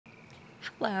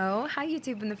Hello, hi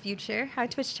YouTube in the future, hi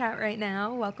Twitch chat right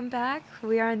now, welcome back.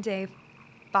 We are on day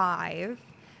 5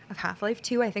 of Half-Life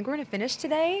 2. I think we're gonna finish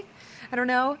today. I don't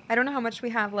know how much we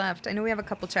have left. I know we have a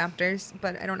couple chapters,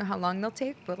 but I don't know how long they'll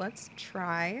take, but let's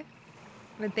try.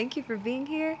 But thank you for being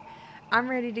here. I'm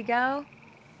ready to go.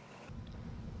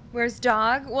 Where's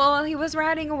Dog? Well, he was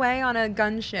riding away on a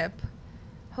gunship.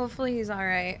 Hopefully he's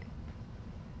alright.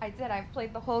 I've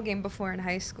played the whole game before in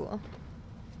high school.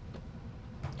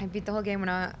 I beat the whole game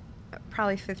when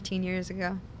probably 15 years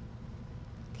ago.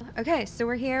 Okay, so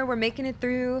we're here. We're making it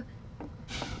through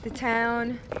the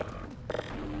town.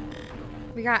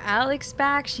 We got Alex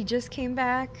back. She just came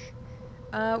back.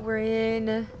 We're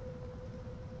in...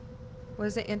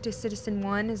 Was it Anti-Citizen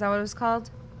 1? Is that what it was called?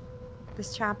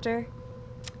 This chapter?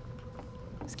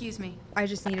 Excuse me. I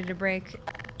just needed a break.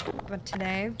 But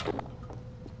today...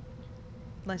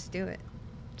 Let's do it.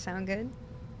 Sound good?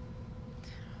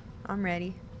 I'm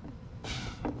ready.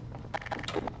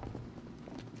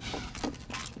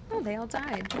 Oh, they all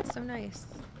died. That's so nice.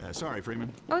 Sorry,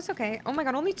 Freeman. Oh, it's okay. Oh my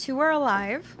god, only 2 are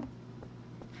alive.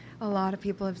 A lot of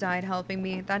people have died helping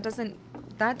me. That doesn't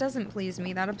please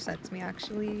me. That upsets me,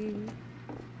 actually.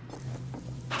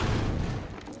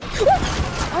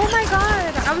 Oh my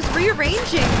god, I was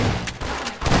rearranging.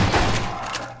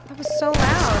 That was so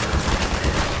loud.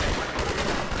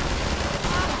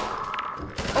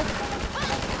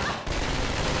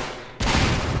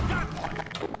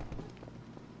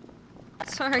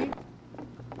 Sorry.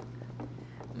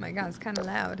 Oh my god, it's kind of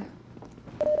loud.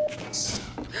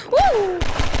 Woo!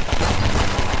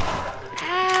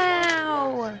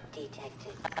 Ow!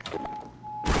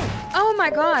 Oh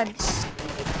my god.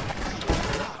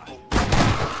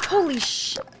 Holy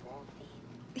sh...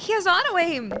 He has auto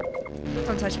aim!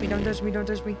 Don't touch me, don't touch me, don't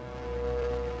touch me.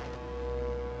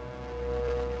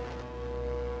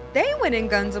 They went in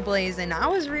guns a-blazing. I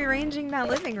was rearranging that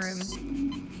living room.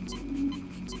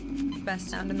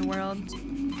 Best sound in the world.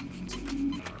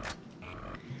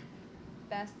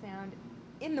 Best sound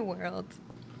in the world.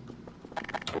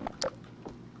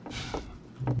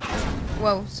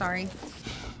 Whoa, sorry.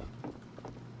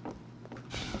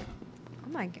 Oh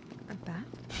my god,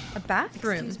 a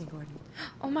bathroom. Excuse me, Gordon.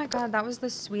 Oh my god, that was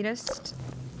the sweetest,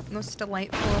 most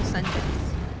delightful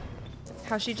sentence.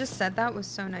 How she just said that was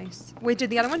so nice. Wait,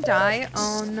 did the other one die?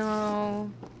 Oh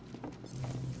no.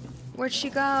 Where'd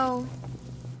she go?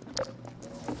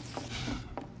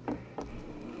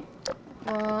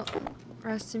 Well,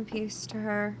 rest in peace to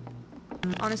her.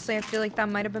 Honestly, I feel like that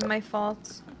might have been my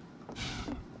fault.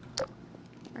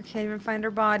 I can't even find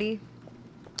her body.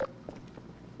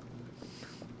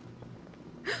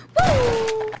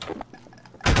 Woo!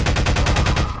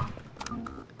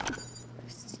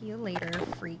 See you later,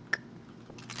 freak.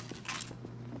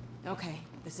 Okay,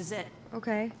 this is it.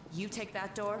 Okay. You take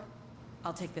that door,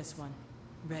 I'll take this one.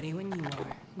 Ready when you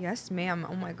are. Yes, ma'am.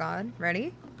 Oh my god.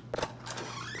 Ready?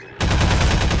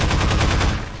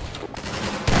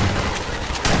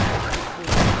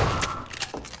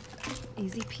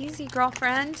 Easy peasy,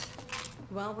 girlfriend.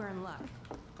 Well, we're in luck.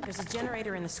 There's a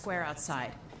generator in the square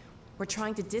outside. We're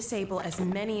trying to disable as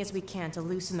many as we can to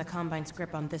loosen the Combine's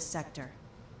grip on this sector.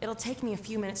 It'll take me a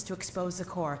few minutes to expose the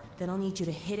core, then I'll need you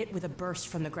to hit it with a burst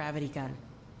from the gravity gun.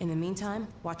 In the meantime,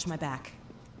 watch my back.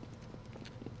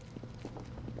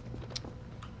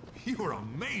 You were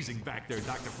amazing back there,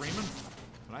 Dr. Freeman.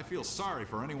 But I feel sorry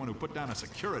for anyone who put down a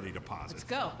security deposit. Let's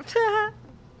go.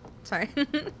 Sorry.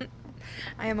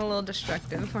 I am a little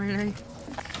destructive, aren't I?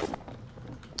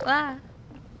 Wah.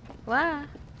 Wah.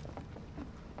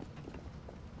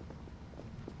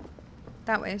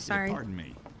 That way, sorry. Yeah, pardon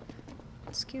me.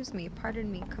 Excuse me,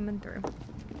 pardon me, coming through.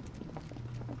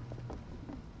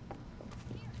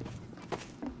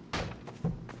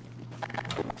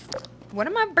 What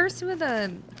am I bursting with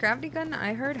a gravity gun?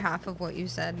 I heard half of what you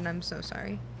said, and I'm so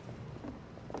sorry.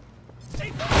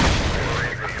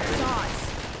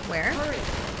 Where? Hurry.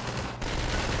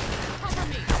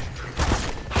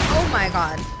 Oh my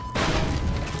god.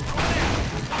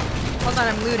 Hold on,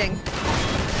 I'm looting.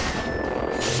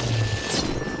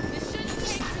 This shouldn't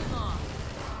take too long.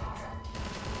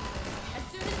 As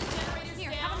soon as the generator's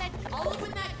down, I'll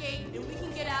open that gate and we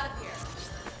can get out of here.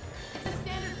 It's a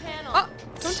standard panel. Oh,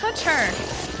 don't touch her.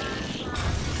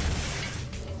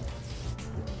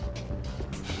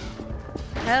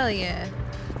 Hell yeah.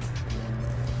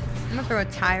 I'm gonna throw a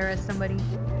tire at somebody.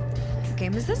 What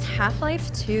game is this?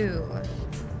 Half-Life 2.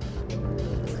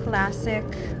 Classic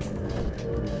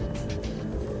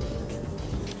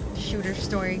shooter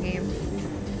story game.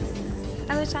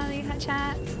 Hello, Charlie. Hi,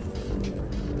 chat.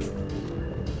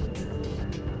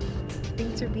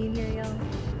 Thanks for being here, y'all.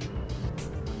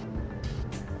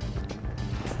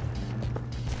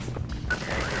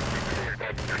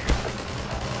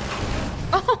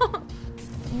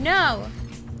 No!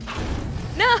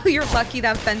 No! You're lucky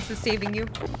that fence is saving you.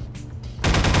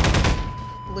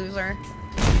 Loser.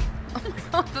 Oh my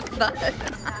god, the thud.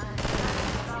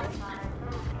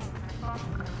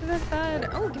 The thud.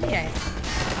 Oh, give me that.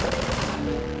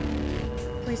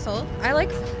 Please hold. I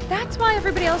like... That's why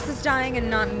everybody else is dying and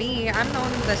not me. I'm the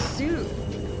one with the suit.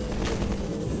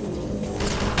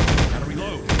 Gotta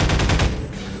reload.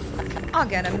 I'll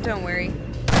get him, don't worry.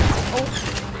 Oh.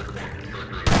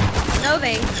 No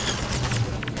thanks.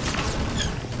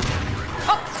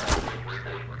 Oh!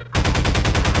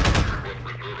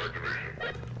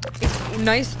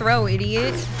 Nice throw,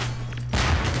 idiot.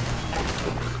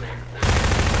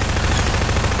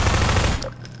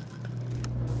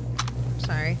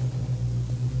 Sorry.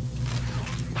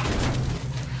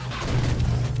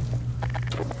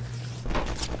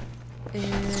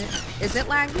 Is it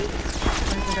laggy?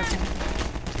 Or is it okay?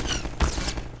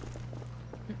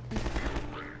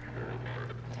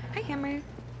 Hi, Hammer.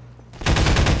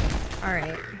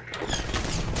 Alright.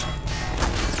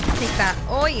 Take that.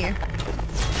 Oh, yeah.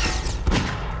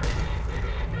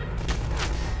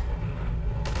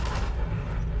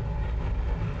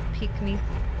 Peek me.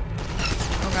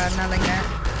 Oh god, nothing there.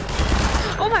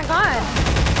 Oh my god!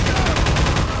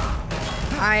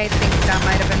 I think that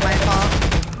might have been my fault.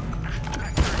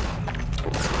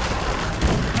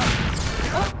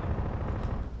 Oh.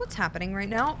 What's happening right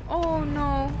now? Oh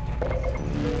no.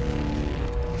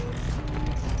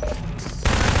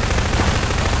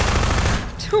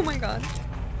 Oh my god.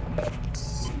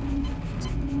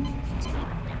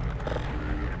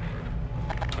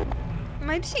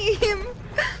 My team.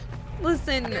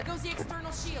 Listen. There goes the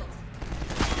external shield.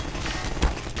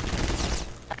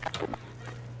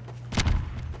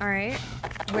 Alright.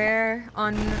 Where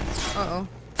on... Uh-oh.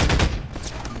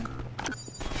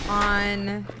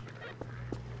 On...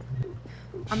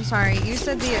 I'm sorry. You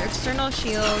said the external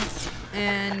shields,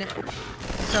 and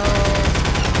so...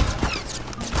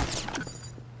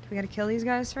 We gotta kill these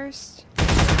guys first?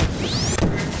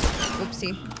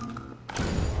 Oopsie.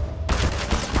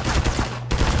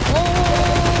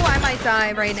 Oh, I might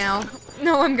die right now.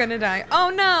 No, I'm gonna die. Oh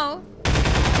no!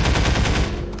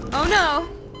 Oh no!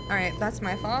 Alright, that's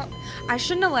my fault. I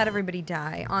shouldn't have let everybody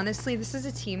die. Honestly, this is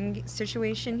a team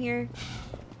situation here.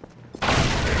 So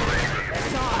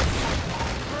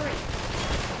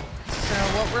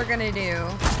what we're gonna do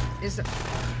is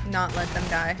not let them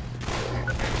die.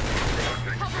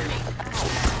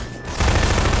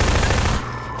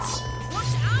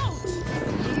 Watch out!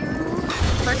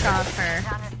 Frick off her.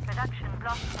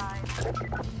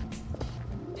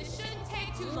 This shouldn't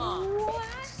take too long.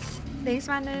 Thanks,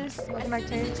 Madness. As Welcome soon back as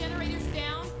to the generator's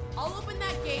down, I'll open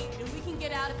that gate and we can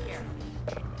get out of here.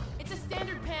 It's a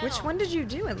standard panel. Which one did you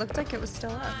do? It looked like it was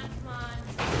still up. Come on.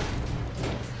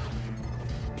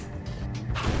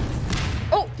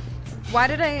 Oh! Why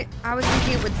did I was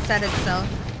thinking it would set itself.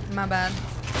 My bad.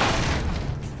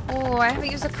 Oh, I haven't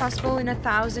used a crossbow in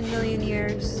 1,000 million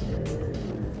years.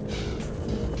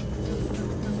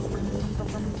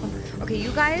 Okay,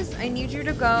 you guys, I need you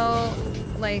to go,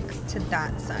 like, to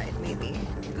that side, maybe.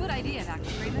 Good idea, Dr.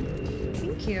 Freeman.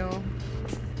 Thank you.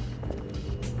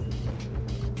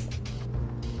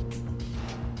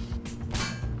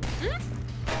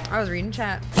 I was reading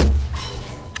chat.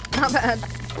 Not bad.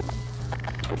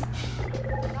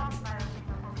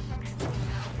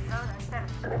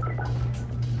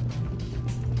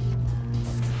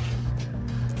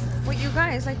 Wait, you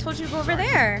guys, I told you to go over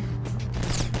there.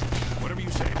 Whatever you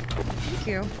say. Thank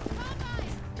you.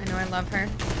 I know I love her.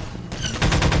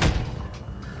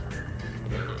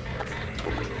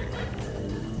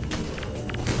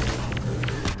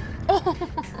 Oh!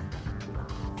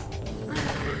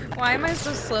 Why am I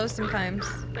so slow sometimes?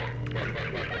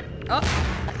 Oh!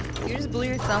 You just blew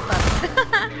yourself up.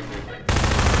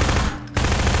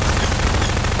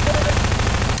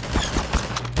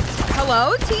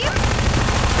 Hello, team?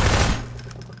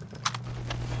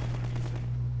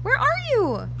 Where are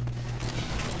you?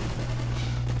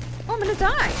 Oh, I'm gonna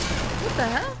die. What the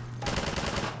hell?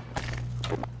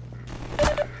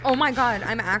 Oh my god,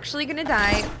 I'm actually gonna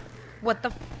die. What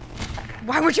the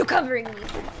Why weren't you covering me?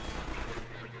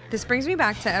 This brings me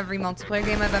back to every multiplayer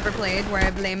game I've ever played where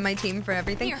I blame my team for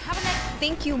everything. Here, have a nice...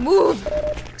 Thank you, move!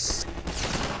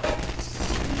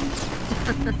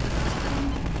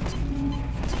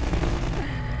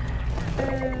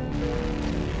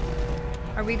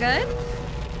 Are we good?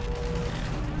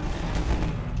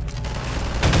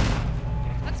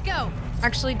 Let's go.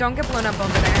 Actually, don't get blown up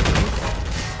over there, please.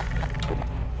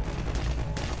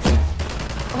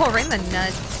 Oh, right in the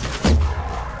nuts.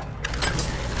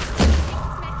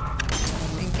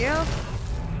 Thank you.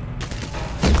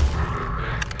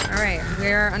 Alright,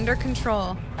 we're under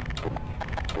control.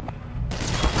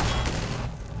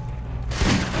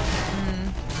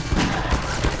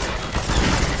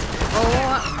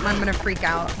 Oh, I'm gonna freak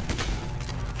out.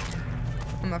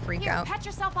 I'm gonna freak out. Patch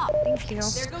yourself up. Thank you.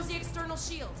 There goes the external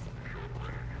shield.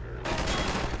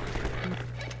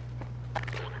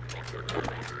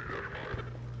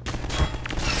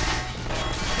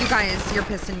 You guys, you're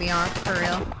pissing me off, for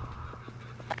real.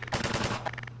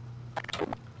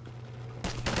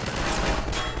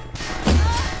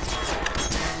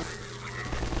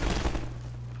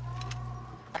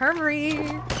 Hurry!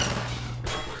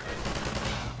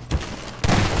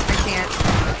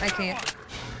 I can't.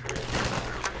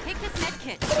 Take this med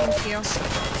kit. Thank you.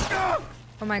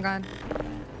 Oh my god.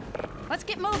 Let's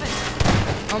get moving.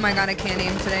 Oh my god, I can't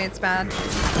aim today. It's bad.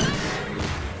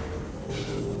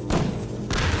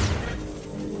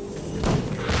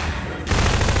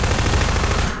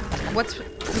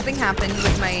 Something happened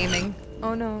with my aiming.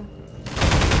 Oh no.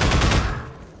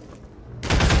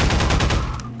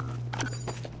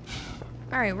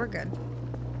 Alright, we're good.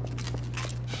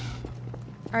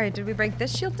 Alright, did we break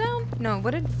this shield down? No,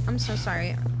 what did... I'm so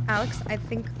sorry. Alex, I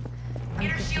think...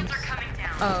 Inner shields are coming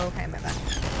down. Oh, okay, my bad.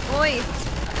 Oi!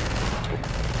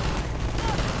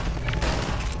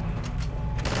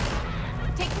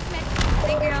 Take this med.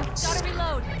 Thank you. Gotta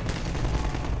reload.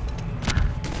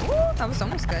 Ooh, that was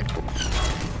almost good.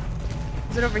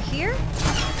 Is it over here?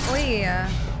 Oh yeah.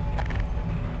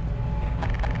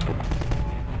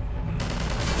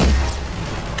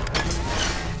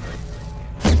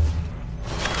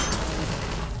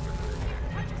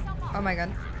 Oh my god.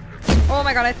 Oh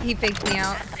my god, he faked me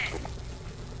out.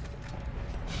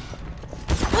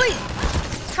 Wait!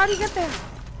 How'd he get there?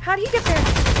 How'd he get there?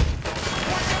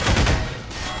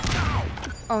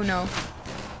 Oh no.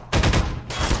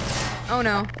 Oh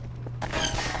no.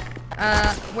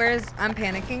 I'm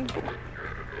panicking.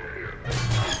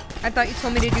 I thought you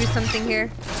told me to do something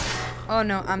here. Oh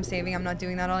no, I'm saving. I'm not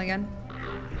doing that all again.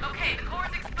 Okay, the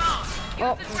core's exposed.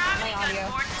 Oh, my audio.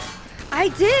 I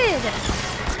did!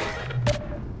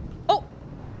 Oh!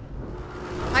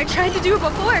 I tried to do it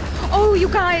before. Oh, you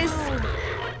guys!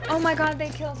 Oh my god, they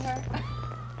killed her.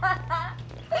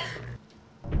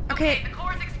 Okay. The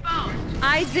core's exposed.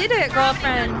 I did it,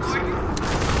 girlfriend.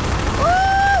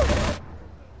 Woo!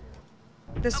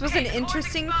 This was an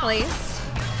interesting place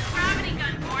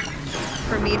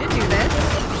for me to do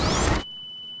this.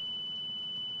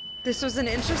 This was an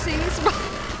interesting spot.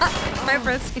 My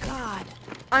first. God.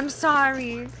 I'm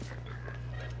sorry.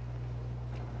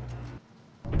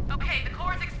 Okay, the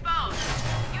core's exposed.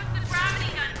 Use the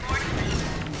gravity gun, Gordon.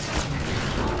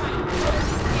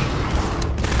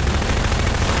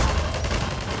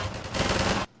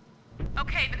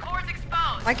 Okay, the core's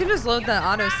exposed. I can just load the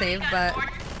autosave, but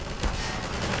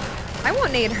I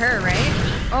won't nade her, right?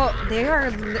 Oh, they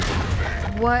are.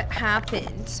 What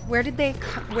happened? Where did they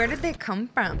come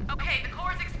from? Okay, the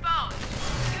core's exposed.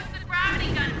 Use the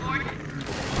gravity gun, Gordon.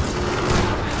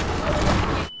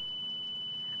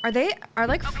 Are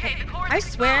like, Okay, the core's I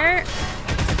swear, Use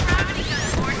the gravity gun,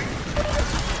 Gordon.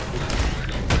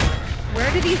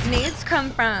 where did these nades come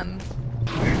from?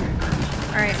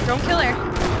 Alright, don't kill her.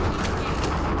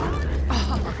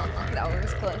 Oh, that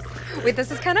was close. Wait, this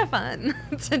is kind of fun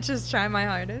to just try my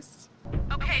hardest.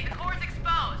 Okay, the core's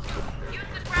exposed. Use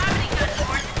the gravity gun,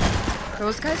 Gordon.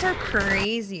 Those guys are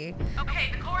crazy.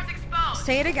 Okay, the core's exposed.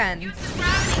 Say it again. Use the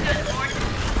gravity gun, Gordon.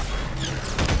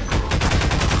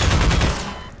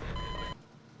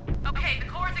 Okay, the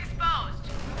core's exposed.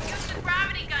 Use the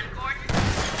gravity gun, Gordon.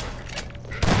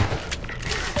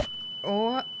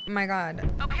 Oh my god.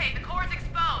 Okay, the core's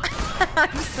exposed.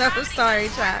 I'm so sorry,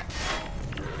 chat.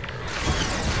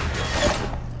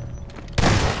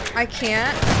 I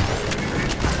can't.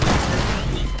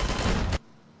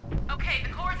 Okay, the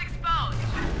core's exposed.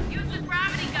 Use the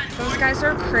gravity gun, Those Gordon. guys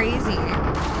are crazy.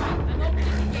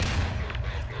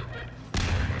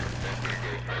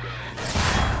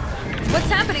 What's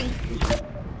happening?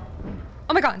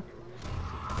 Oh my god.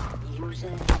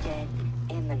 User dead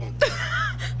imminent.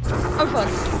 Oh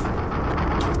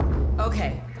fuck.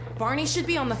 Okay, Barney should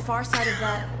be on the far side of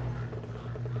that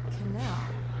canal.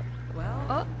 Well,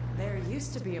 Oh. there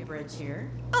used to be a bridge here.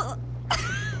 Oh.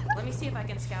 Let me see if I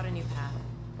can scout a new path.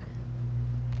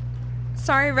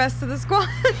 Sorry, rest of the squad.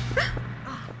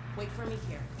 Wait for me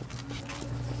here.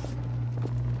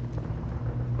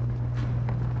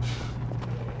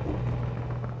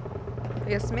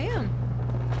 Yes, ma'am.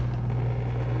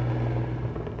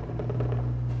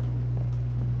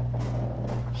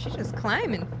 She's just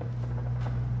climbing.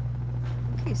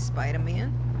 Okay,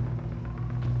 Spider-Man.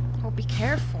 Oh, be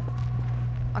careful.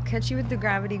 I'll catch you with the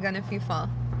gravity gun if you fall.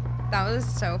 That was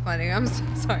so funny. I'm so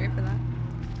sorry for that.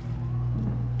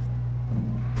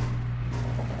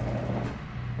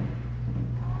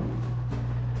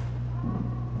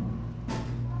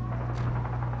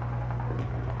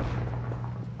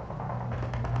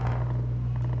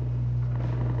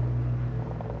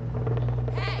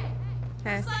 Hey!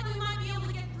 Hey. Looks like we might be able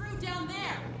to get through down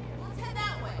there. Let's head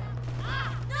that way.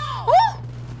 Ah, no! Oh!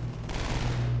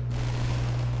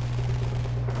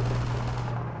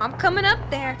 I'm coming up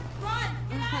there. Run!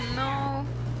 Get out Oh of no.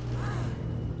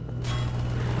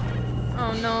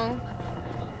 Oh no.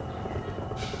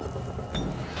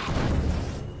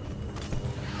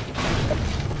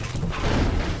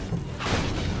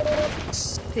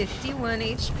 $51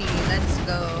 HP, let's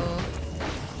go.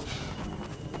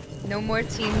 No more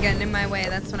team getting in my way,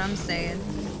 that's what I'm saying.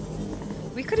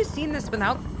 We could have seen this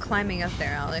without climbing up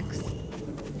there, Alex.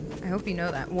 I hope you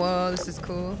know that. Whoa, this is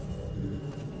cool.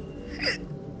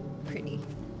 Pretty.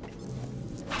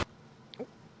 Oh.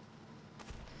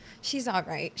 She's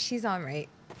alright, she's alright.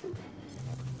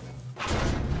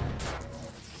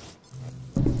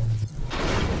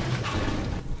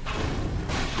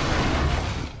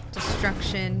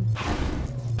 Destruction.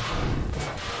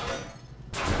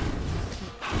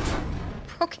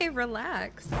 Okay,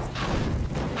 relax.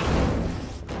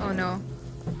 Oh no.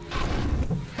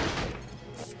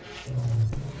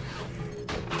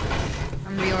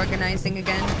 I'm reorganizing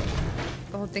again.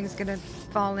 The whole thing's gonna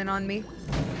fall in on me.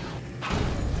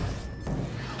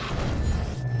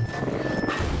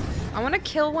 I wanna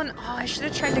kill one. Oh, I should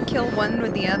have tried to kill one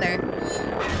with the other.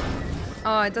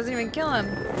 Oh, it doesn't even kill him.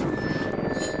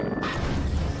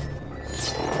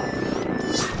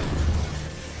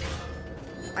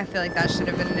 I feel like that should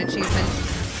have been an achievement.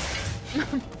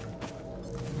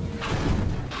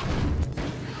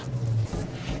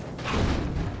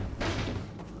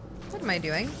 What am I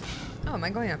doing? Oh, am I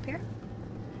going up here?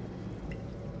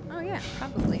 Oh yeah,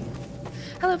 probably.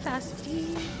 Hello,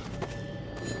 Fasty.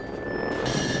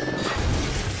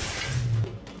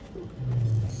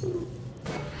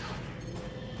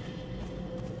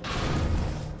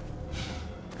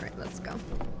 Alright, let's go.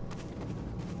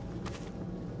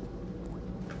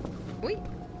 Oi.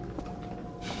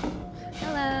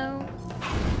 Hello.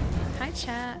 Hi,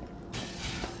 chat.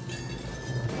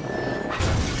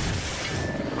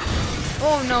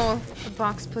 Oh no, the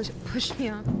box pushed me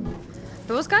off.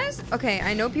 Those guys? Okay,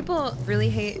 I know people really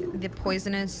hate the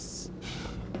poisonous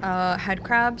head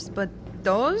crabs, but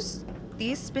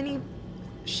these spinny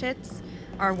shits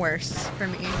are worse for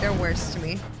me. They're worse to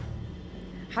me.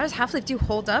 How does Half-Life 2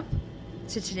 hold up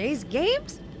to today's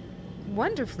games?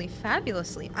 Wonderfully,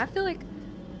 fabulously. I feel like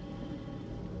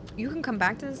you can come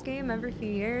back to this game every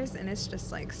few years and it's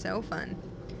just like so fun.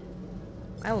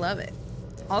 I love it.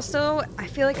 Also, I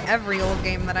feel like every old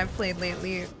game that I've played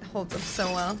lately holds up so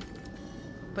well.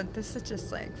 But this is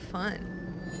just like fun.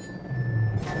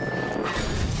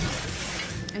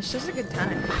 It's just a good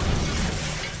time.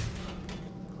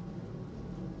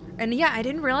 And yeah, I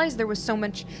didn't realize there was so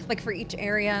much, like for each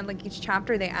area, like each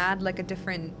chapter they add like a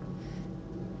different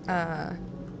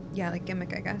yeah, like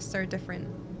gimmick, I guess, or a different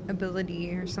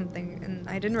ability or something, and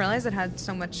I didn't realize it had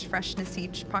so much freshness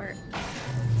each part.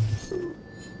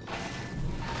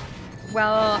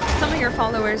 Well, some of your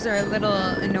followers are a little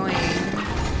annoying.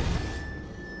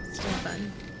 Still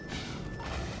fun.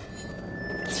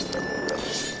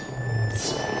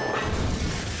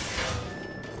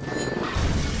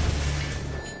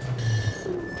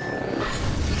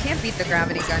 You can't beat the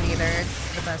gravity gun either.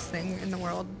 It's the best thing in the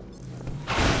world.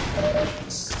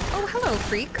 Oh, hello,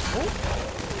 freak. Oh.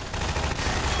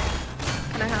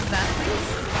 Can I have that, please?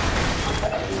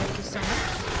 Thank you so much.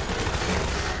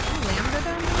 Oh, Lambda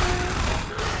down there?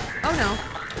 Oh, no.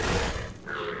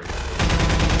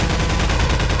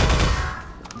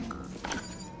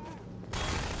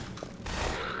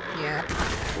 Yeah.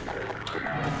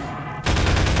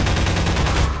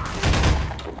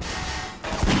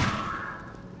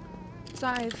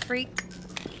 Die, freak.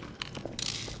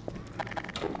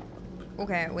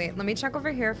 Okay, wait, let me check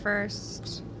over here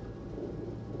first.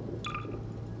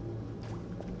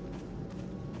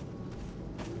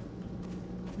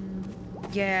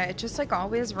 Yeah, it just like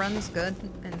always runs good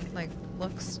and like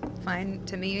looks fine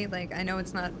to me. Like I know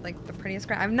it's not like the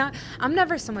prettiest I'm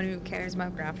never someone who cares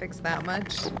about graphics that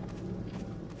much.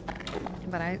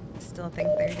 But I still think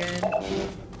they're good.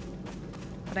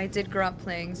 But I did grow up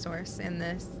playing Source in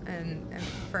this and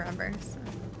forever, so.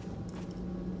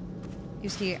 You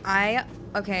see,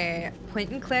 okay, point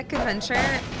and click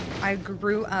adventure, I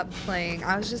grew up playing.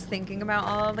 I was just thinking about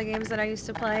all the games that I used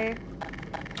to play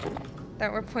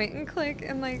that were point and click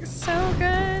and like so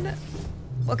good.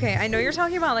 Okay, I know you're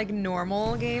talking about like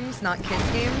normal games, not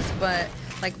kids games, but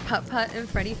like Putt Putt and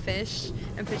Freddy Fish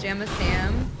and Pajama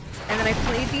Sam. And then I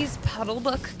played these Puddle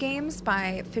Book games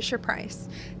by Fisher-Price.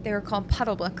 They were called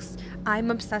Puddle Books.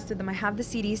 I'm obsessed with them. I have the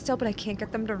CD still, but I can't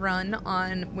get them to run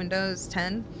on Windows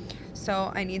 10.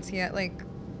 So I need to get like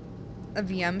a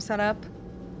VM set up.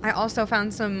 I also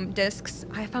found some discs.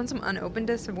 I found some unopened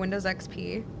discs of Windows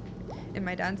XP in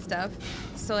my dad's stuff.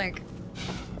 So like,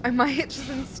 I might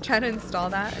just try to install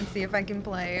that and see if I can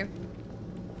play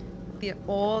the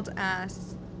old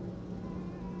ass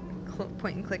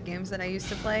point and click games that I used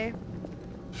to play.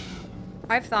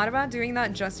 I've thought about doing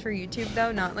that just for YouTube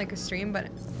though, not like a stream, but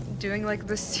doing like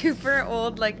the super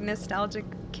old like nostalgic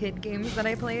kid games that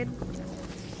I played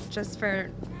just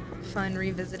for fun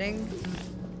revisiting.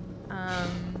 I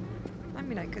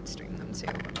mean, I could stream them too.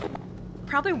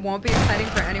 Probably won't be exciting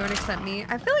for anyone except me.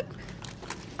 I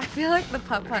feel like the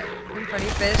Putt Putt and Freddy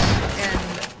Fish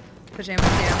and Pajama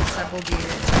Sam stuff will be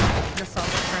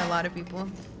nostalgic for a lot of people.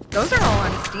 Those are all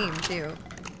on Steam too.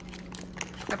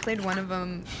 I played one of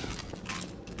them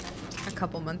a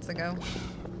couple months ago.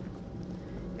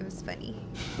 It was funny.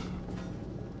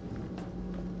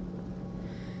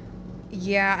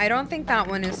 Yeah, I don't think that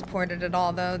one is ported at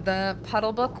all though. The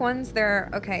Puddle Book ones,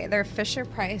 they're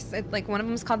Fisher-Price. Like one of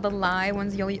them's called The Lie,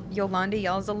 one's Yolanda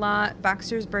Yells a Lot,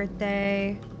 Baxter's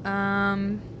Birthday,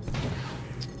 I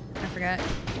forget.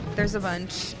 There's a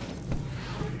bunch.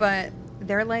 But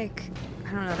they're like,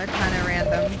 I don't know, they're kind of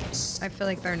random. I feel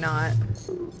like they're not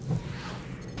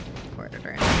ported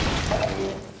or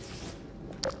anything.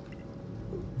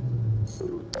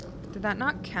 Did that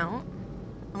not count?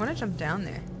 I want to jump down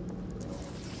there.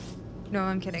 No,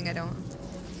 I'm kidding, I don't.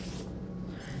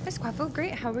 Hi, Squaffle,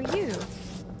 great, how are you?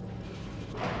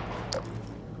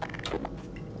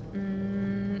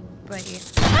 Buddy.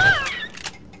 Ah!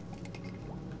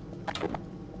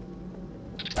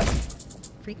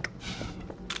 Freak.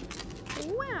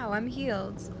 Wow, I'm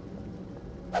healed.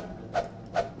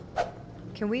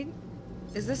 Can we...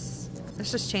 Is this...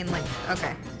 It's just chain link.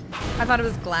 Okay. I thought it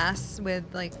was glass with,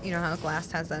 like, you know how glass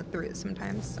has that through it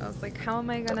sometimes. So I was like, how am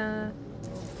I gonna...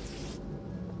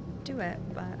 do it,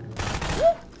 but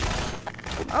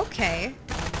okay.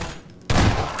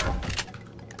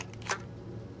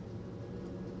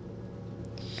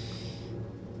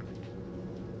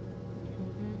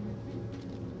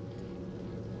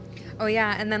 Oh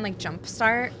yeah, and then like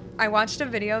Jumpstart. I watched a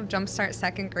video of Jumpstart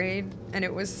 2nd grade and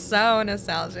it was so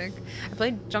nostalgic. I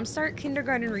played Jumpstart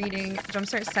kindergarten reading,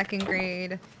 Jumpstart 2nd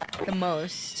grade the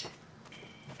most.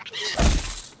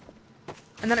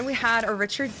 And then we had a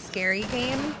Richard Scarry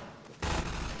game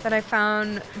that I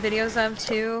found videos of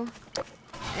too,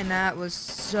 and that was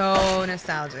so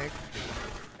nostalgic.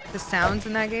 The sounds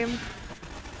in that game,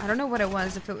 I don't know what it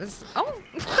was, if it was, oh!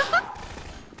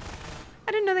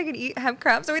 I didn't know they could have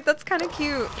crabs. Oh wait, that's kind of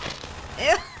cute.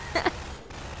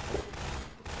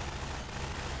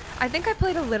 I think I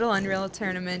played a little Unreal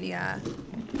Tournament, yeah.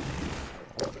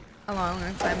 A long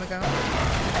time ago.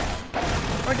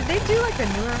 Or did they do like a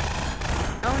newer?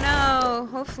 Oh no,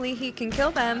 hopefully he can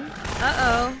kill them.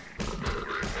 Uh-oh.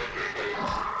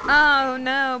 Oh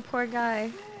no, poor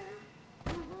guy.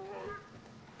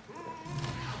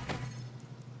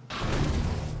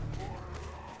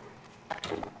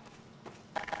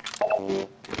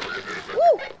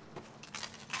 Woo!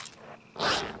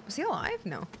 Was he alive?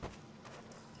 No.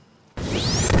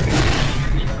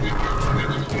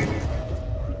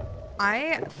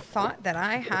 I thought that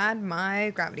I had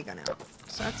my gravity gun out,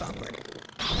 so that's awkward.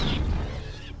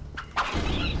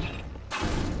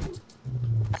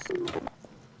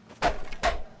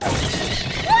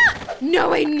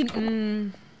 No,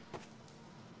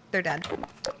 they're dead.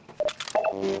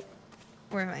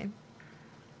 Where am I?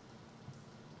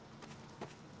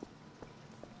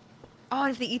 Oh,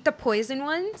 if they eat the poison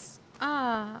ones?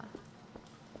 Ah.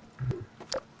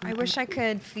 I wish I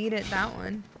could feed it that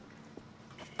one.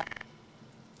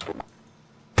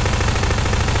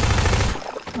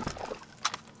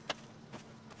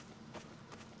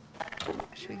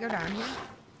 Should we go down here?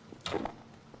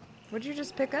 What'd you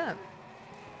just pick up?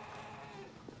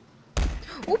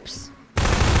 Oops.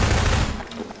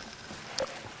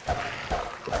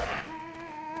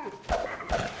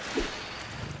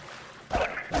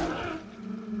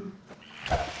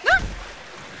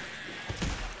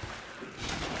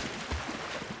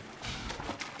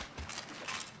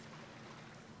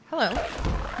 Hello.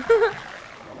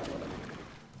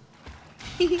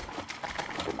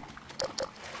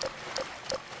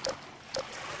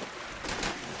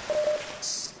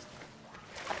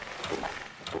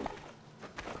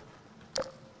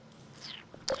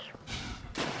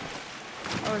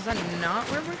 Oh, is that not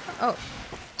where we're from? Oh.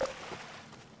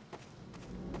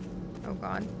 Oh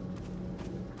god.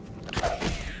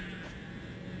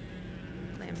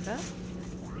 Lambda.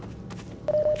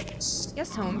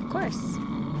 Yes, home, of course.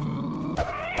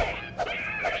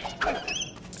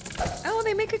 Oh,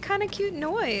 they make a kind of cute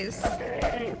noise.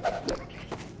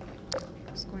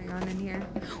 What's going on in here?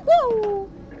 Whoa!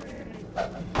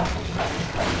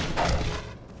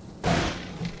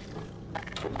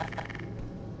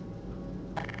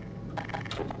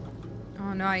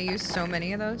 Oh no, I used so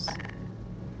many of those.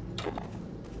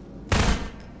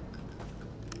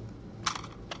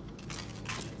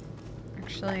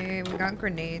 Actually, we got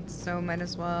grenades, so might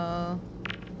as well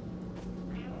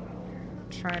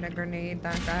try to grenade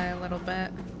that guy a little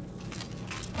bit.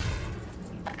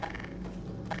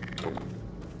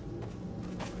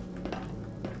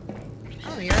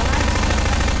 Oh, you're alive.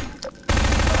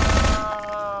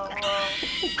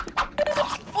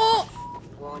 Oh!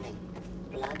 Warning.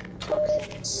 Blood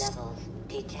toxin levels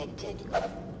detected.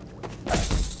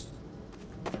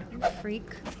 You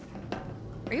freak.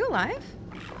 Are you alive?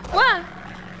 What?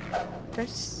 Did I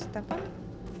step on it?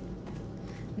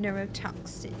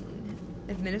 Neurotoxin.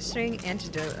 Administering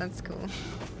antidote. That's cool.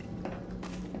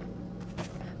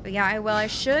 But yeah, I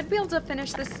should be able to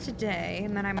finish this today,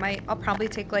 and then I'll probably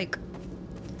take like,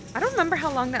 I don't remember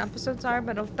how long the episodes are,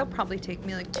 but they'll probably take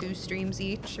me like 2 streams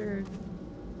each, or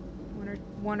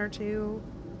one or two,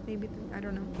 maybe, I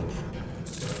don't know.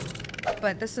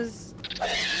 But this is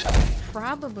I'm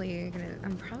probably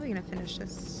gonna finish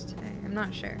this today. I'm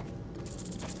not sure.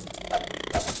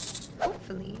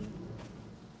 Hopefully.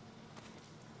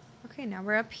 Okay, now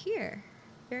we're up here.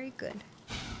 Very good.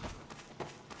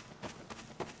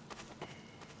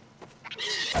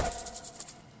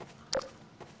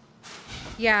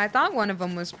 Yeah, I thought one of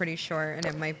them was pretty short, and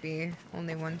it might be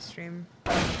only one stream.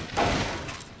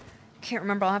 Can't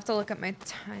remember. I'll have to look at my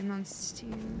time on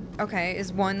Steam. Okay,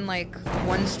 is one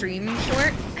stream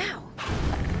short? Ow!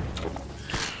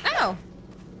 Ow!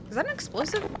 Is that an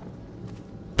explosive?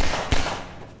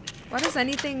 Why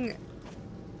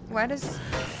does...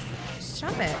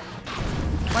 Stop it.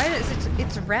 Why is it...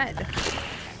 It's red.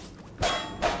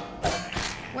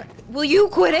 What? Will you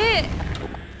quit it?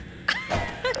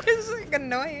 It's like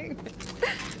annoying.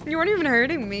 You weren't even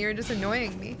hurting me, you're just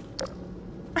annoying me.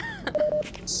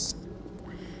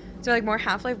 Do you like more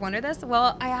Half-Life 1 or this?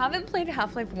 Well, I haven't played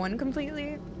Half-Life 1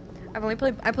 completely.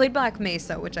 I played Black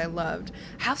Mesa, which I loved.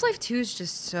 Half-Life 2 is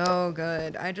just so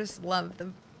good. I just love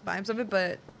the vibes of it,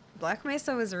 but Black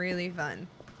Mesa was really fun.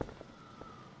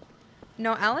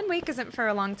 No, Alan Wake isn't for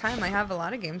a long time. I have a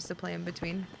lot of games to play in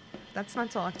between. That's not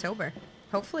till October.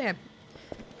 Hopefully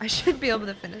I should be able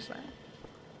to finish that.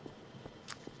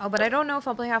 Oh, but I don't know if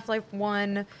I'll play Half-Life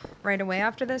 1 right away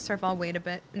after this, or if I'll wait a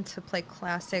bit and to play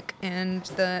Classic and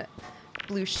the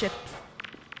Blue Ship.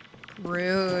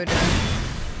 Rude.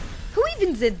 Who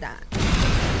even did that?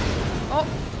 Oh.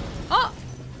 Oh!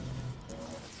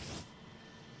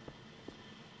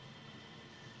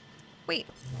 Wait.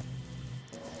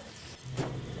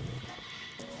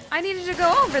 I needed to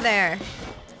go over there.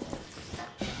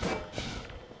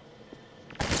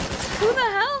 Who the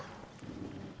hell?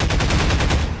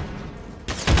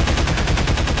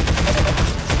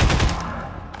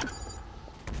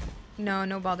 No,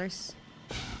 no bothers.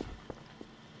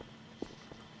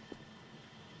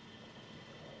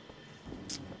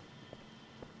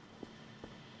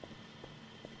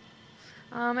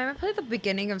 I might play the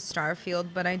beginning of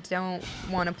Starfield, but I don't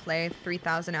want to play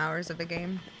 3,000 hours of a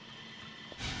game.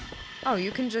 Oh,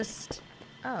 you can just...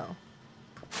 Oh.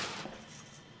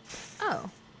 Oh.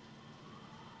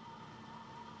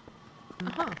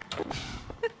 Uh-huh.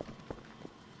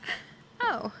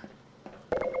 Oh.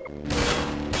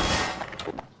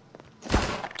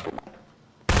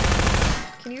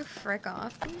 Can you frick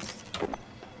off, please?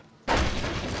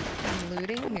 I'm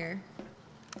looting here.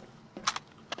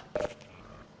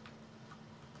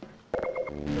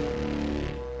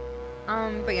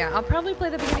 But yeah, I'll probably play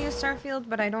the beginning of Starfield,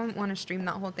 but I don't want to stream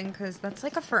that whole thing because that's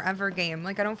like a forever game.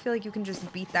 Like, I don't feel like you can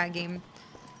just beat that game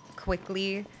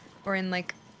quickly or in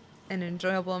like an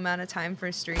enjoyable amount of time for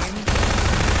a stream.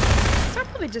 So I'll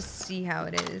probably just see how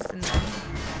it is and then...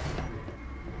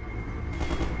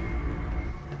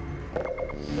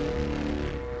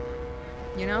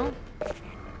 You know?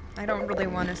 I don't really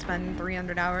want to spend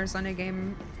 300 hours on a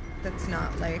game that's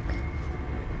not like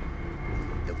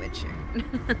The Witcher.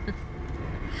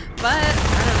 But, I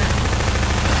don't know.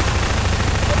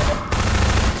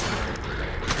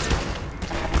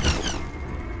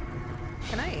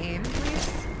 Can I aim, please?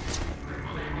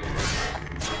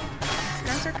 These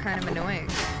guys are kind of annoying.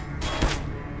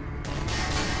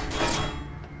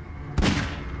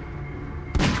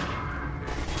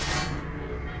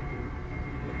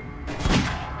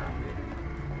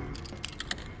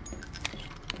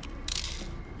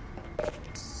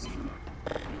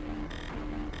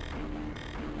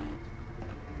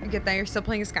 Get that you're still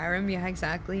playing Skyrim? Yeah,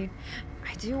 exactly.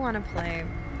 I do want to play.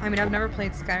 I mean, I've never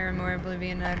played Skyrim or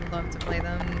Oblivion. I'd love to play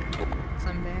them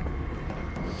someday.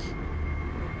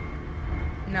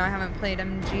 No, I haven't played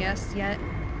MGS yet.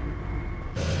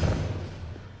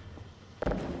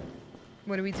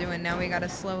 What are we doing now? We gotta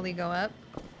slowly go up.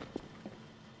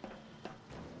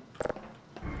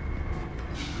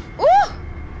 Ooh!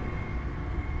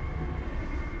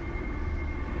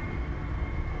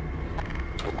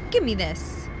 Give me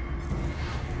this.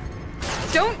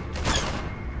 Don't.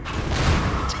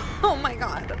 Oh my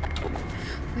god.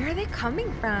 Where are they coming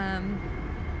from?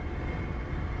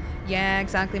 Yeah,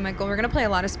 exactly, Michael. We're gonna play a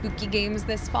lot of spooky games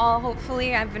this fall,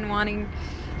 hopefully. I've been wanting...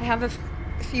 I have a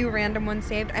few random ones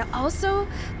saved.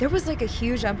 There was like a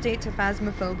huge update to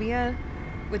Phasmophobia,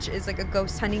 which is like a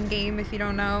ghost hunting game, if you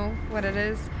don't know what it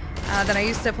is, that I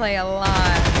used to play a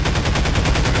lot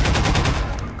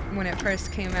when it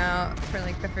first came out for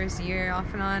like the first year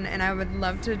off and on, and I would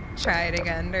love to try it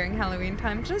again during Halloween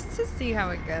time just to see how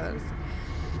it goes.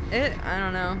 I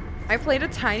don't know. I played a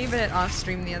tiny bit off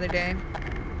stream the other day.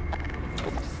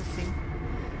 Just to see.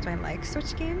 Do I like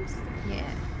Switch games? Yeah.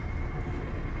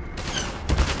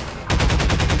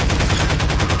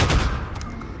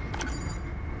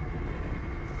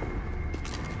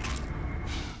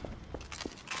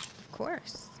 Of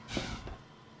course.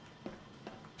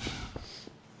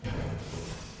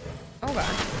 Oh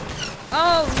god.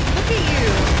 Oh, look at you!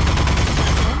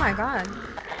 Oh my god.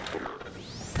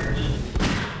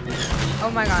 Oh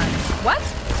my god. What?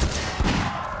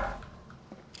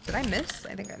 Did I miss?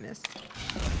 I think I missed.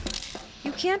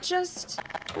 You can't just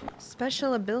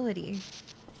special ability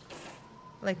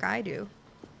like I do.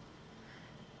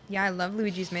 Yeah, I love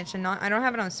Luigi's Mansion. I don't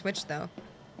have it on Switch though.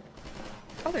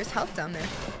 Oh, there's health down there.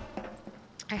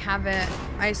 I have it.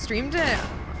 I streamed it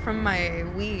from my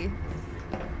Wii.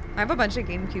 I have a bunch of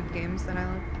GameCube games that I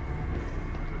love.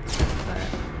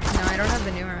 But no, I don't have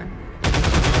the newer one.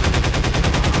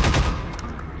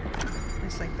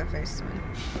 Just like the first one.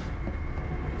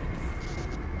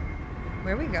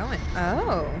 Where are we going?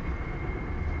 Oh.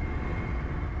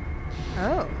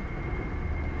 Oh.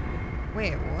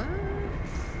 Wait, what?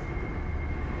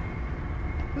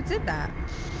 Who did that?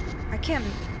 I can't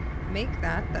make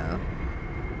that though.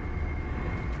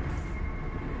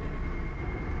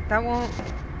 That won't...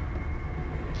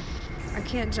 I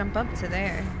can't jump up to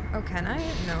there. Oh, can I?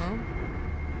 No.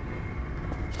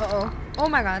 Uh-oh. Oh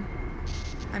my god.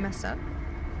 I messed up.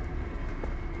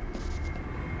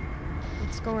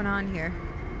 What's going on here?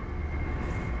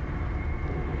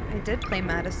 I did play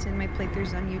Madison. My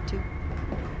playthroughs on YouTube.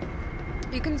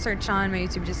 You can search on my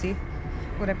YouTube to see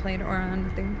what I played or on the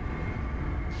thing.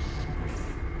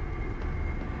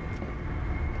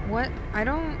 What? I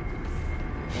don't...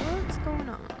 What's going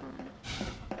on?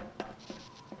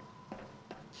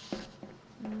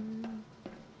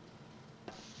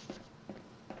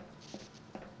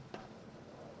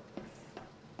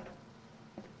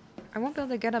 I won't be able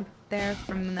to get up there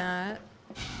from that.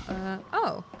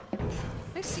 Oh.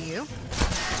 I see you.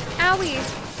 Owie!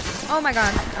 Oh my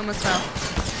god, I almost fell.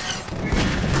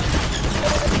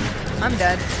 I'm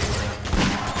dead.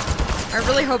 I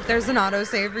really hope there's an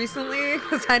autosave recently,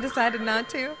 because I decided not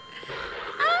to.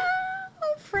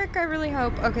 Oh frick, I really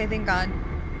hope. Okay, thank god.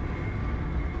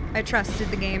 I trusted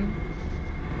the game.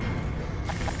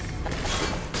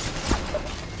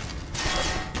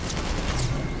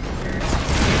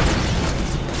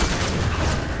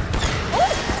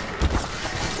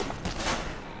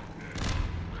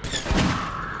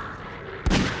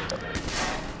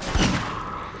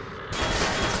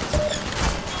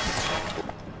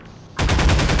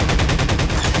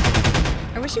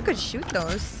 I wish you could shoot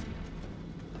those.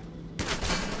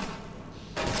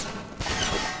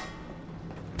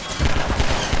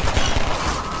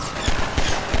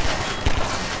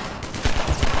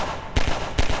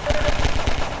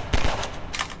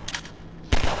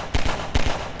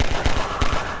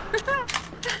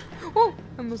 Oh,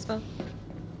 I almost fell.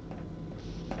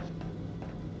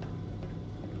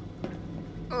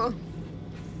 Oh.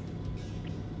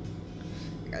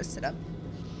 I gotta sit up.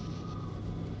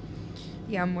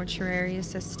 Yeah, mortuary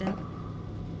assistant.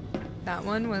 That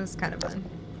one was kind of fun.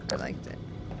 I liked it.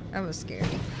 That was scary.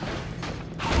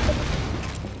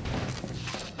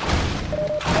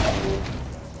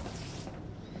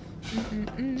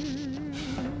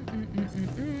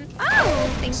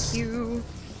 Oh, thank you.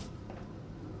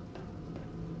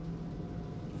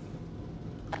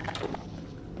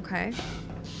 Okay.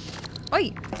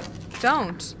 Oi!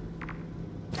 Don't.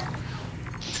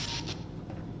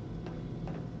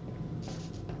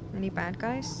 Any bad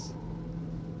guys?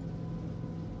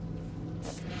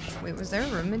 Wait, was there a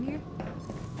room in here?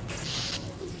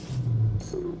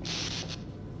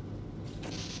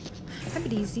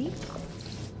 it easy.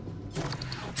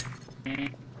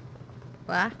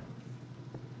 What?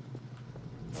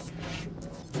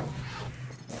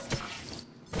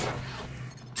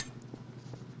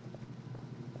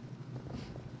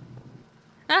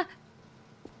 Ah!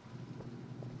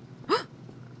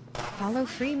 Follow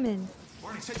Freeman.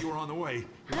 Barney said you were on the way.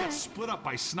 He got split up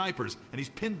by snipers, and he's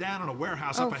pinned down in a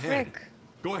warehouse Oh, up ahead. frick.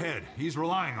 Go ahead. He's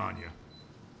relying on you.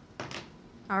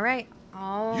 All right.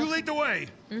 You lead the way.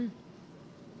 I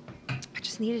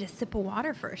just needed a sip of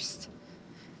water first.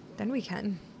 Then we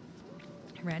can.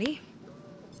 Ready?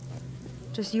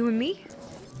 Just you and me?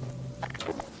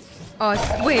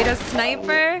 Oh, wait, a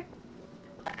sniper?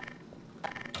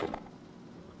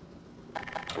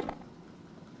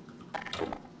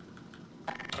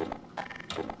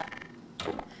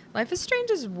 Life is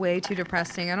Strange is way too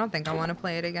depressing. I don't think I want to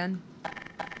play it again.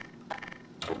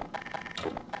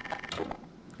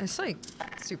 It's like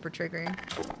super triggering.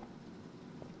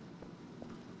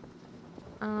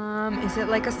 Is it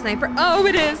like a sniper? Oh,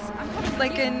 it is!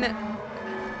 Like in...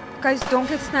 Guys, don't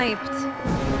get sniped.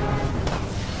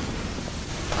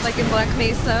 Like in Black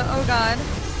Mesa. Oh god.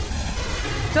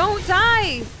 Don't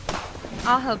die!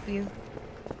 I'll help you.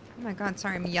 Oh my god,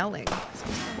 sorry, I'm yelling.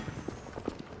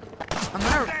 I'm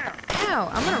gonna... Ow!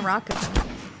 I'm gonna rocket them.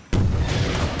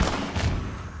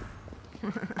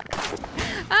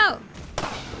 Oh!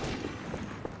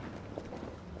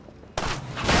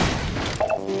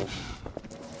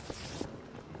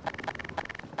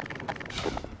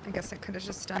 I guess I could have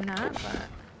just done that,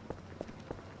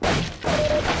 but...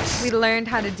 We learned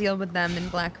how to deal with them in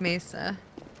Black Mesa.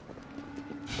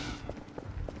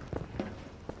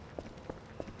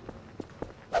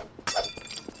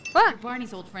 What? You're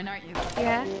Barney's old friend, aren't you?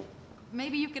 Yeah?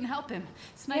 Maybe you can help him.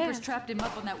 Snipers Yeah. trapped him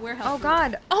up on that warehouse. Oh roof.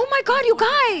 god. Oh my god, you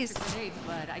guys! Grenades,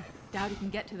 but I doubt he can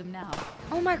get to them now.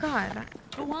 Oh my god.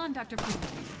 Go on, Dr. Freeman.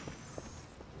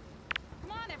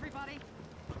 Come on, everybody.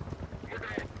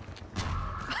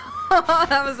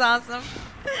 That was awesome.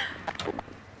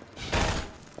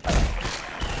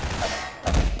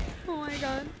 Oh my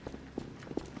god.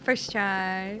 First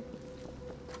try.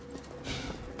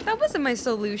 That wasn't my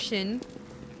solution.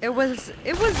 It was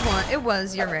one.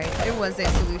 You're right. It was a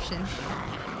solution.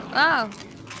 Oh.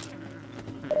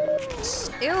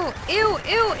 Ew, ew,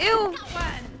 ew, ew.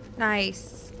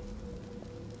 Nice.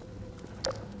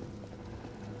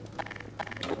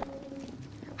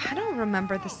 I don't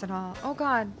remember this at all. Oh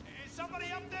god. Is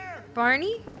somebody up there?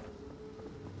 Barney?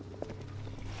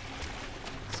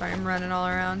 Sorry, I'm running all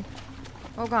around.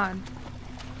 Oh god.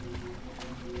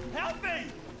 Help me!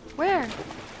 Where?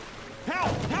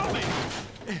 Help! Help me!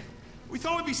 We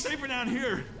thought we'd be safer down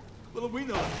here. Little we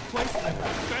know, the place is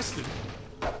infested.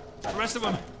 The rest of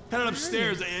them headed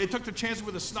upstairs. They took the chance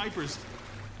with the snipers.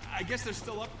 I guess they're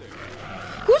still up there.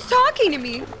 Who's talking to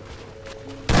me?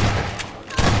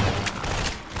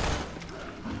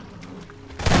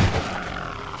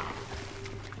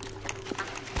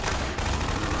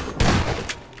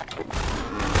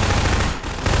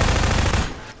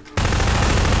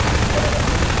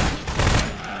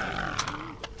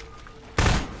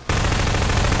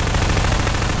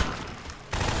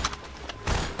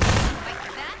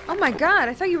 Oh my god,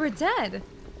 I thought you were dead.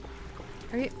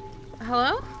 Are you...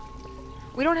 Hello?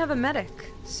 We don't have a medic,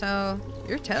 so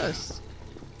you're toast.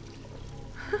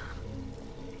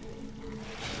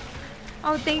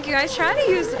 Oh, thank you. I try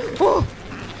to use... Oh!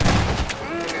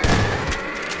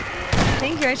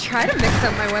 Thank you. I try to mix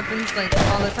up my weapons, like,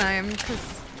 all the time,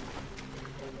 because...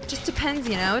 It just depends,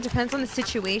 you know? It depends on the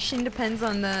situation, depends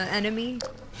on the enemy.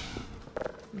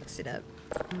 Mix it up.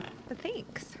 But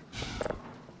thanks.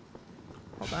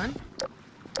 Hold on.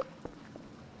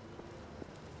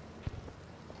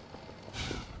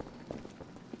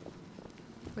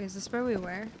 Wait, is this where we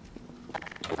were?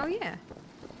 Oh yeah.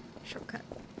 Shortcut.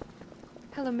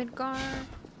 Hello, Midgar.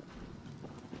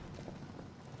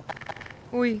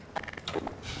 Oi.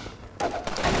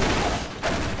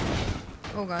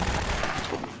 Oh god.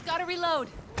 Gotta reload.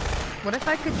 What if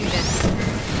I could do this?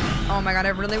 Oh my god, I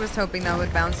really was hoping that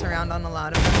would bounce around on a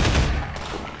lot of them.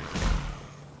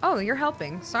 Oh, you're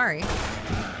helping. Sorry.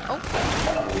 Oh.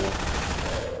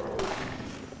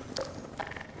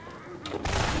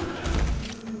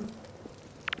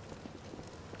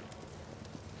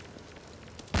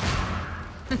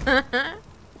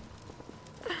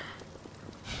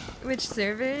 Which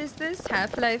server is this?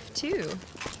 Half-Life 2.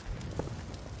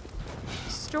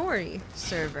 Story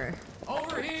server.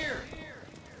 Over here!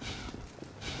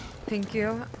 Thank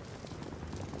you.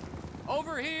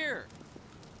 Over here!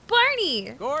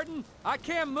 Barney! Gordon, I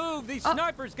can't move. These Oh.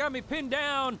 snipers got me pinned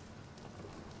down.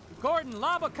 Gordon,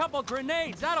 lob a couple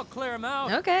grenades. That'll clear them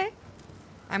out. Okay.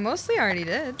 I mostly already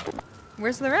did.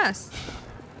 Where's the rest?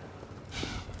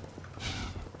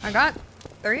 I got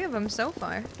 3 of them so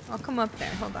far. I'll come up there.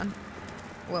 Hold on.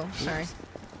 Whoa, sorry.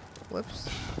 Whoops.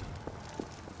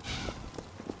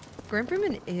 Grim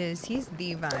Freeman he's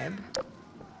the vibe.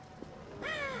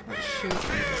 Oh, shoot.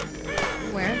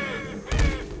 Where?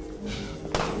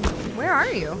 Where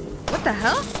are you? What the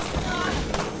hell?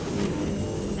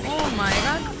 Oh my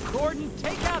god. Gordon,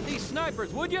 take out these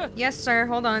snipers, would you? Yes, sir.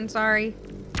 Hold on. Sorry.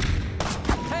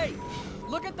 Hey,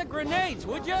 look at the grenades,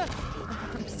 would you?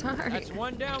 I'm sorry. That's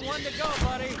 1 down, 1 to go,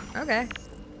 buddy. Okay.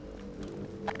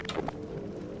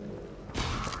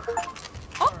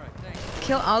 All right, thanks.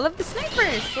 Kill all of the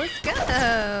snipers. Let's go. Bring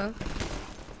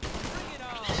it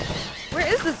on. Where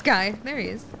is this guy? There he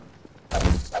is.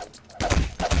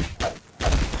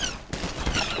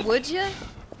 Would you?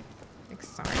 Like,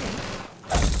 sorry.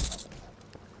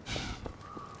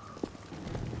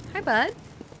 Hi, bud.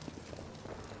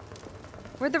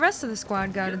 Where'd the rest of the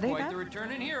squad go? You're Did they quite die? the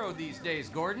returning hero these days,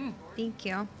 Gordon. Thank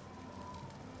you.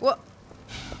 What?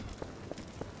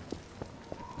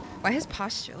 Why his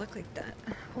posture look like that?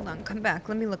 Hold on, come back.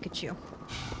 Let me look at you.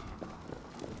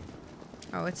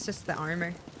 Oh, it's just the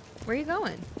armor. Where are you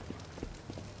going?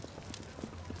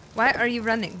 Why are you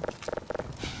running?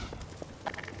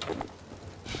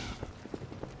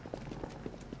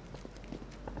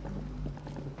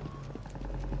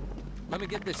 Let me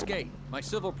get this gate. My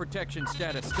civil protection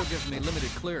status still gives me limited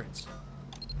clearance.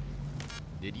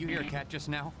 Did you hear a cat just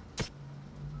now?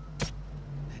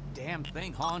 That damn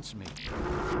thing haunts me.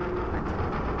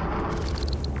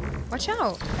 Watch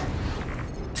out.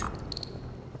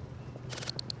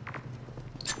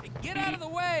 Hey, get out of the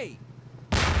way!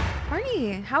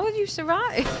 Barney, how have you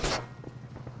survived?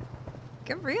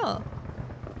 Get real.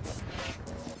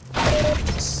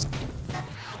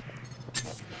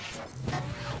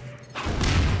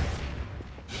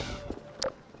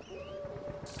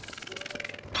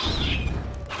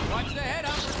 Watch the head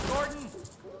up, Gordon!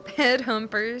 Head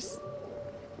humpers.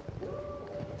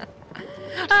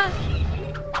 Ah.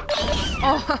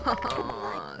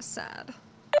 Oh, sad.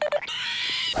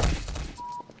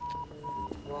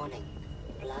 Warning.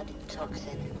 Blood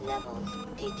toxin levels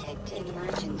detected.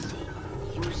 Emergency.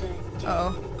 User death.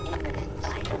 Uh-oh. Imminent.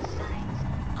 Vital signs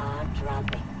are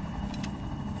dropping.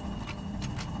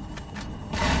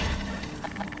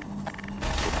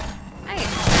 Hey.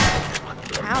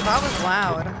 Wow, that was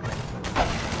loud.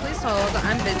 Please hold.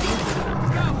 I'm busy.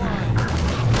 Got one!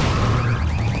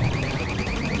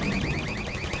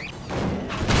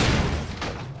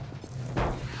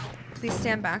 Please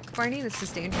stand back, Barney. This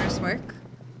is dangerous work.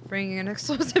 Bringing an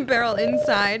explosive barrel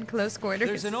inside close quarters.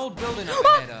 There's an old building up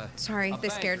ahead, Sorry, a they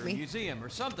bank scared or me. museum or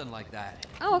something like that.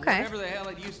 Oh, okay. Whatever the hell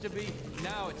it used to be,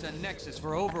 now it's a nexus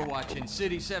for Overwatch in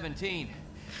City 17.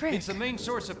 Frick. It's the main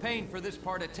source of pain for this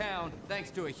part of town, thanks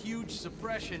to a huge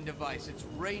suppression device. It's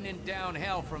raining down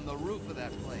hell from the roof of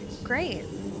that place. Great.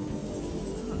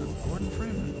 Gordon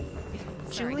Freeman.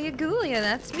 Julia Gulia,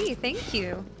 that's me. Thank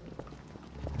you.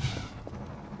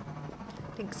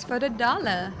 Thanks for the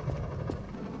dollar.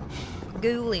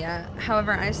 Gulia.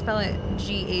 However, I spell it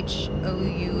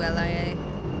Ghoula.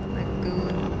 Like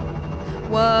Ghoul.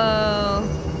 Whoa.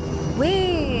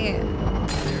 Wait.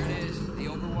 There it is, the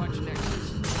Overwatch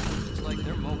nexus. It's like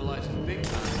they're mobilizing big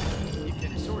time. You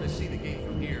can sort of see the gate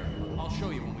from here. I'll show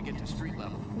you when we get to street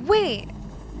level. Wait.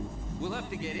 We'll have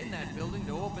to get in that building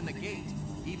to open the gate.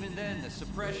 Even then, the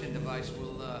suppression device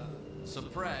will,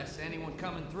 suppress anyone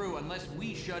coming through unless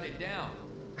we shut it down.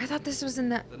 I thought this was in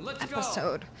the Then let's go.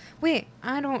 episode. Wait,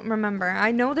 I don't remember.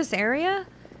 I know this area.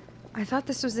 I thought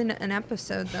this was in an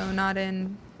episode, though, not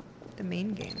in the main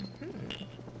game.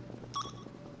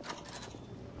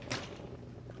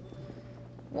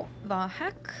 What the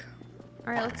heck?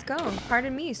 All right, let's go.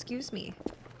 Pardon me, excuse me.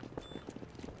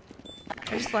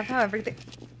 I just love how everything...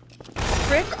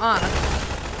 Frick off.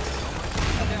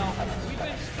 We've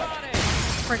been spotted!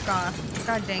 Frick off.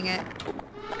 God dang it.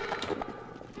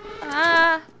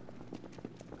 Ah!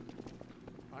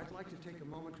 I'd like to take a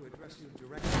moment to address you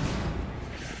directly.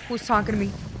 Who's talking to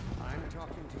me? I'm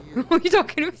talking to Who you, are you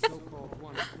talking to me? so-called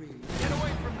one free. Get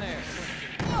away from there!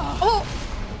 Oh!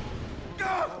 Go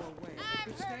away.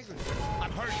 Good staggering.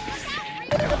 I'm hurt.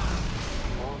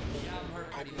 Yeah, I'm hurt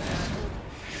pretty bad.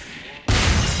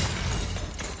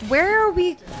 Where are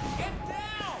we? Get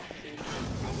down!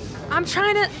 I'm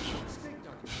trying to...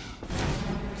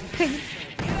 Get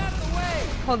out of the way!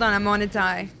 Hold on, I'm gonna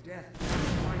die. Death.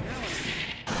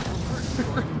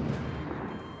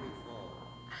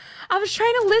 I was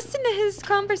trying to listen to his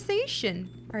conversation.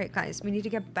 All right, guys, we need to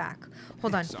get back.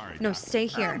 Hold on. Sorry, No, Doc. stay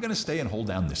here. I'm gonna stay and hold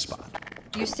down this spot.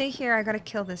 You stay here. I gotta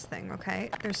kill this thing, okay?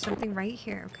 There's something right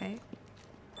here, okay?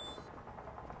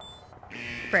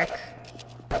 Frick.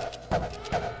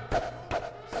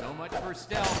 So much for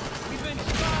stealth. We've been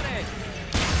spotted.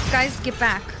 Guys, get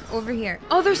back. Over here.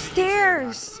 Oh, there's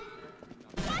stairs!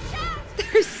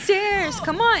 There's stairs!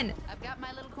 Come on! I've got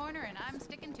my little corner and I'm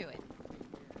sticking to it.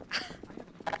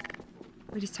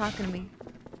 Wait, he's talking to me.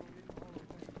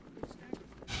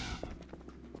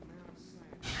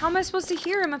 How am I supposed to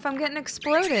hear him if I'm getting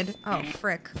exploded? Oh,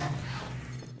 frick.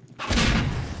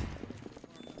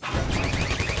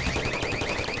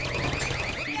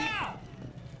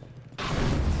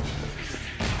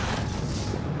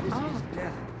 Disease,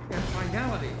 death, and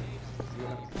finality. You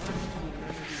have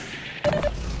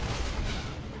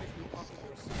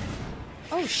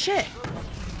Oh, shit.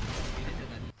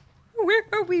 Where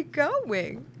are we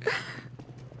going?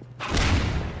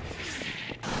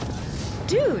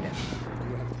 Dude.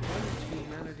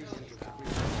 humanity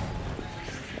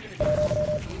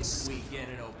into We get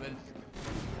it open.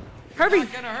 Hurry.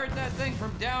 Not gonna hurt that thing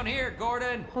from down here,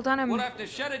 Gordon. Hold on, We'll have to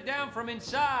shut it down from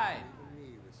inside.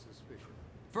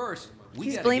 First, we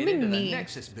He's gotta blaming get into me. the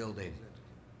Nexus building.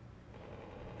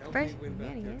 Help First- me win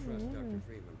back their trust, Dr.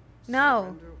 Freeman. No.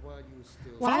 Surrender while you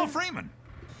still Why? Follow Freeman.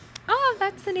 Oh,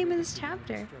 that's the name of this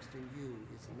chapter. trust in you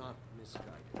is not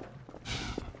misguided.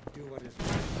 Do what is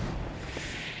right.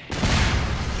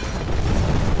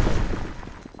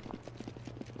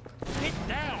 Get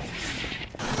down.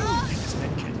 Take this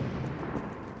med kit.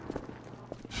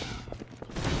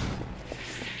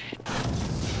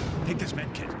 Take this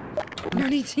med kit. No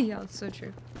need to yell. It's so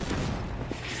true.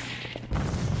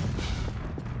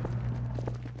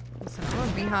 Listen, I'm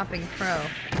a bee-hopping pro.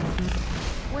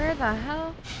 Where the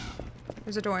hell?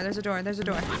 There's a door. There's a door. There's a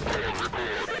door.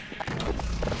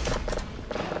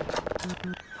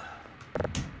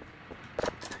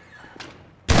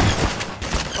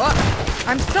 Oh,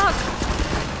 I'm stuck.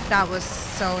 That was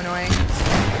so annoying.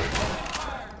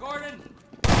 Gordon!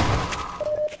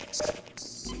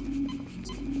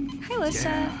 Hi,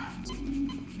 Lisha.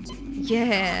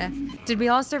 Yeah. Did we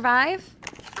all survive?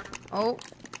 Oh,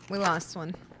 we lost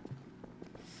one.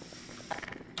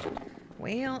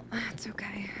 Well, it's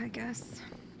okay, I guess.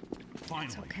 Finally.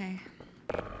 It's okay.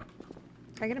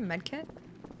 Can I get a med kit?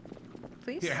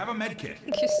 Please? Here, have a med kit.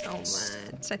 Thank you so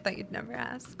much. I thought you'd never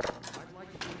ask.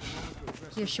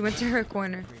 Yeah, she went to her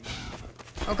corner.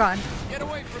 Oh god. Get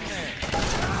away from there!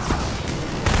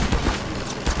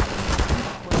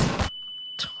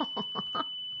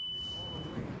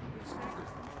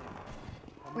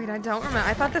 Wait, I don't remember.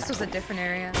 I thought this was a different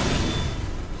area.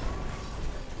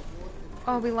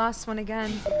 Oh, we lost one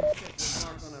again. Embark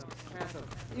on a path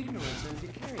of ignorance and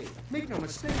decay. Make no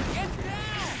mistake.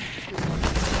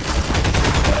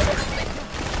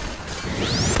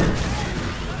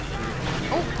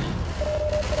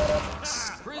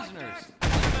 Prisoners!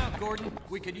 Come out, Gordon.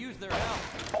 We could use their help.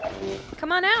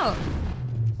 Come on out.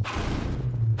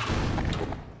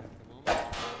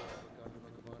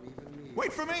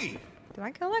 Wait for me. Did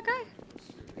I kill that guy?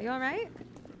 Are you alright?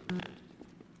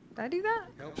 Did I do that?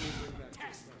 Help me win back their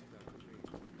trust, Dr.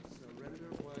 Freeman. Surrender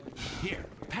while you Here,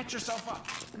 patch yourself up.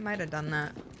 I might have done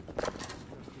that.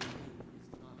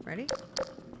 Ready?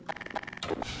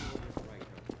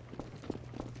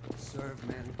 serve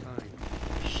mankind.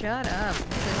 Shut up.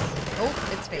 Oh,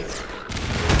 it's fake.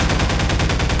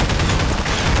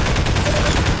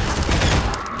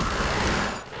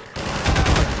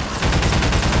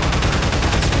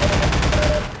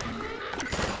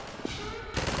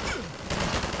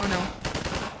 Oh no.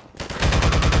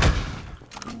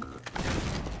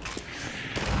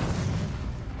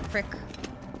 Frick.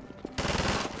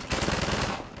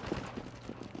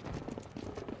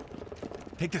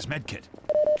 Take this med kit.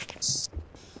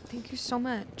 Thank you so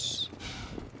much.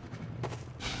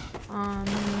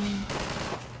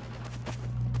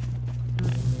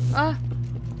 Ah.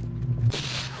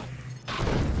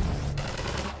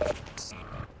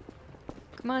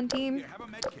 Come on, team. Here, have a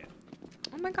med kit.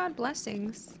 Oh my god,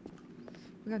 blessings.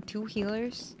 We got 2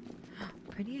 healers.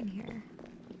 Pretty in here.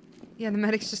 Yeah, the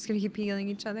medic's just gonna keep healing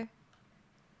each other.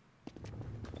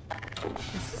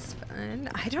 This is fun.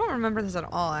 I don't remember this at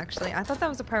all, actually. I thought that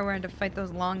was the part where I had to fight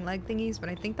those long leg thingies, but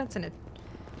I think that's in a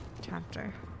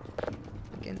chapter.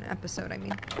 Like in an episode, I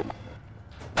mean.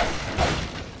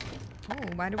 Oh,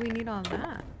 why do we need all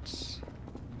that?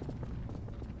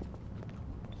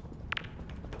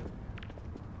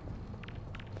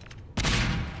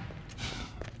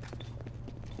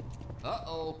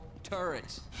 Uh-oh,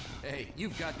 turrets. Hey,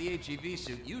 you've got the HEV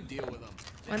suit. You deal with them.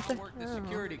 Then What I'll the work the hell?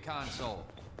 security console.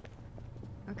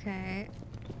 Okay.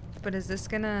 But is this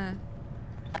gonna...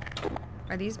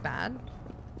 Are these bad?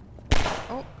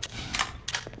 Oh.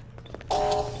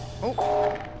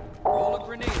 Oh. Roll a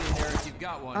grenade in there if you've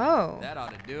got one. Oh. That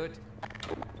ought to do it.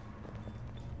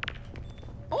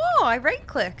 Oh, I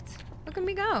right-clicked. Look at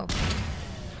me go.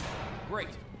 Great.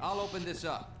 I'll open this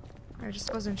up. I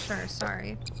just wasn't sure.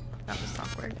 Sorry. That was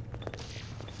awkward.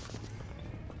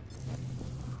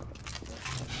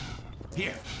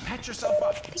 Here, patch yourself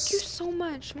up. Thank you so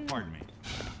much. Pardon me.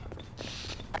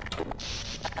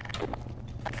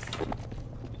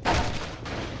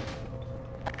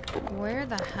 Where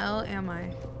the hell am I?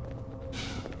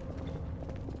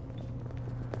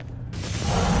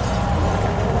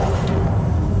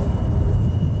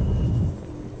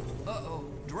 Uh-oh.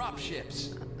 Drop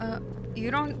ships.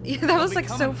 You don't. That They'll was be like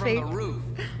so coming from fake. the roof.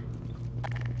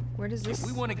 Where does this? If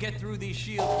we want to get through these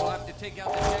shields, we'll have to take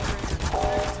out the generators one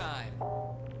at a time.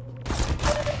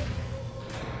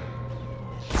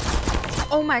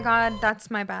 Oh my god, that's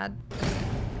my bad.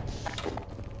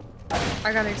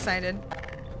 I got excited.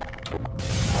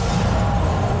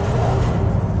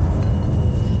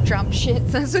 Drop shit.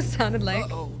 That's what it sounded like.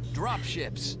 Uh-oh. Drop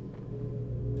ships.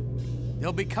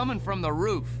 They'll be coming from the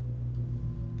roof.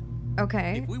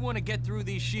 Okay. If we want to get through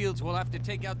these shields, we'll have to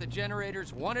take out the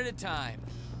generators one at a time.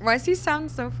 Why does he sound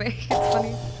so fake? It's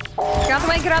funny. Get out of the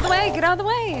way, get out of the way, get out of the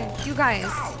way! You guys.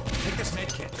 Take this med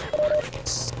kit.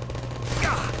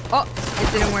 Oh,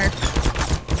 it didn't work.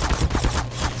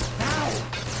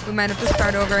 We might have to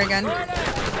start over again.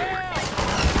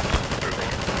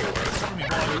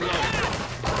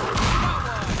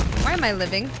 Why am I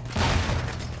living?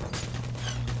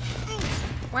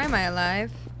 Why am I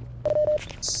alive?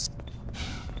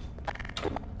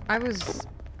 I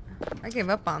gave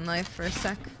up on life for a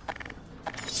sec.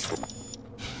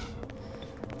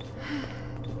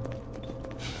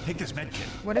 Take this med kit.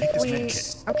 What Take if this we... med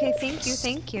kit. Okay, thank you,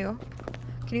 thank you.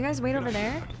 Can you guys wait over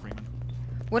there? Dr. Freeman.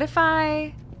 What if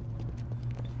I...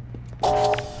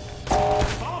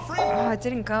 Follow Freeman. Oh, it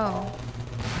didn't go.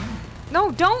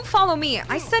 No, don't follow me.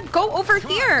 I said go over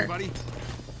Come on, here. everybody.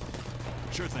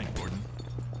 Sure thing, Gordon.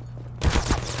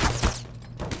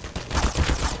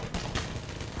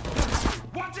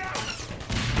 Watch out!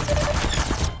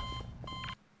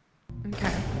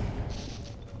 Okay.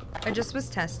 I just was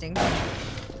testing.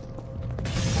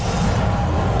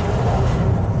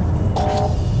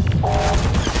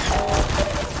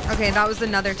 Okay, that was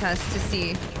another test to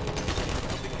see. They'll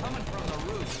be coming from the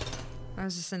roof. That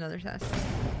was just another test.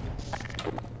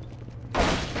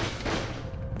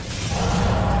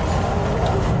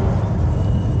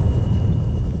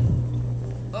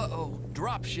 Uh-oh.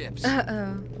 Drop ships.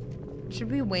 Uh-oh. Should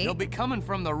we wait? They'll be coming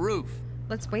from the roof.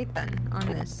 Let's wait then on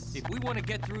this. If we want to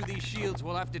get through these shields,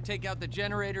 we'll have to take out the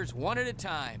generators one at a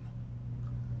time.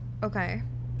 Okay.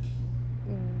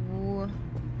 Ooh.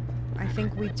 I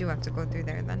think we do have to go through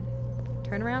there then.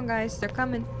 Turn around, guys. They're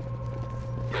coming.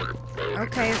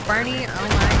 Okay, Barney. Oh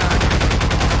my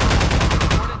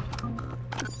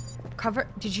god. Cover.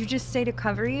 Did you just say to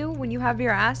cover you when you have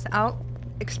your ass out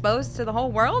exposed to the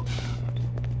whole world?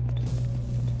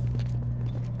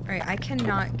 Alright, I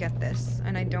cannot get this,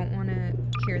 and I don't want to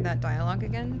hear that dialogue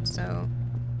again, so...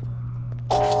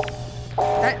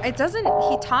 It doesn't...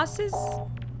 He tosses...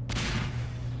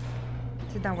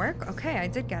 Did that work? Okay, I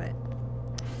did get it.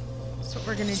 That's what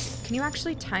we're gonna do. Can you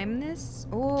actually time this?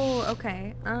 Oh,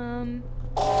 okay. No,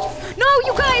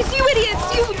 you guys! You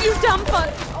idiots! You dumb fuck!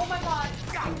 Oh my god!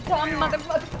 You dumb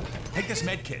motherfucker! Take this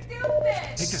med kit.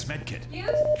 Stupid! Take this med kit. You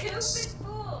stupid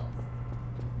fool!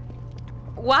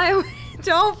 Why?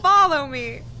 Don't follow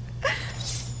me!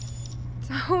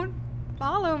 Don't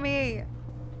follow me!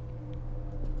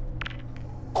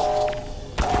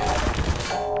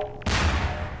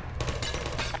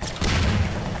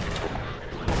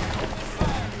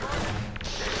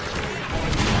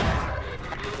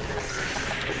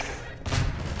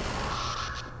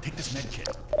 Take this med kit.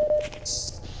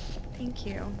 Thank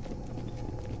you.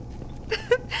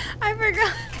 I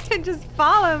forgot to just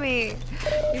follow me.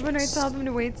 Even when I tell them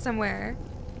to wait somewhere.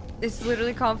 It's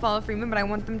literally called Follow Freeman, but I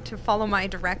want them to follow my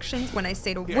directions when I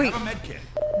say to Here, wait. have a med kit.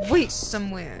 Wait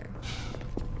somewhere.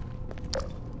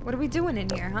 What are we doing in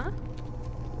here, huh?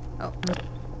 Oh.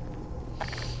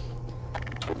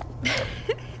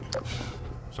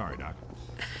 Sorry, Doc.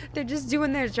 They're just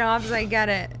doing their jobs, I get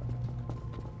it.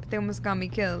 But they almost got me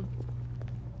killed.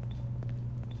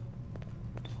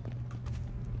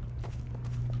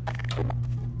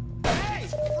 Hey!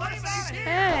 Let us out!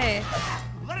 Hey!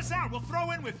 Let us out! We'll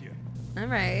throw in with you.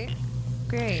 Alright.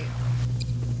 Great.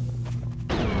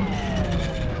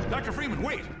 Dr. Freeman,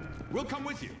 wait. We'll come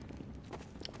with you.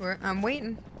 I'm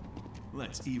waiting.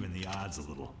 Let's even the odds a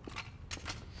little.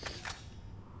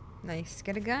 Nice.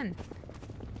 Get a gun.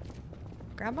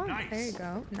 grab on. Nice. There you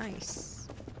go. Nice.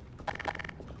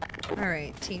 All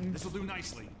right, team. This'll do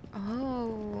nicely.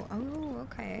 Oh,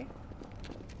 okay.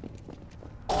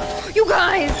 You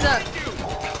guys!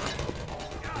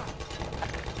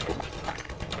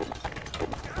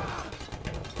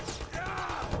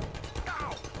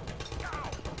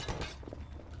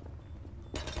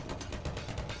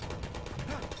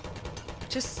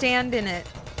 Just stand in it.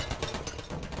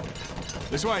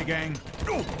 This way, gang.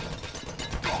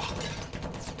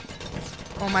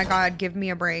 Oh my god, give me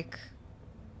a break.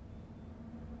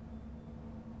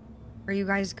 Are you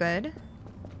guys good?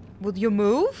 Will you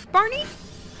move, Barney?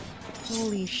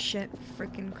 Holy shit,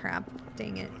 freaking crap.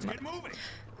 Dang it. Get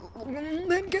moving.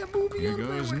 Then get moving. Here out of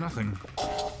my goes way. nothing.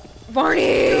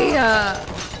 Barney! Have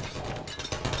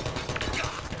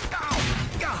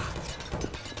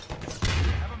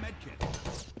a med kit.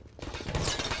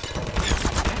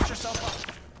 Get yourself up.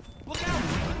 Look out!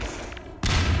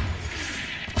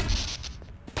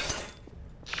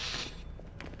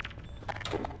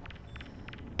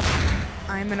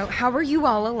 How are you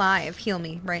all alive? Heal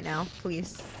me right now,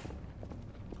 please.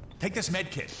 Take this med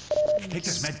kit. Take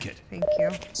this med kit. Thank you.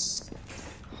 Holy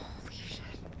shit.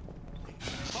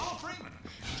 Follow Freeman.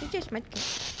 Take this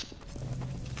medkit.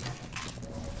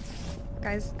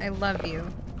 Guys, I love you.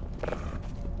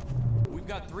 We've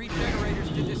got 3 generators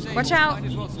to disable. Watch out.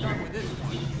 Might as well start with this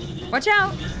one. Watch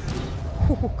out!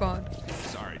 Oh god.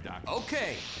 Sorry, Doc.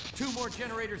 Okay, 2 more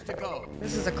generators to go.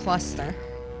 This is a cluster.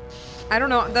 I don't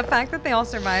know. The fact that they all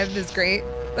survived is great,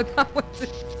 but that was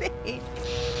insane.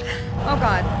 Oh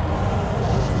god.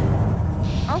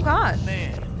 Oh god.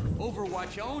 Man,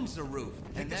 Overwatch owns the roof,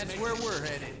 and that's where we're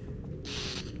headed.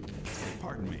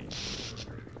 Pardon me.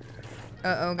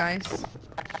 Uh-oh, guys.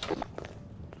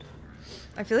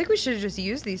 I feel like we should have just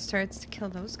used these turrets to kill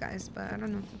those guys, but I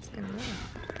don't know if it's gonna work.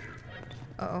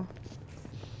 Uh-oh.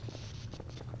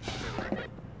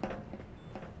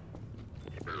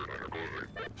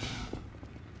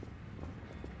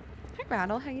 Hi,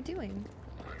 Rattle. How you doing?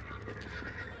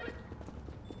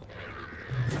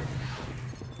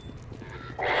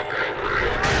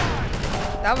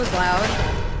 That was loud.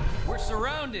 We're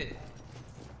surrounded.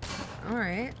 All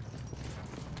right.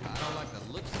 I don't like the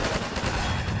looks of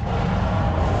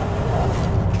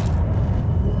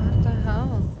What the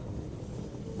hell?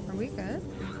 Are we good?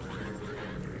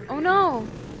 Oh no!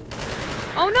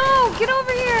 Oh no! Get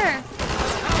over here!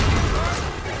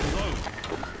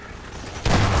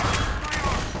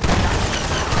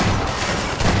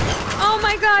 Oh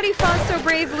my god, he fought so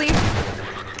bravely.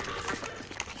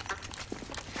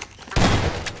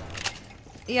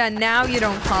 Yeah, now you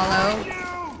don't follow.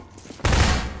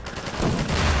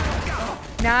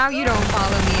 Now you don't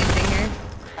follow me into here.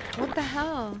 What the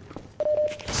hell?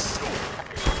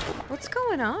 What's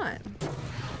going on?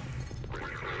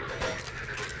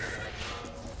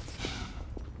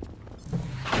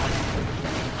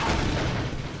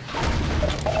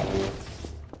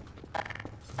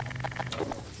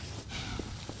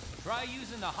 Try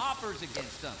using the hoppers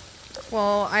against them.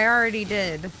 Well, I already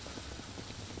did.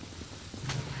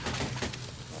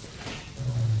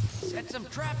 Set some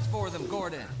traps for them,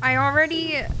 Gordon. I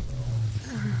already...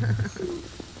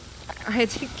 I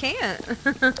can't.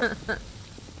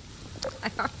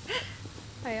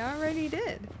 I already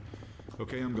did.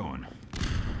 Okay, I'm going.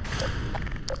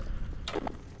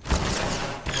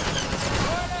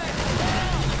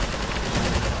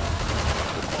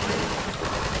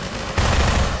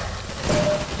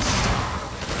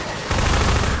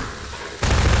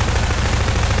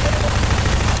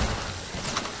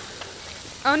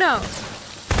 Oh no.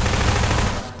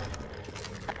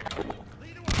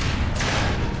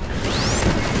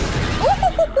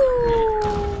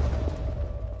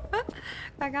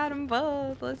 I got them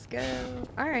both. Let's go.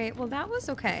 All right. Well, that was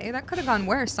okay. That could have gone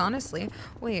worse, honestly.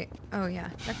 Wait. Oh,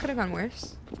 yeah. That could have gone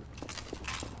worse.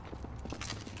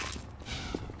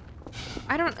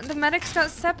 I don't... The medics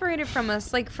got separated from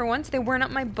us. Like, for once, they weren't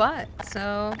up my butt.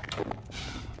 So...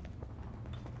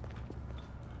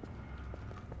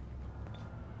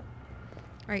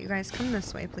 Alright, you guys, come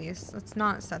this way, please. Let's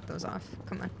not set those off.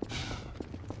 Come on.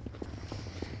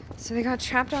 So they got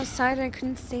trapped outside and I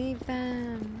couldn't save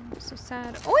them. I'm so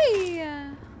sad. Oi!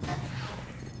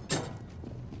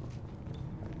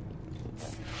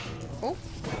 Oh.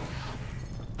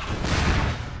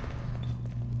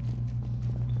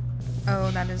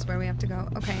 Oh, that is where we have to go.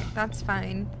 Okay, that's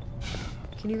fine.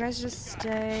 Can you guys just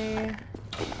stay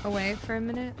away for a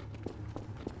minute?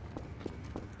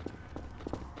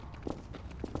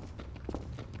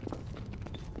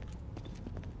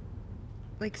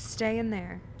 Like, stay in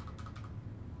there.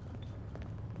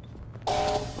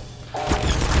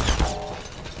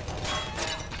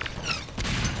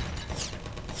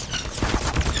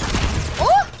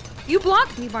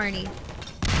 block me, Barney.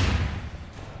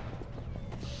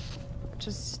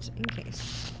 Just in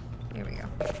case. Here we go.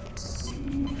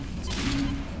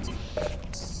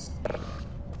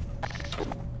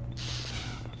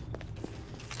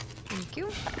 Thank you.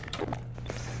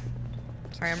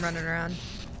 Sorry, I'm running around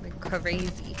like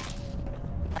crazy.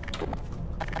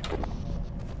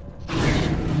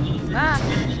 Ah!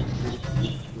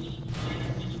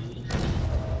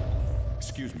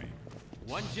 Excuse me.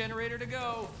 One generator to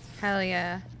go. Hell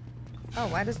yeah. Oh,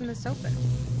 why doesn't this open?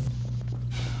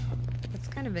 That's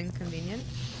kind of inconvenient.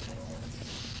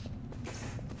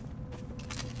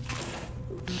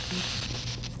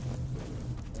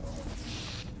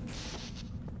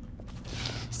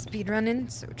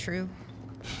 Speedrunning, so true.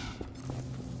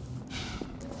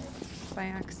 By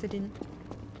accident.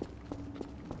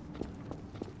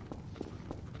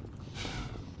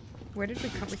 Where did we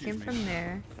come? We came from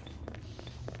there.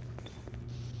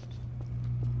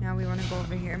 Now we want to go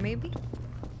over here, maybe?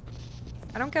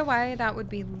 I don't get why that would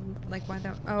be, like, why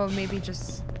that... Oh, maybe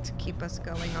just to keep us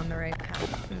going on the right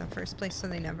path in the first place so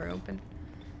they never open.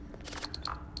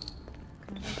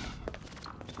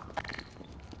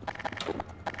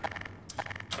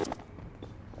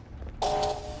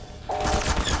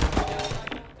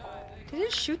 Did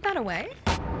it shoot that away?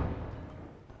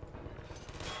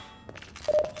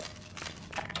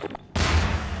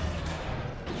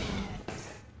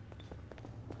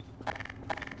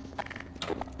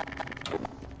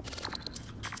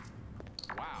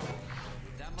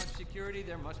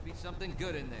 There must be something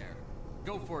good in there.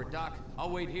 Go for it, Doc.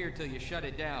 I'll wait here till you shut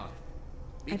it down.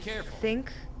 Be careful. I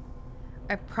think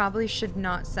I probably should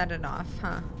not set it off,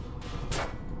 huh?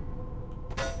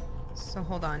 So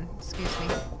hold on. Excuse me.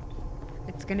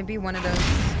 It's gonna be one of those.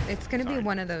 It's gonna be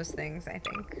one of those things, I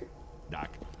think. Doc.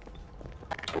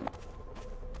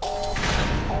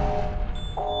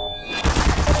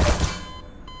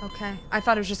 Okay. I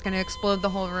thought it was just gonna explode the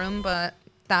whole room, but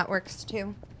that works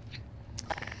too.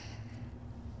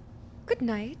 Good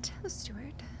night,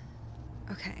 Stuart.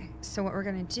 Okay, so what we're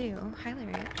gonna do,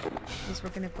 highlight, is we're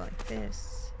gonna go like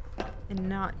this and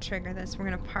not trigger this. We're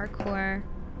gonna parkour.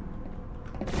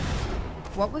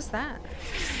 What was that?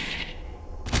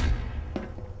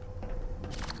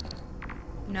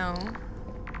 No.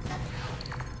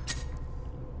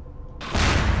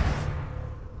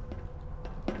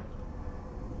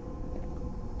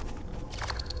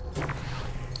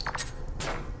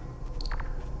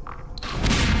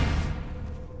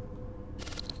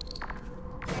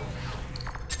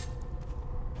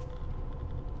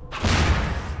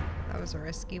 A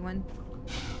risky one.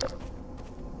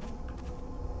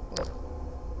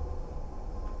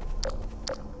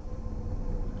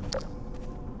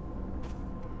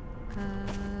 I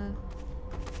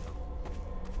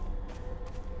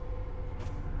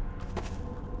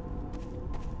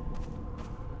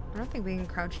don't think we can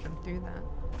crouch jump through that.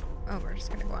 Oh, we're just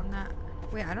gonna go on that.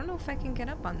 Wait, I don't know if I can get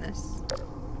up on this.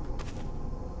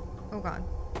 Oh god.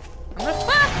 I'm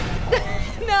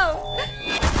gonna No!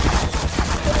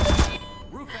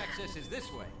 Roof access is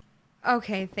this way.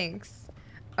 Okay, thanks.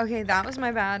 Okay, that was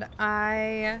my bad.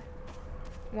 I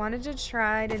wanted to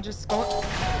try to just go...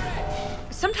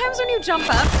 Sometimes when you jump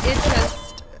up, it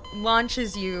just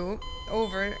launches you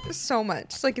over so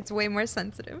much. Like, it's way more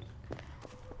sensitive.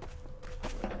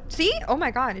 See? Oh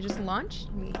my god, it just launched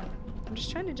me. I'm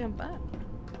just trying to jump up.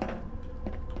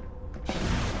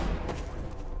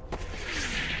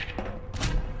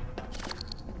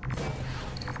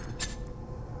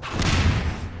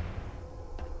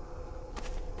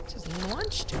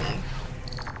 Launched me.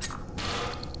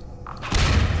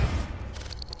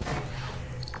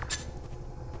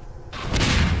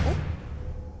 Oh.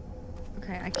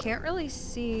 Okay, I can't really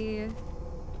see.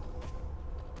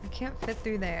 I can't fit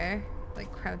through there.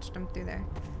 Like crouch jump through there.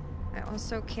 I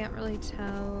also can't really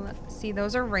tell. See,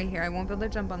 those are right here. I won't be able to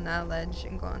jump on that ledge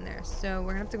and go on there. So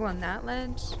we're gonna have to go on that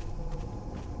ledge.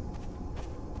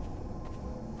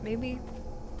 Maybe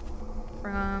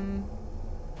from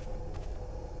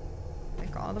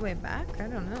like all the way back? I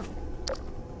don't know.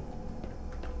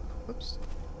 Oops.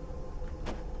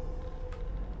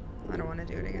 I don't want to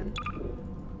do it again.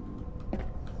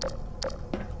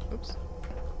 Oops.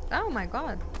 Oh my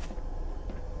god.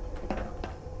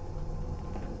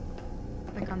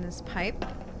 Like on this pipe?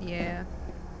 Yeah.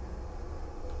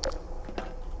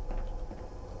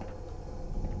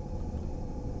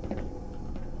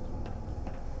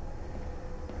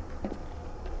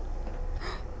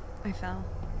 I fell.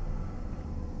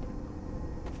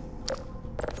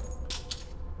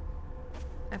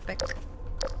 Epic.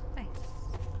 Nice.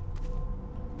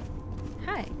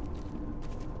 Hi.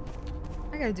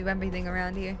 I gotta do everything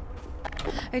around here.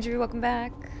 Hi Drew, welcome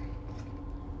back.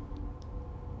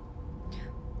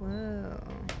 Whoa.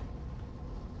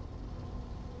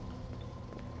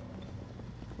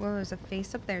 Whoa, there's a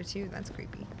face up there too. That's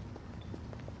creepy.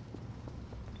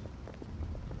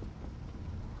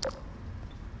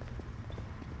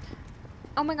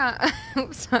 Oh my god.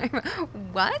 I'm sorry.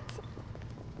 What?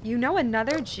 You know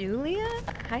another Julia?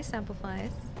 Hi,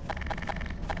 Sampleflies.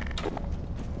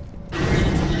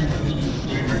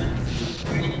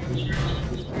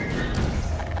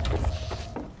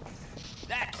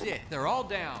 That's it. They're all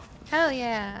down. Hell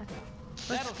yeah.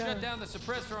 Let's That'll go. shut down the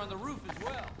suppressor on the roof as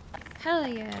well. Hell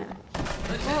yeah.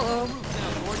 Let's head to Uh-oh. the roof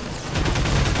now, Gordon.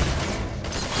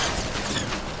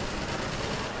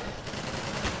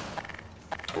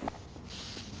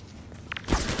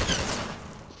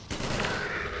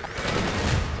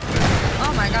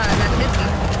 Oh my god, that hit me.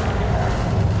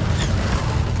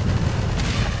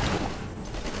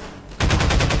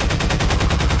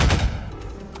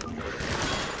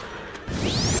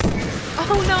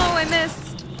 Oh no, I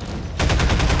missed.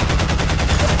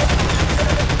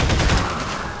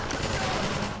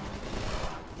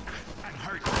 That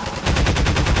hurt.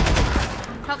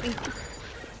 Help me.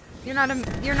 You're not a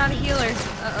healer.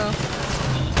 Uh-oh.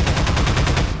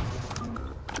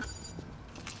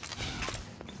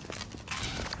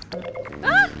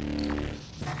 Ah!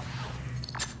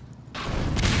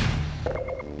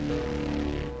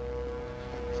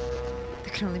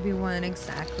 There can only be one,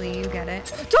 exactly. You get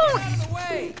it. Don't! Out of the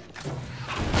way!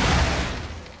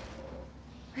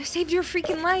 I saved your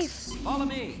freaking life. Follow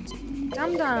me.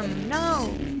 Dum dum,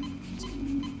 no.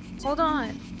 Hold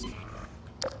on.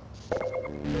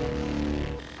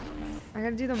 I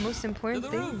gotta do the most To important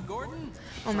the thing. roof, Gordon.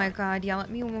 Oh my god, yell at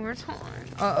me one more time.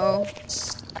 Uh-oh.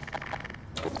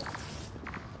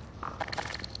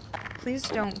 Please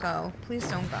don't go. Please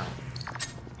don't go.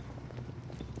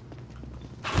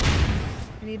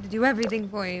 I need to do everything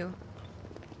for you.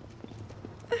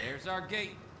 There's our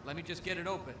gate. Let me just get it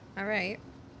open. Alright.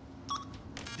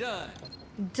 Done.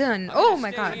 Done. I'm Oh gonna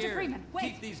my stay god. here. Freeman,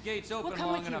 wait. Keep these gates open come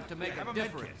long with you. enough to make Have a a med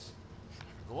difference.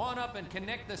 Go on up and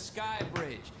connect the sky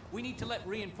bridge. We need to let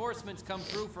reinforcements come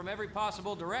through from every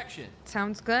possible direction.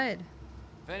 Sounds good.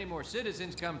 If any more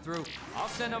citizens come through, I'll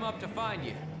send them up to find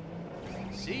you.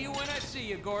 See you when I see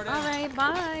you, Gordon. Alright,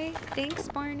 bye. Thanks,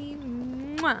 Barney.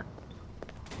 Mwah.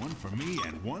 One for me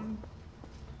and one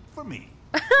for me.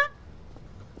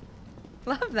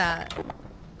 Love that.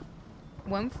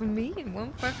 One for me and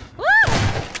one for... Woo!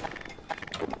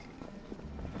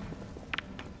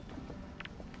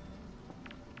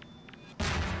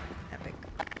 Epic.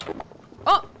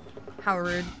 Oh! How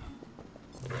rude.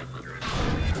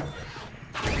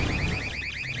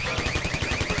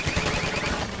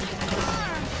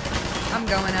 I'm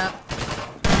going up.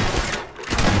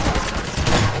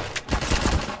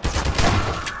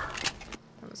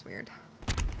 That was weird.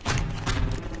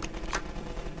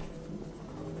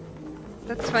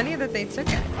 That's funny that they took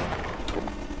it.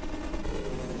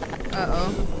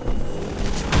 Uh-oh.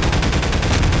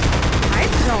 I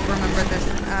don't remember this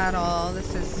at all.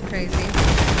 This is crazy.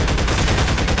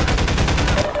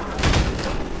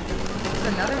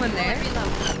 There's another one there.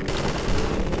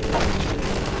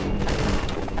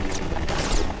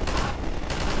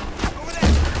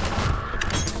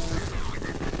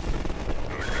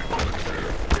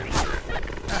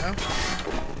 Uh-oh.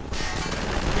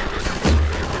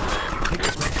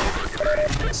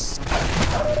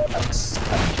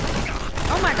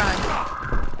 Oh my god.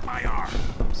 My arm.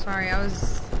 Sorry, I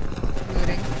was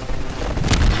looting.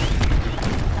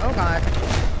 Oh god.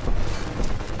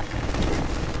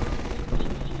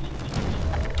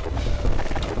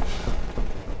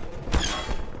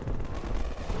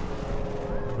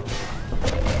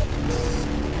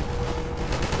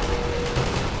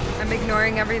 I'm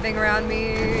ignoring everything around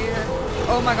me.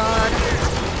 Oh my god.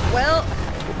 Well,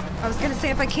 I was gonna say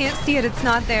if I can't see it, it's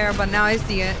not there, but now I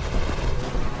see it.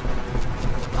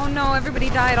 Oh no, everybody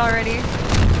died already.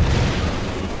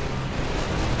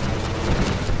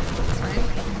 It's fine.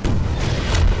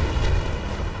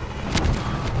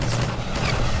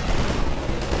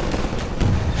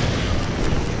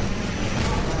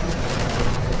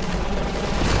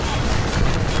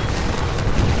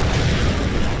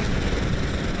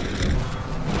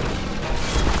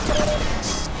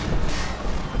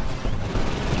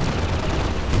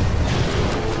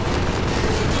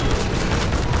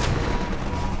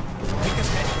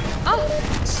 Oh!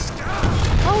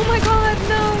 Oh my god,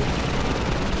 no!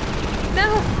 No!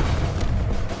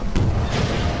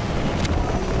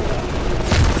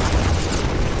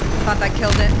 I thought that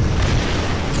killed it.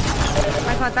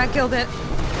 I thought that killed it.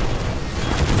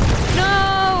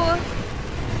 No!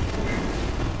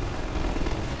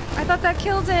 thought that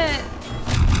killed it.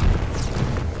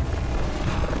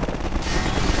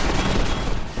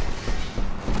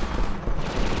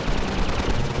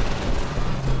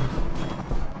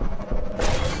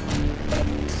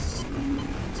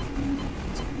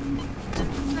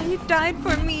 You died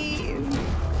for me.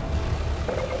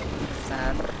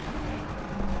 Sad.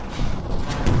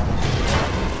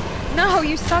 No,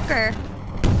 you sucker.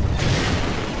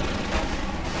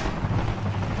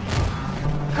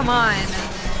 Come on.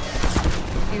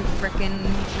 You frickin'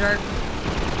 jerk.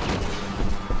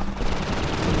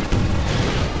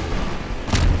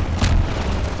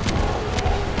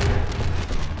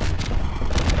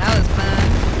 That was fun.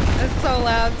 That's so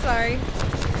loud, sorry.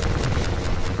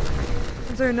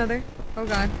 Is there another? Oh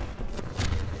god.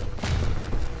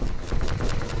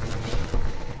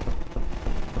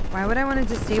 Why would I want to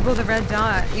disable the red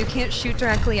dot? You can't shoot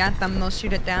directly at them, they'll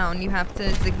shoot it down. You have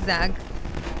to zigzag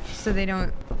so they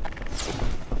don't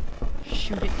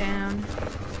shoot it down.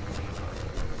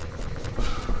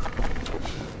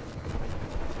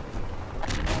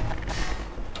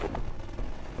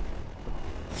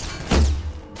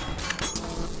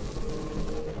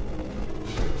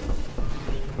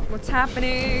 What's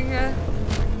happening?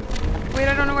 Wait,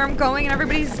 I don't know where I'm going and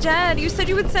everybody's dead. You said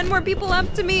you would send more people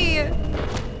up to me.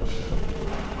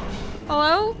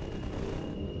 Hello?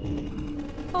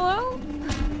 Hello?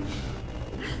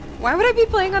 Why would I be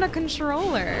playing on a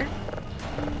controller?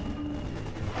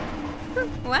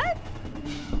 What?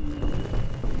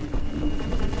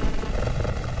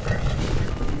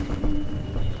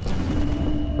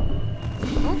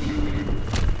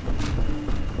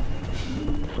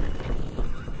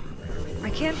 I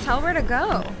can't tell where to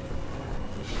go.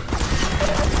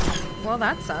 Well,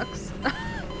 that sucks.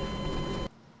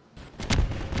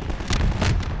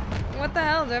 What the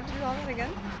hell? Do I have to do all that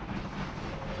again?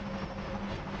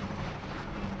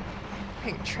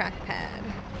 Hey, trackpad.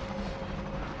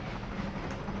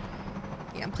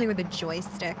 Yeah, I'm playing with a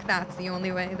joystick. That's the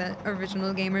only way that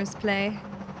original gamers play.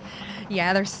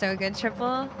 Yeah, they're so good, Triple.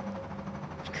 I'm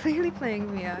clearly playing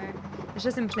VR. It's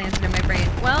just implanted in my brain.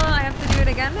 Well, I have to do it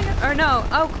again? Or no.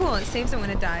 Oh, cool. It saves it when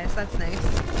it dies. That's nice.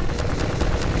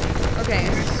 Okay,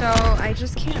 so I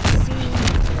just can't see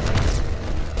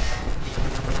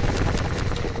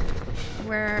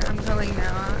where I'm going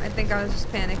now. I think I was just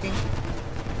panicking.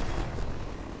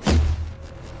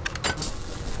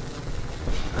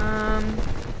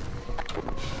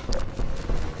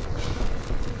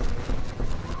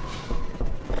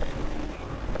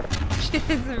 Shit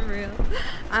isn't real.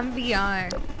 I'm VR.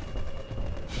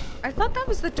 I thought that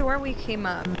was the door we came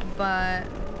up, but...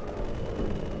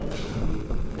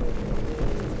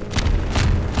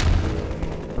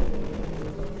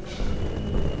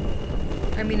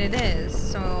 I mean, it is,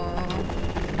 so...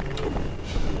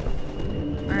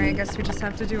 Alright, I guess we just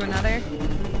have to do another.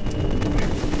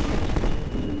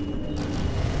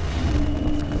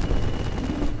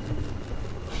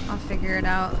 I'll figure it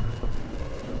out.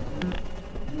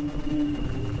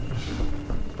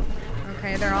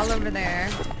 Okay, they're all over there.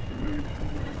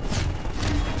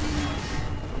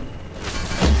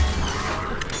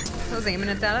 I was aiming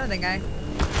at that other guy.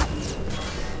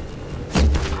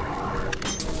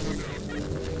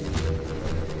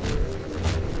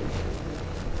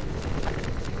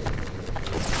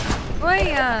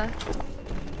 Oi,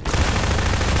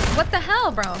 what the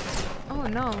hell, bro? Oh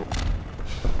no.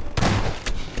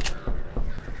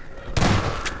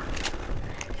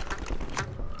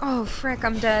 Oh frick,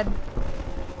 I'm dead.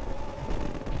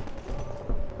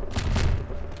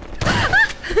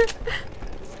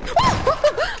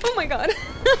 Oh my god.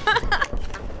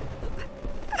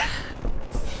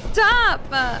 Stop!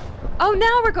 Oh,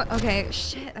 now we're going. Okay,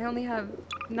 shit, I only have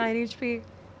 9 HP.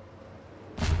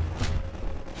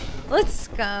 Let's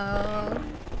go. I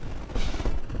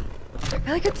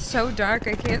feel like it's so dark,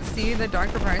 I can't see the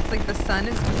darker parts. Like the sun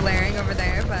is glaring over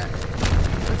there, but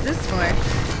what's this for?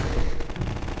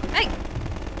 Hey!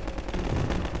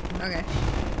 Okay.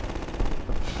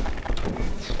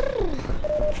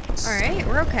 Alright,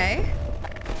 we're okay.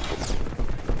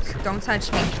 Just don't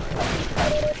touch me. Is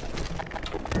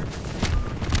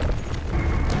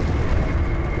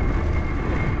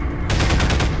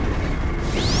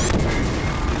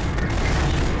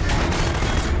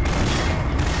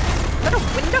that a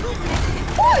window?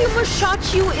 Oh, I almost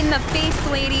shot you in the face,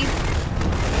 lady.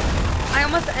 I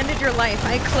almost ended your life.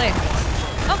 I clicked.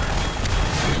 Oh.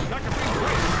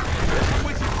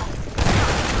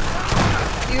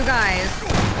 You guys,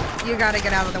 you gotta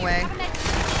get out of the way.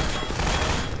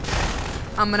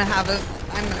 I'm gonna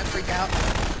freak out.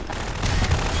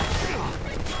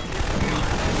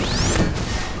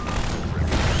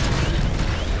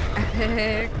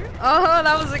 Epic. Oh,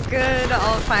 that was a good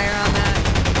alt fire on that.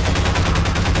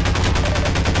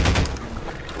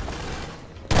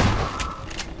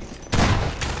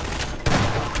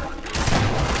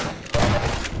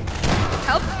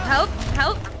 Help, help,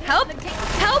 help, help,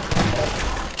 help!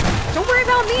 Don't worry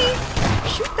about me!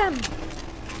 Shoot them!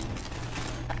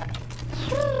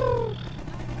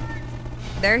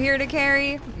 They're here to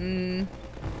carry?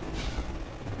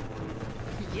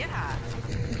 Yeah.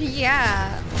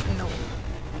 Yeah. No.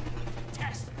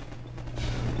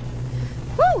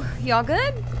 Woo! Y'all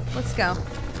good? Let's go.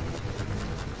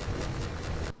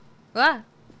 Ah.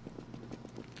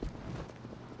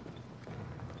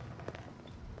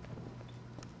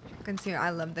 Shotgun too. I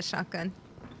love the shotgun.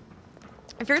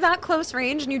 If you're that close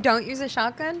range and you don't use a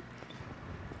shotgun,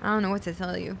 I don't know what to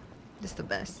tell you. Just the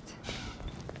best.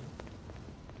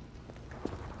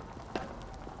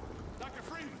 Dr.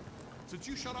 Freeman, since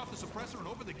you shut off the suppressor and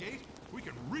opened the gate, we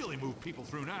can really move people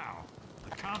through now.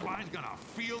 The Combine's gonna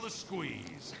feel the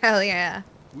squeeze. Hell yeah.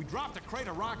 We dropped a crate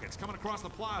of rockets coming across the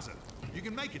plaza. You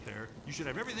can make it there. You should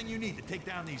have everything you need to take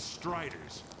down these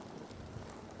Striders.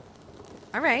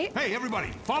 All right. Hey,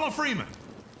 everybody, follow Freeman.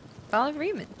 Follow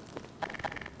Freeman.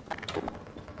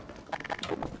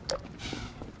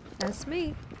 That's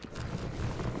me.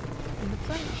 In the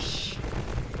flesh.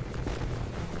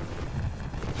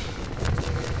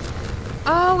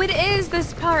 Oh, it is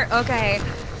this part. Okay.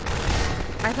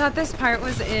 I thought this part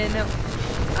was in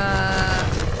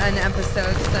an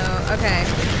episode, so okay.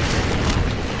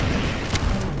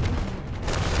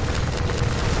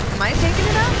 Am I taking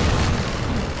it up?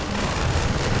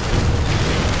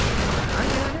 I'm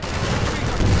doing it.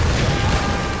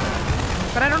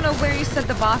 But I don't know where you said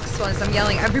the box was. I'm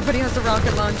yelling, everybody has a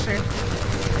rocket launcher.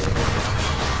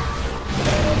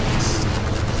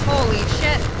 Holy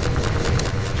shit.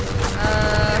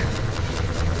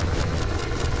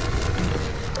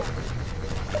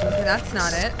 Okay, that's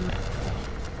not it.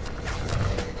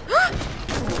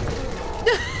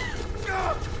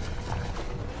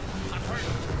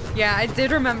 Yeah, I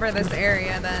did remember this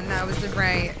area then. I was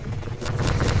right.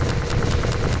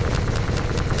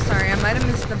 Sorry, I might have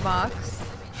missed the box.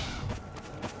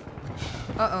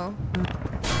 Uh-oh.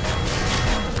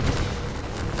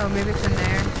 Oh, maybe it's in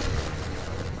there.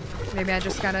 Maybe I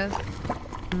just gotta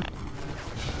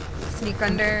sneak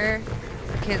under.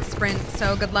 I can't sprint,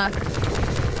 so good luck.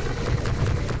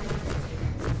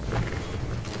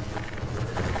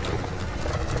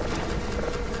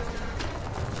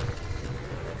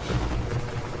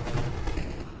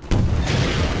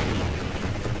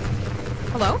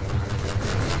 Hello?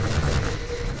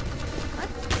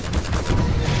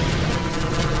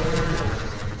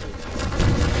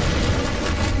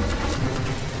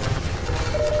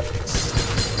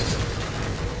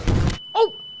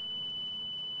 Oh!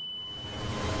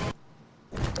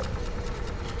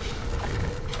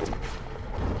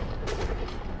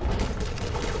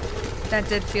 That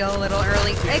did feel a little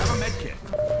early.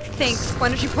 Thanks. Why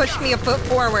don't you push me a foot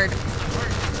forward?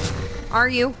 Are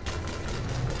you?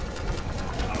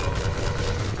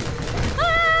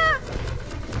 Ah!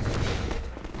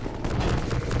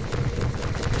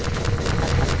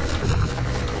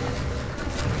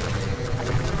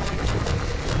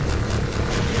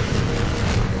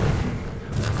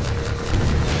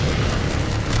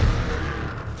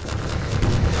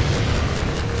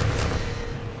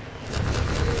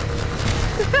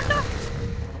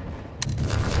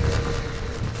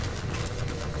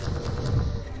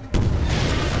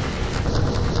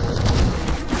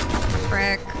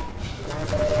 Frick.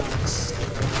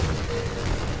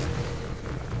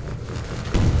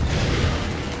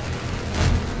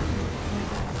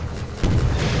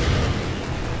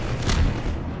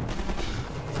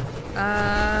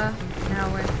 Now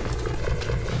where?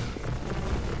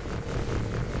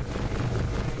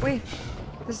 Wait,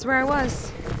 this is where I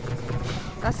was.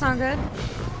 That's not good.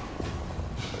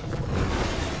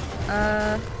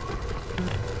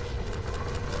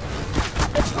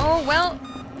 Oh, well.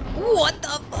 What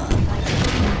the fuck?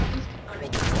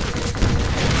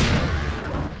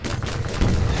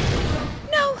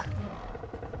 No!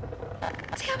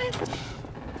 Damn it!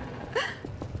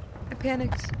 I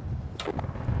panicked.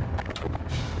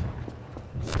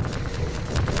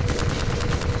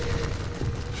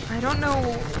 I don't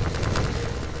know.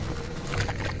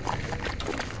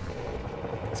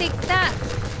 Take that!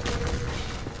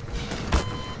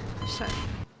 Shut.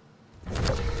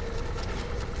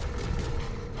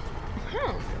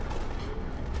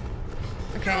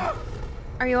 Okay.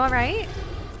 Are you alright?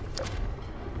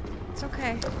 It's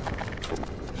okay.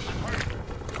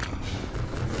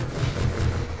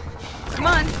 Come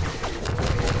on.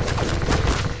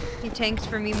 He tanked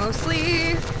for me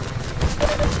mostly.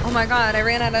 Oh my god, I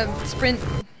ran out of sprint.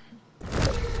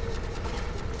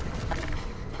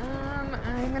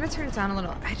 I'm gonna turn it down a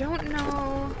little. I don't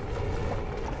know.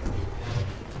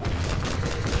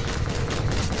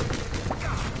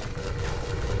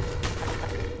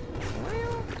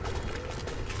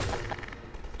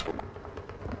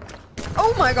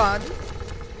 Oh my god.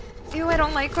 Ew, I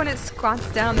don't like when it squats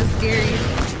down. It's scary.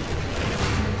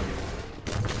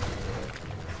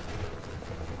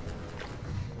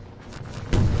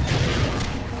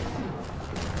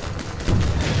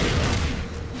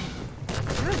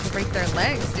 I don't have to break their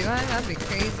legs, do I? That'd be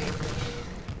crazy.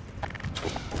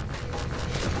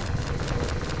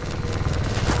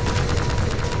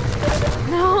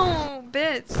 No,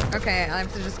 bitch. Okay, I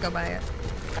have to just go by it.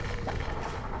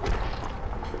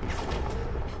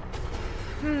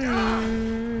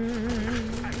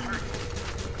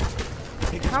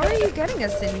 How are you getting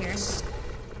us in here?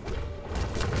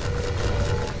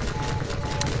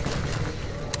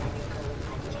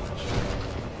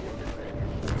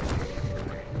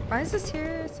 Why is this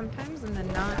here sometimes and then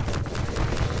not?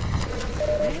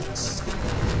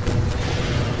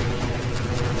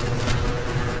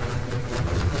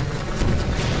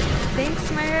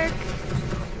 Thanks, Merc.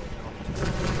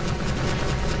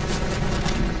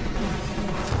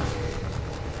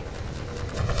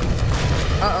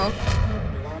 Uh-oh.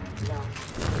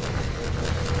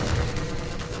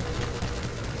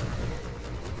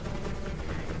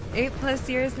 8+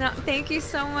 years now. Thank you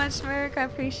so much, Merc. I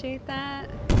appreciate that.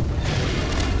 I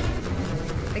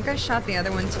think I shot the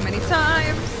other one too many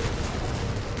times.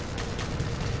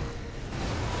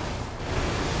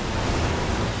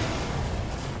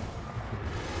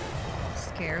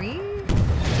 Scary.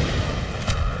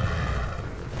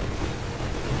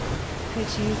 Hey,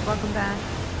 Chief. Welcome back.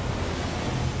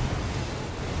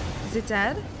 Is it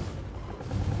dead?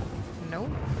 No.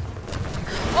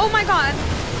 Oh my god!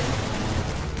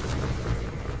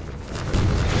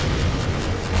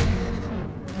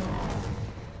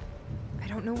 I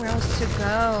don't know where else to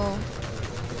go.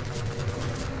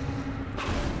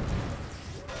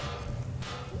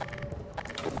 I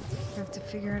have to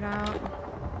figure it out.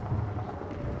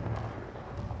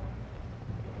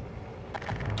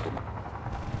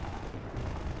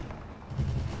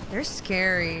 They're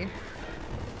scary.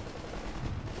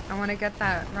 I want to get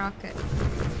that rocket.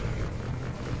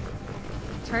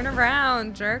 Turn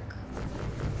around, jerk.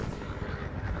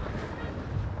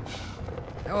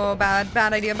 Oh, bad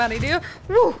idea, bad idea.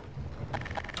 Woo!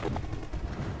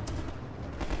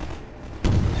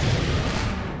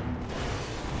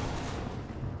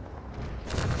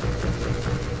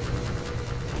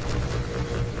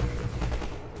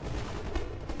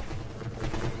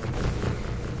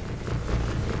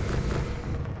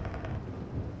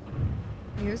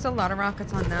 I used a lot of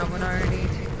rockets on that one already.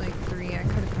 Like 3, I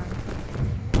could have gone.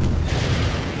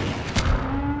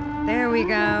 There we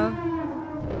go.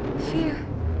 Phew.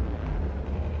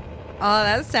 Oh,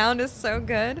 that sound is so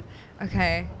good.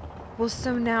 Okay. Well,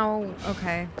 so now,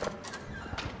 okay.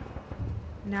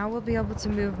 Now we'll be able to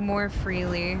move more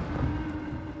freely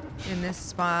in this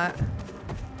spot.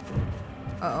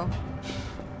 Uh-oh.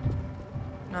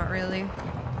 Not really.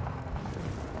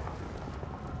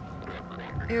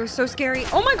 It was so scary.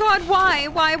 Oh my god, why?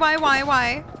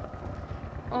 Why?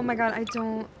 Oh my god, I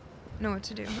don't know what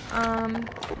to do.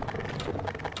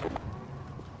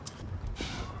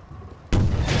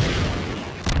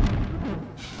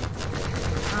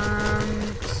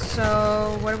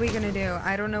 So what are we gonna do?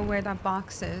 I don't know where that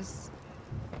box is.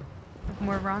 With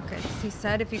more rockets. He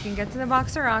said if you can get to the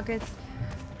box of rockets.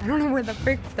 I don't know where the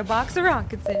frick the box of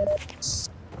rockets is.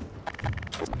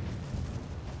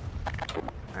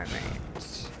 Alright.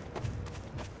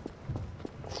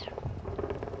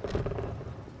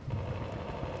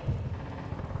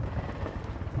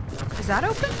 Is that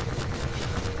open?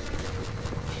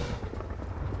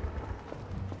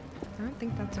 I don't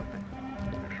think that's open.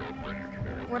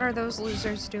 What are those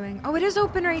losers doing? Oh, it is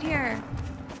open right here.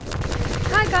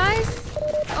 Hi, guys.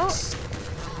 Oh, it's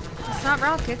not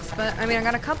rockets, but I mean, I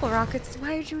got a couple rockets.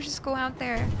 Why did you just go out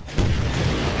there?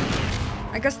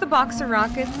 I guess the box of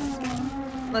rockets.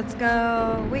 Let's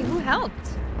go. Wait, who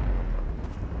helped?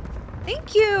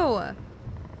 Thank you.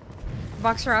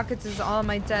 Box of rockets is all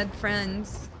my dead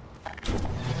friends.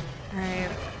 Alright,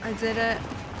 I did it.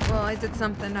 Well, I did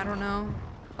something, I don't know.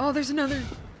 Oh, there's another.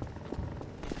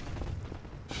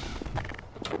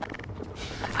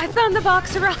 I found the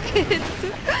box of rockets!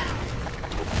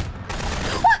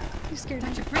 What? You scared me.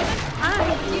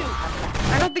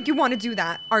 I don't think you want to do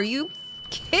that. Are you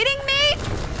kidding me?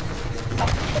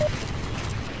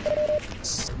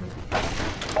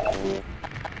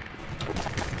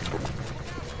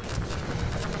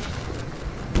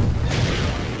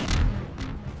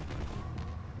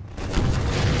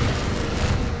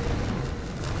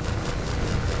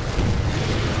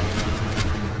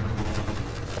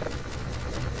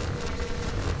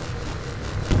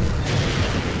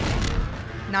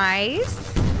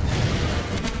 Nice.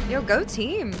 Yo, go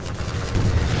team.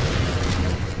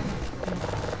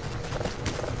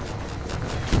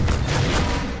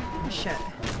 Oh, shit.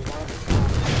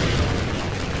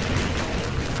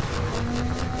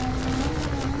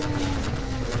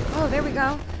 Oh, there we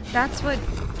go. That's what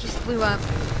just blew up.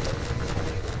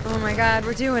 Oh my god,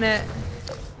 we're doing it.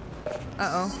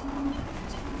 Uh-oh.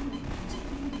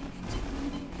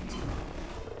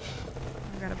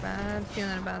 I got a bad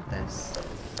feeling about this.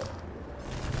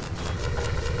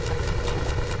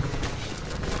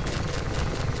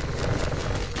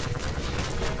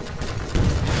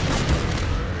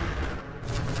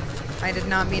 I did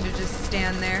not mean to just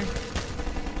stand there.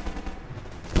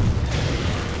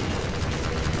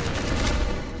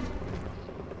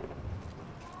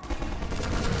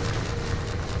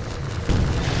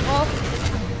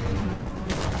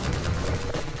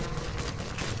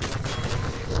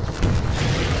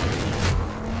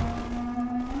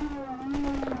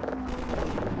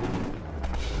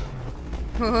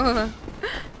 Oh.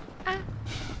 Ah.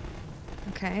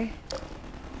 Okay.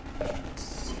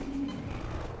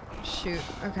 Shoot.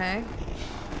 Okay.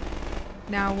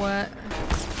 Now what?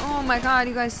 Oh my god,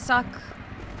 you guys suck.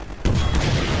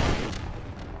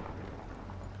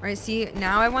 Alright, see,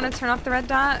 now I want to turn off the red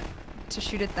dot to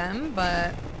shoot at them,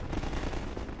 but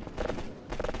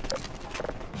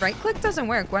right click doesn't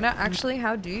work. What actually,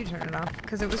 how do you turn it off?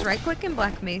 Because it was right click in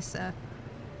Black Mesa.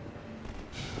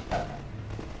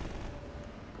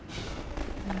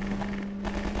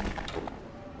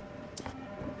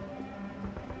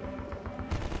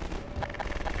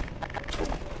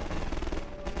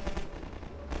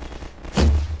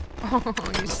 Oh,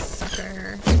 you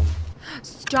sucker.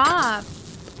 Stop!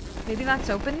 Maybe that's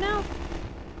open now?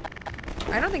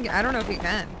 I don't know if you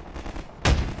can.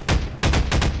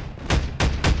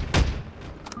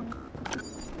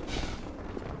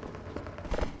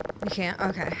 You can't?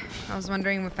 Okay. I was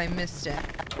wondering if I missed it.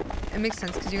 It makes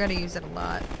sense because you gotta use it a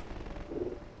lot.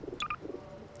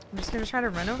 I'm just gonna try to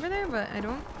run over there, but I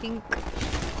don't think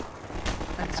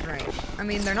that's right. I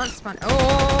mean, they're not spawn.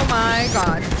 Oh my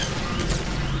god.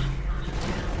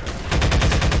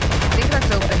 I think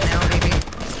that's open now, maybe.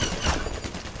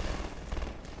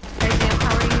 Hey, Dan,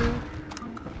 how are you?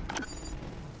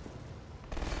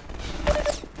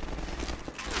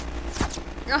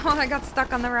 Oh, I got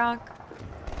stuck on the rock.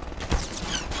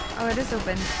 Oh, it is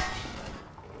open.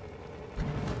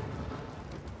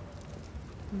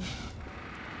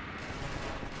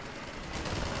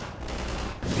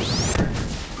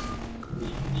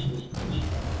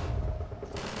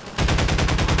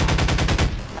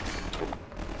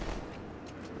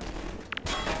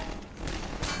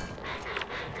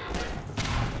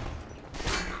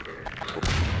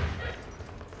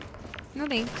 No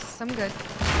thanks, I'm good.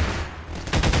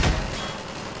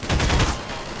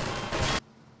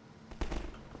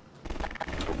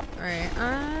 Alright,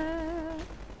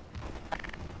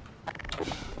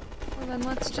 well then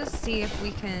let's just see if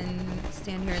we can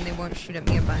stand here and they won't shoot at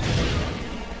me a bunch.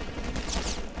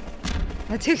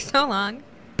 That took so long.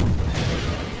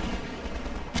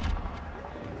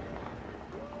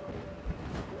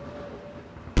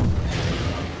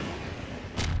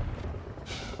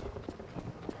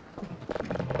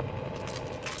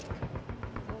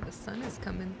 Oh, the sun is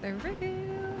coming through.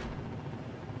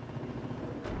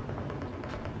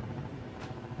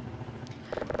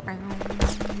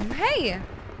 Hey!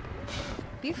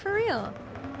 Be for real.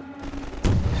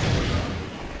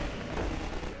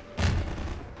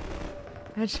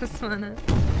 I just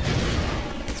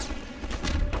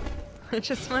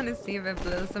wanna see if it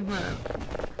blows them up.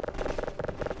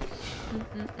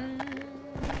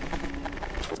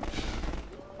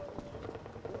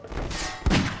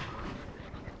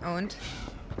 Owned.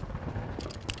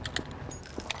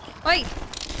 Oi!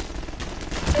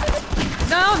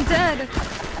 No, I'm dead!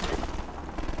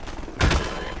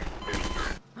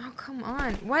 Oh, come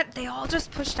on. What? They all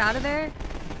just pushed out of there?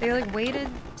 They like waited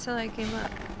till I came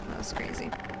up. That was crazy.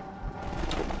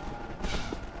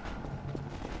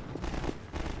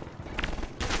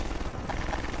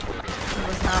 That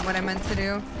was not what I meant to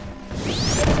do.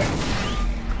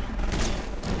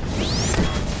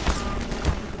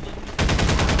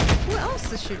 Who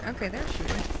else is shooting? Okay, they're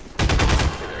shooting.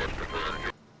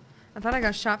 I thought I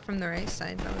got shot from the right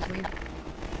side. That was weird.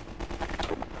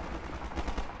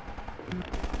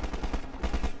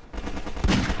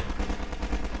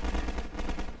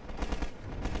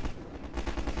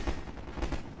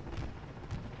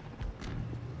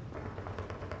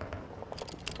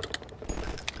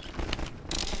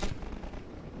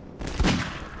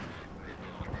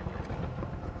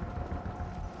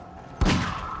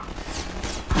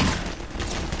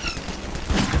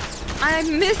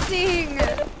 I'm missing!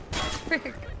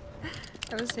 Frick.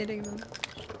 I was hitting them.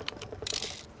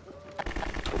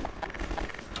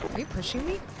 Are you pushing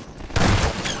me?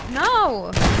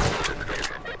 No!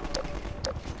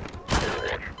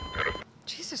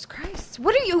 Jesus Christ.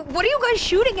 What are you guys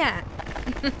shooting at?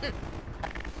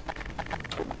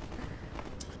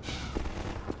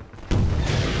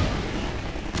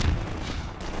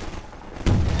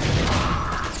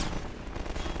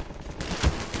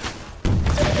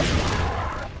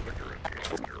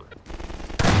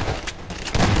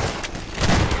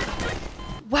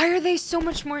 Why are they so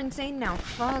much more insane now?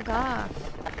 Fuck off.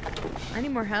 I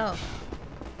need more help.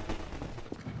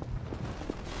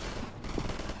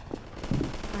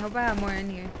 I hope I have more in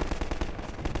here.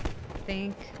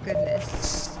 Thank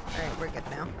goodness. Alright, we're good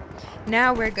now.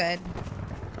 Now we're good.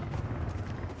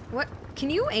 What? Can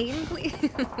you aim, please?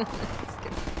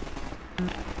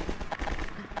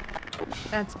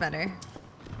 That's better.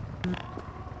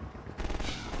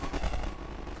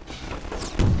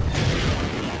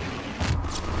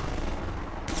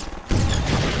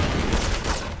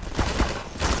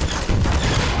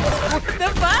 What the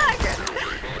fuck?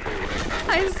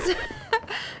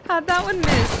 How'd that one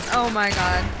miss? Oh my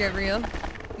god, get real.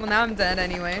 Well, now I'm dead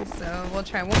anyway, so we'll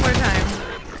try one more time.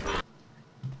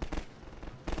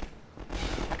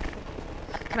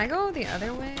 Can I go the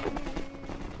other way?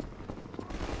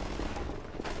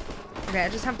 Okay, I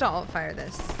just have to alt-fire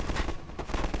this.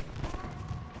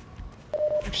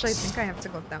 Actually, I think I have to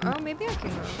go down. Oh, maybe I can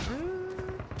go.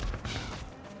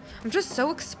 I'm just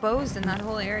so exposed in that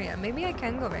whole area. Maybe I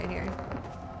can go right here.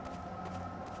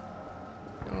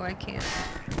 Oh, I can't.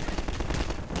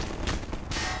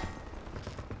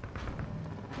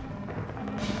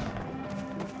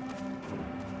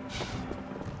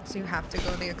 So you have to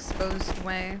go the exposed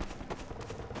way.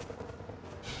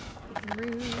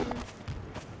 Rude.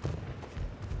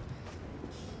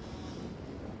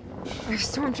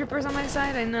 There's stormtroopers on my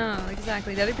side? I know,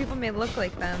 exactly. The other people may look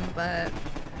like them, but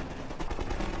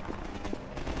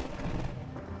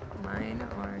mine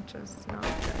are just not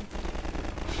good.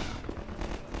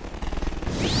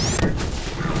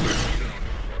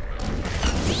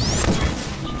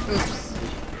 Oops.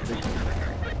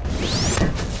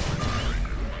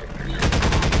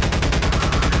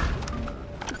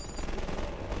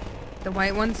 The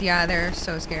white ones? Yeah, they're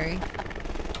so scary.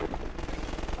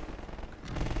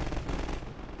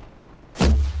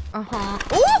 Uh-huh.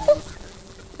 Oh!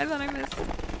 I thought I missed.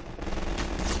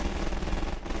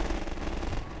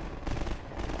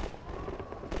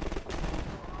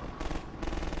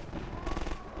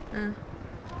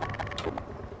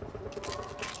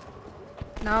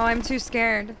 No, I'm too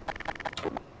scared.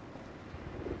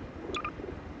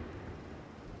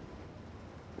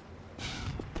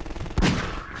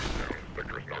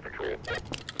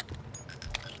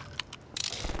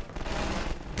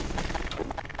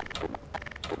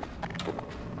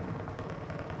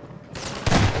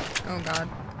 Oh god.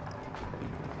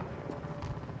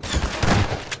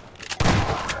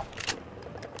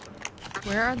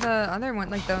 Where are the other ones,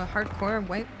 like the hardcore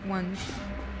white ones?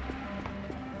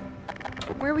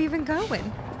 Where are we even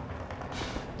going?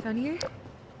 Down here?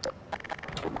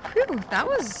 Whew, that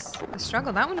was a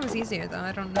struggle. That one was easier though,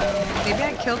 I don't know. Maybe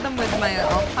I killed them with my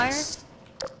alt fire?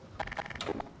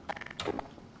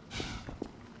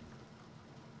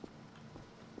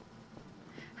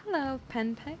 Hello,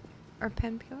 Penpeg? Or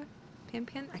Penpure?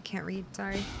 Pampion? I can't read,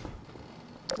 sorry.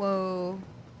 Whoa.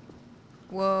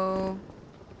 Whoa.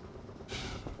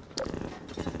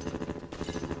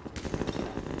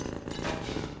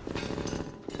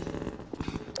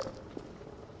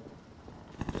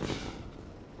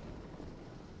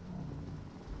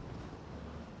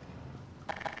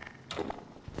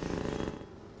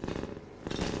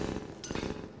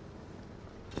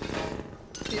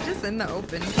 You're just in the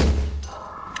open.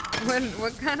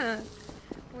 What kind of...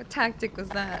 What tactic was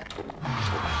that? Ooh!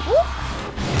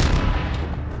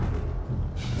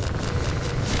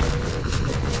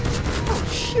 Oh,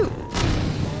 shoot!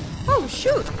 Oh,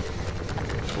 shoot!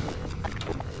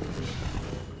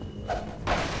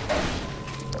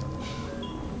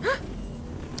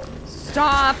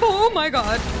 Stop! Oh my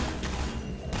god!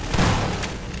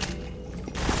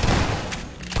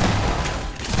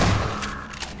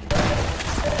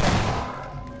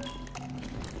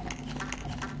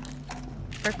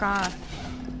 Frick off.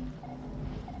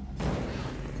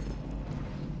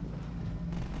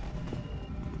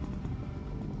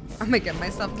 I'm gonna get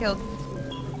myself killed.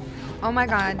 Oh my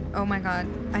god. Oh my god.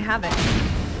 I have it.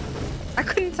 I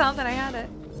couldn't tell that I had it.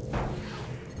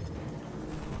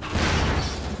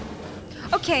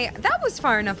 Okay, that was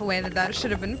far enough away that that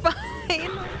should have been fine.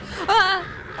 Ah!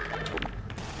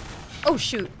 Oh,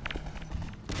 shoot.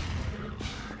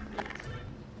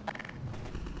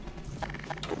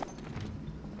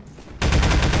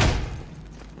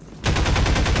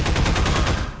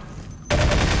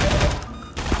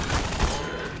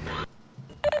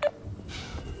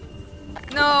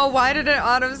 No, why did it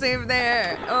autosave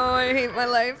there? Oh, I hate my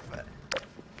life.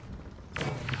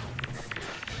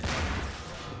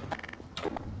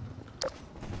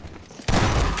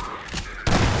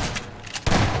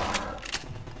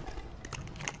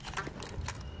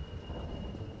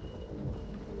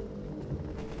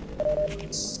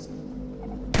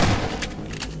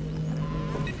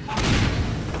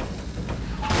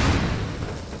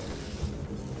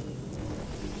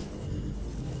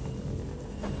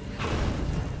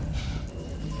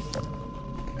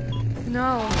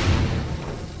 No.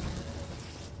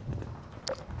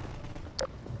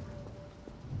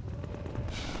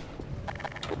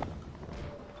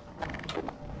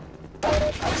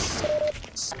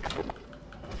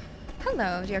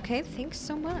 Hello, you okay? Thanks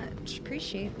so much.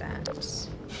 Appreciate that.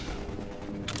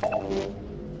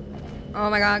 Oh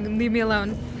my god, leave me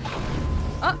alone.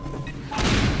 Oh!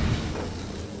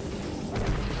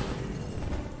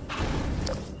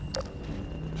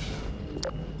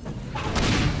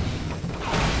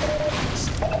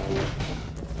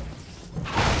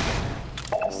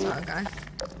 Saw a guy.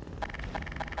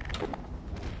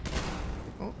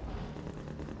 Oh.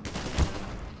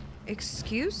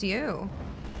 Excuse you.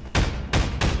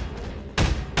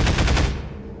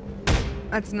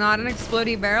 That's not an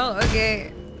explodey barrel?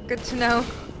 Okay, good to know.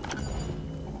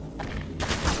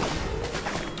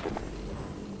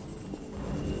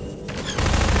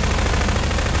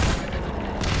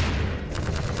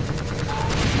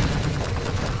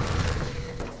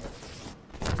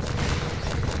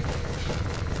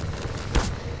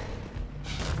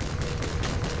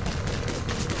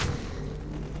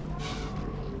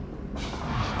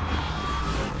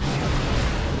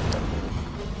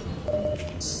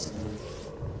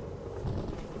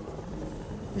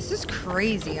 This is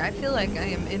crazy. I feel like I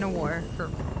am in a war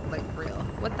for, like, real.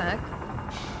 What the heck?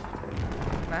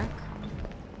 Back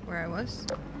where I was.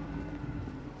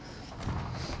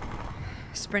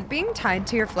 Sprint being tied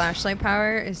to your flashlight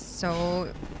power is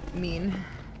so mean.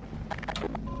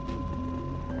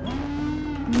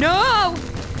 No!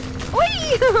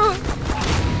 Whee!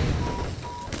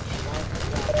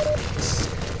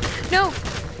 No!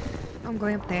 I'm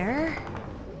going up there.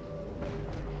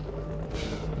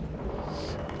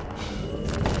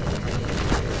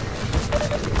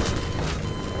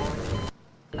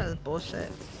 That was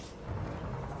bullshit.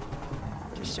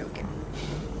 Just joking.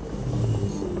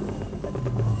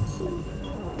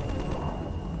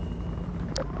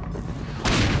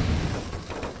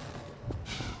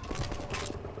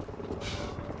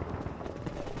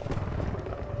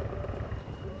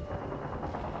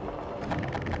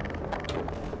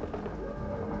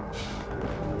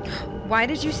 Why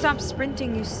did you stop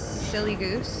sprinting, you silly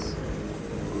goose?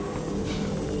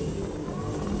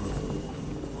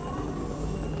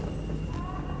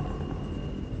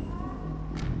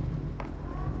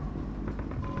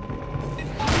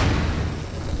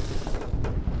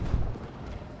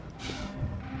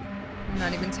 I'm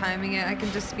not even timing it, I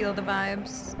can just feel the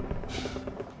vibes.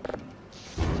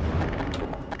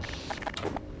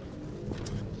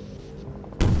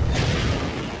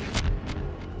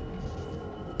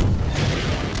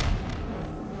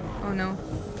 Oh no.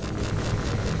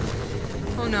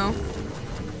 Oh no.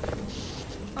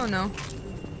 Oh no.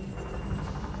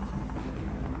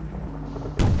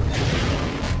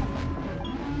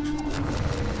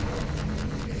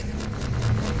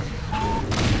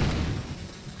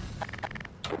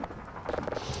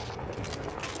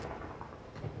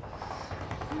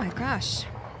 Oh my gosh.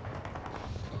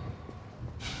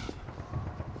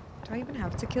 Do I even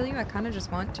have to kill you? I kind of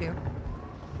just want to.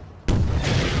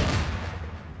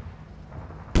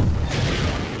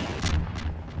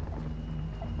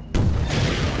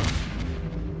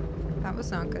 That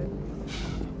was not good.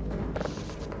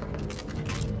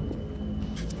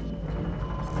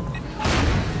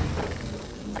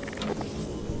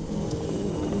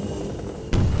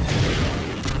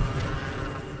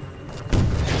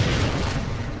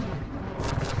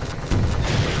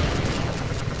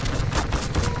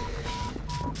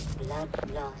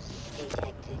 Blood loss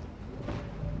detected.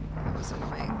 That was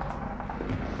annoying.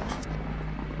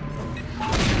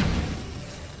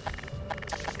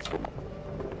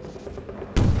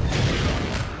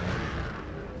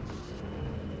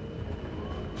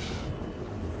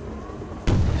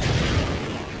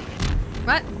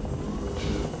 What?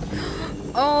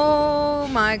 Oh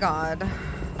my god.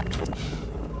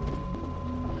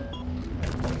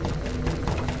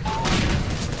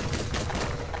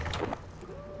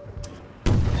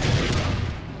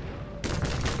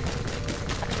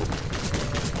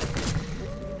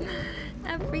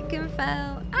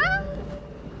 fell. Ah!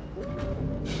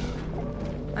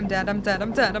 I'm dead, I'm dead,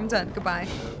 I'm dead, I'm dead. Goodbye.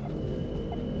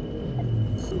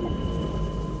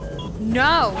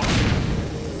 No!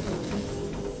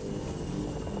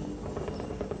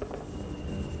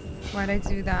 Why'd I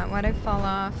do that? Why'd I fall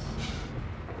off?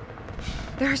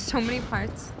 There are so many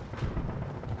parts.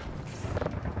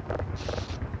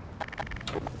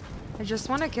 I just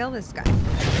want to kill this guy.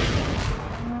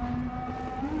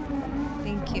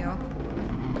 Thank you.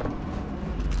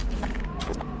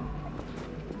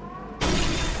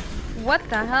 What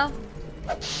the hell?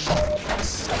 What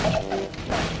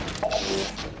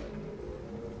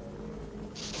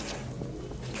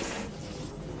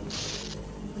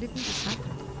do you think just happened?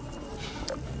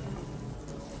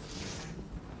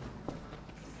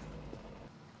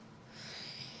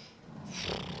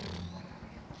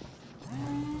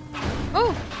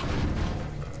 Oh!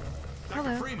 Dr.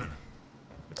 Hello. Freeman.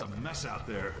 It's a mess out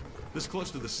there. This close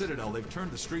to the Citadel, they've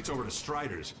turned the streets over to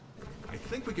Striders. I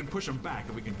think we can push them back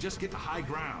if we can just get to high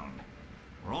ground.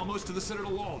 We're almost to the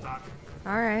Citadel wall, Doc.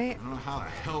 Alright. I don't know how the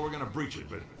hell we're gonna breach it,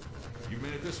 but you've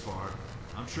made it this far.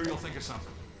 I'm sure you'll think of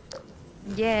something.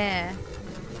 Yeah.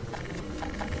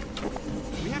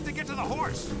 We have to get to the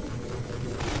horse.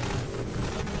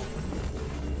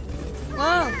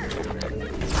 Whoa!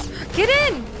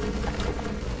 Get in!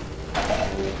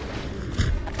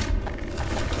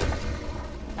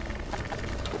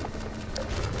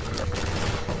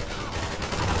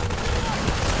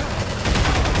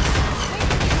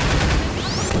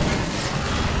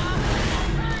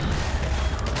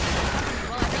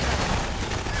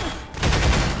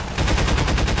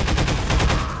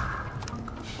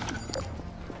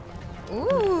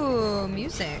 Ooh,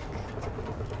 music.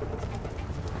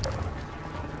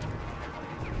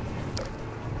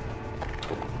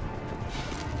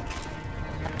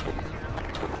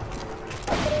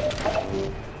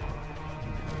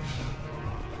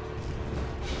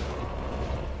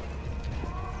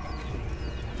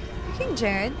 King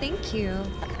Jared, thank you.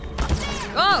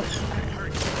 Oh!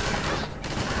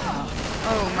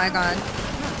 Oh my god.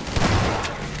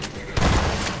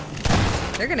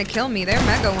 They're gonna kill me. They're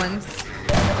mega ones.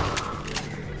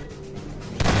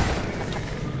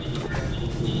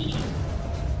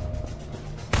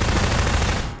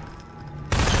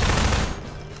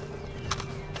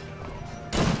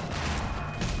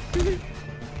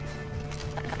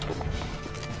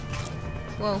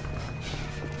 Whoa.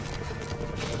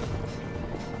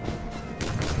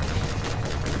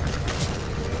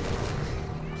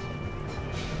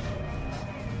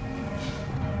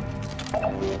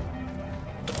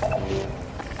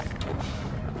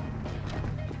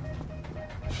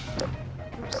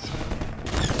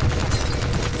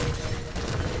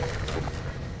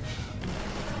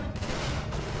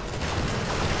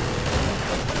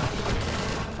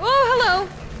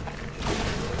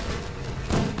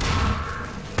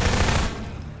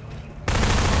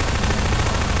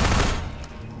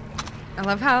 I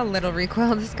love how little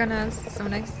recoil this gun has. So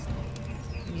nice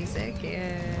music.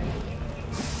 Yeah.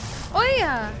 Oh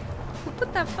yeah! Who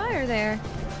put that fire there?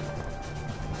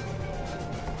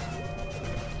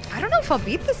 I don't know if I'll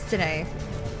beat this today.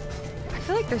 I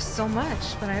feel like there's so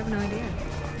much, but I have no idea.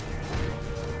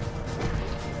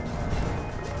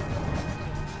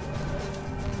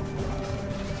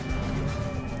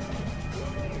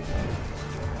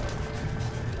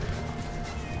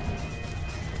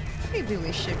 Maybe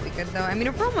we should be good though. I mean,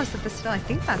 if we're almost at the Citadel, I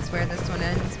think that's where this one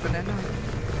ends, but I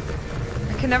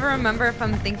can never remember if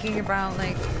I'm thinking about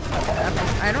like,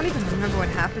 I don't even remember what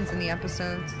happens in the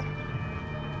episodes.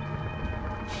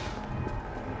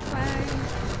 Bye.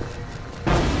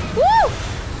 Woo!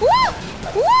 Woo!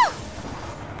 Woo!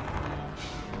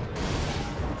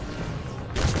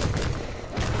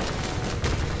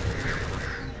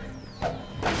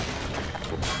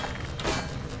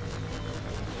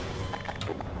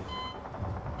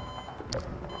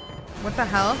 What the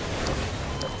hell?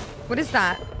 What is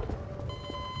that?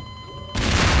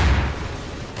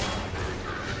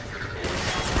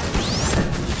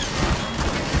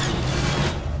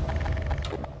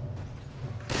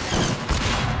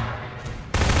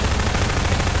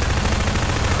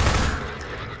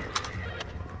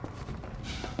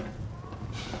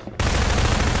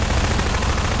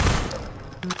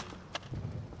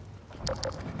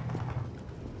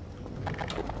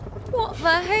 What the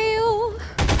hell?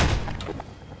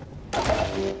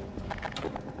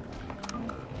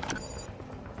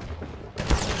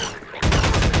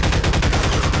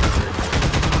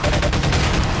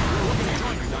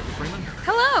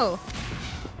 Hello.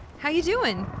 How you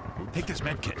doing? Take this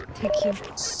med kit. Thank you.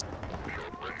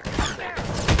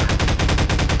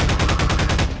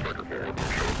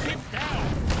 Get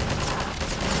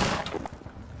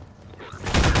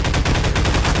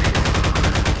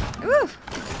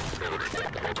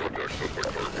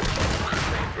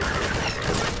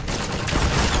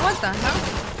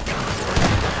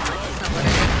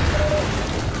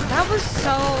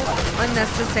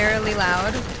unnecessarily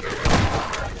loud.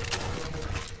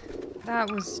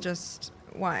 That was just...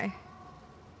 why?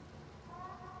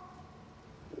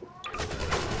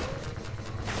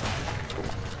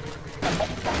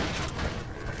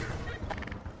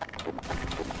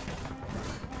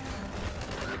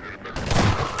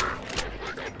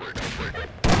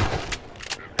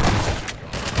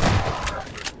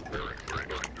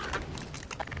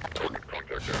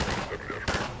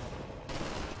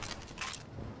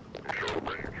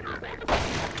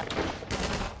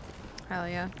 Hell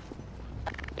yeah.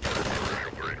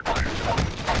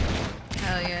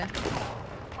 Hell yeah.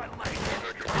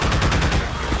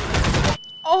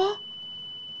 Oh!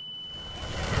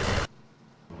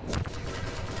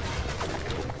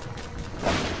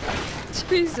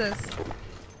 Jesus.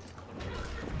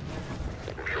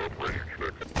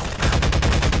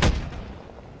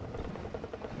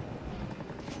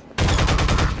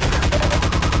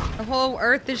 The whole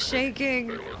earth is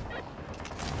shaking.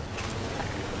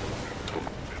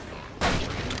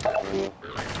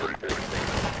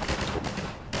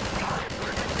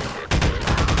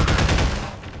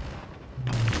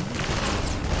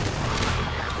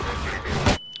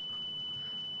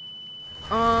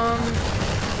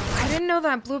 I didn't know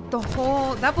that blew up the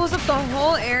whole, that blows up the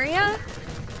whole area?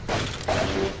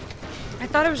 I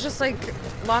thought it was just like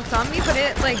locked on me, but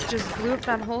it like just blew up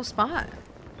that whole spot.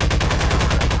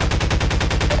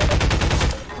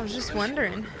 I was just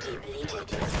wondering.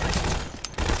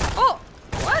 Oh!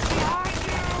 What?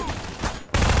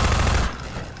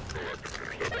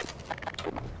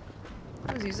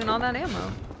 I was using all that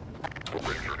ammo.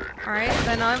 Alright,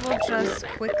 then I will just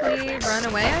quickly run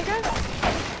away, I guess?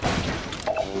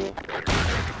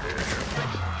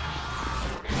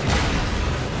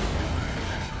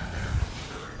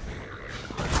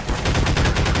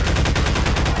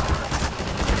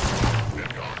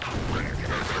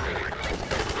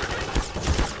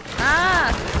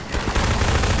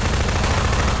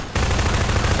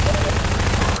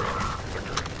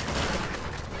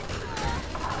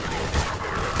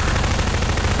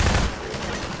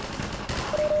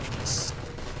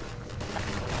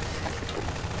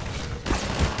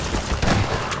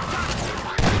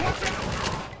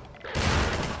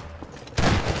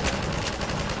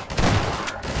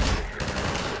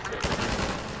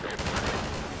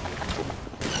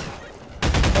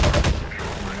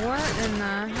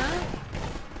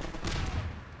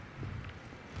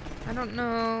 I don't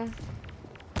know.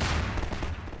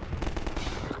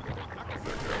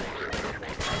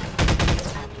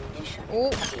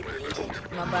 Oh,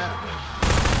 my bad.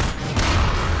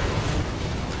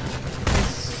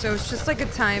 So it's just like a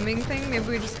timing thing. Maybe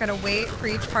we just gotta wait for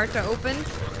each part to open.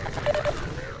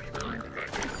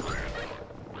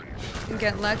 And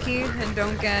get lucky and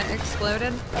don't get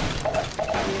exploded.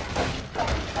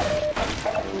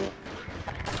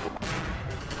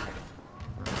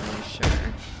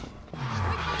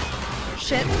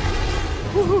 Shit.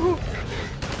 Woo-hoo-hoo.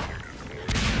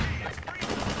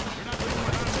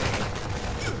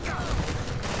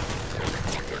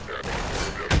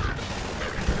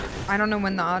 I don't know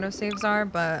when the autosaves are,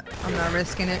 but I'm not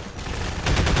risking it.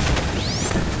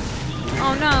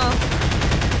 Oh no.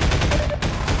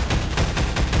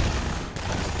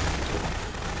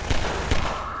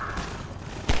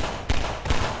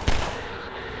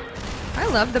 I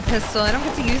love the pistol. I don't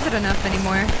get to use it enough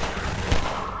anymore.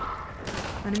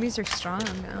 Enemies are strong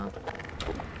now.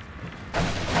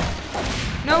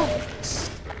 No!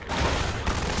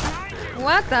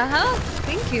 What the hell?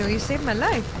 Thank you, you saved my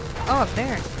life. Oh, up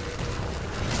there.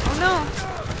 Oh no!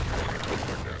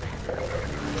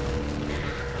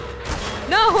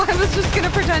 No, I was just gonna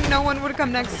pretend no one would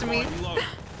come next to me.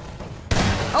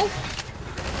 Oh!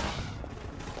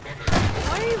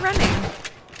 Why are you running?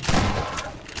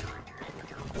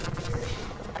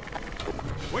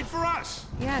 Wait for us!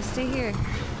 Yeah, stay here.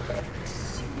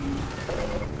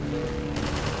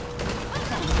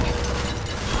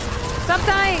 Stop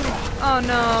dying! Oh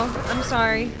no, I'm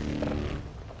sorry.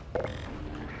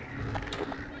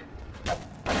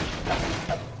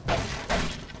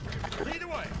 Lead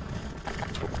away.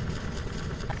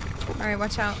 Alright,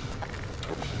 watch out.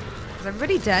 Is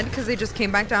everybody dead because they just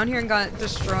came back down here and got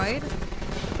destroyed?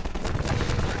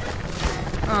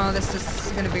 Oh, this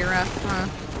is gonna be rough, huh?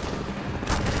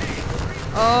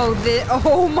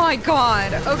 Oh my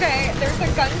god. Okay, there's a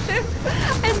gunship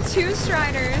and 2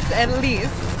 Striders at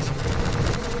least.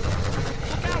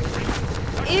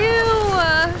 Ew!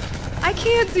 I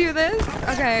can't do this.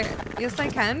 Okay, yes I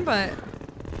can, but...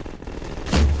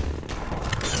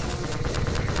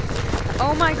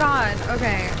 Oh my god,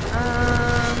 okay.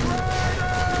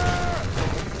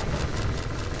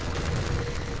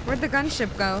 Where'd the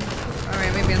gunship go?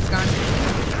 Alright, maybe it's gone.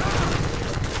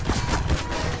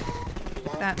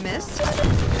 That missed.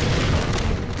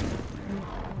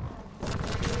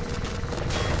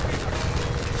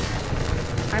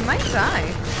 I might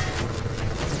die.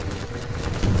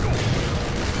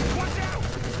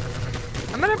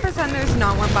 I'm gonna pretend there's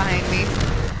not one behind me.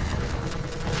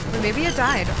 Or maybe it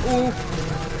died. Ooh.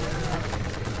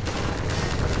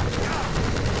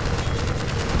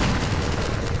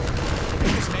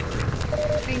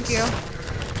 Thank you.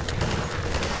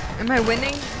 Am I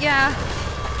winning? Yeah.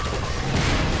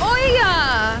 Oh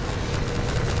yeah!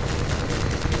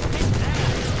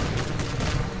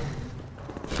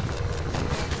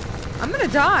 I'm gonna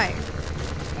die.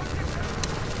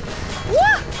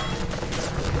 What?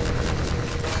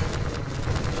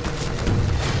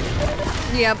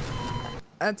 Yep.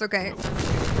 That's okay.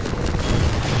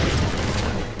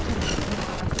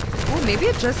 Oh, maybe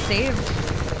it just saved.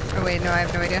 Oh wait, no, I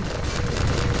have no idea.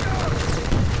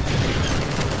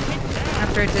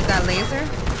 After it did that laser?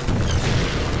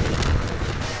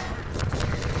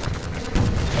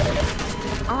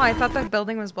 Oh, I thought that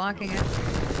building was blocking it.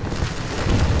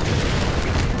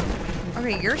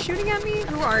 Okay, you're shooting at me?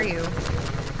 Who are you?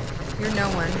 You're no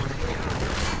one.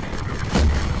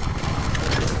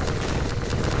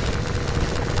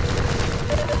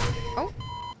 Oh.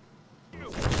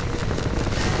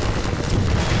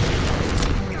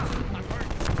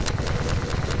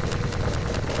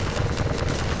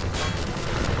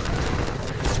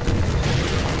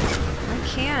 I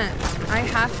can't. I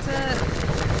have to...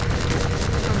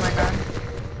 Oh my god.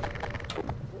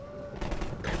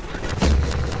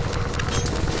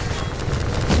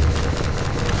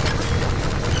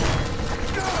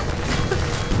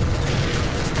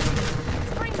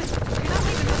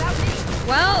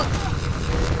 Well,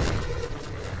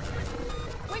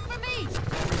 Wait for me!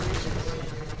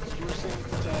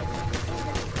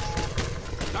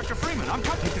 Dr. Freeman, I'm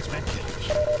coming. Take this medkit.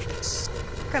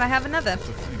 could I have another?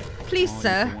 Please,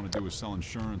 sir. All you want to do is sell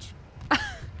insurance.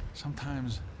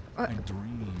 Sometimes I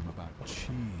dream about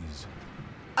cheese.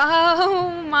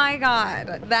 Oh my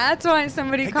god. That's why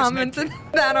somebody commented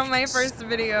that on my first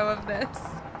video of this.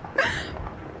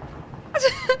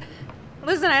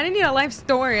 Listen, I didn't need a life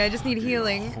story. I just need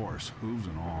healing. Horse, hooves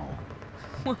and all.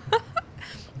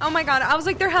 Oh my god. I was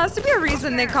like, there has to be a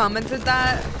reason they commented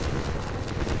that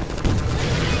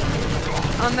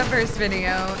on the first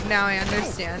video. Now I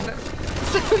understand.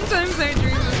 Sometimes I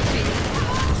dream of cheese.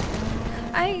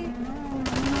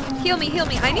 Heal me, heal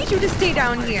me. I need you to stay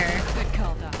down here. Good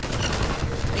call, Doc.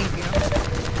 Thank you.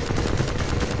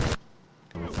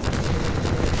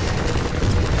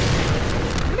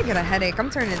 I'm gonna get a headache. I'm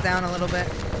turning it down a little bit.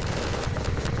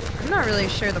 I'm not really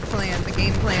sure the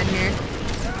game plan here.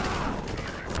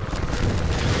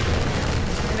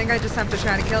 I think I just have to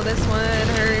try to kill this one.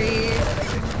 Hurry.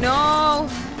 No!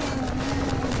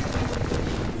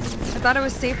 I thought it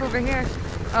was safe over here.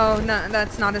 Oh, no,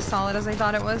 that's not as solid as I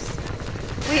thought it was.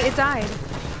 Wait, it died.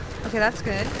 Okay, that's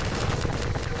good.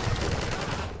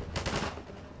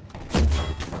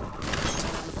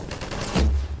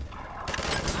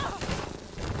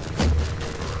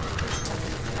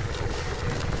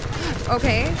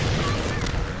 Okay.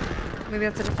 Maybe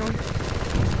that's a different one.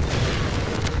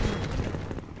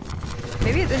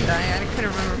 Maybe it didn't die. I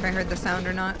couldn't remember if I heard the sound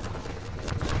or not.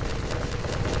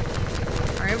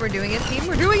 Alright, we're doing it, team.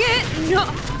 We're doing it! No!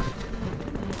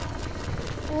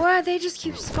 What? They just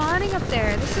keep spawning up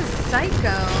there. This is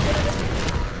psycho.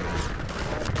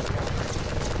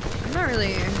 I'm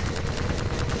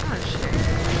not sure.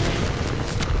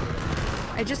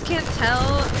 I just can't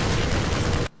tell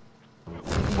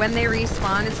when they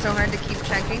respawn. It's so hard to keep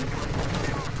checking.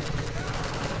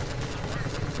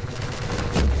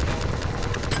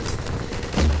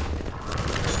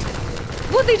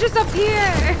 Well, they just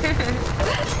appear!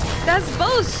 That's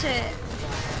bullshit!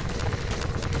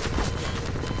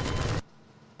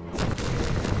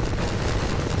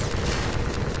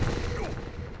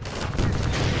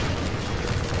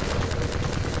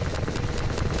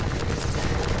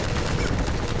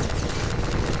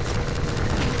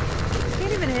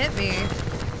 Can't even hit me.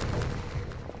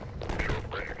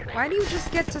 Why do you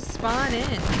just get to spawn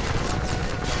in?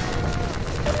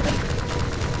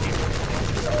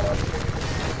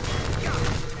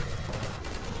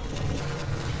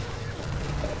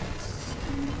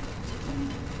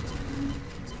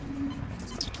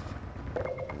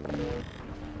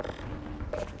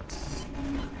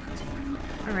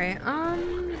 Alright,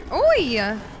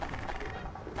 oi!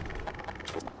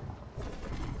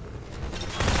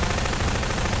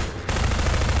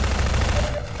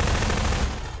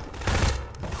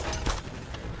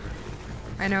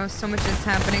 I know so much is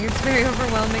happening. It's very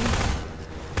overwhelming.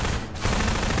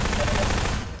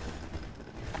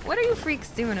 What are you freaks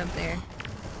doing up there?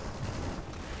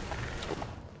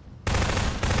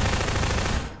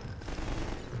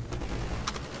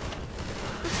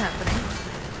 What's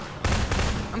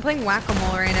happening? I'm playing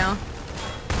whack-a-mole right now.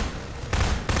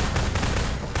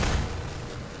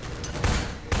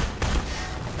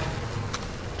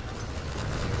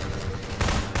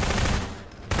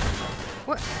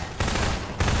 What?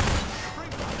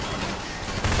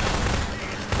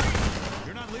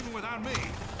 You're not leaving without me.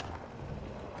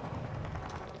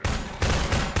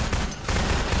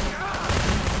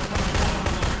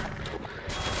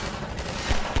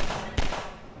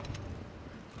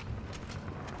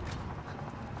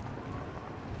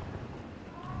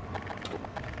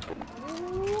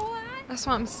 That's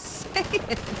what I'm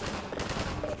saying.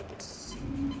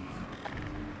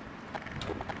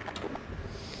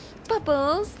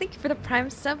 Bubbles, thank you for the Prime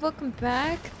sub. Welcome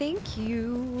back. Thank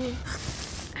you.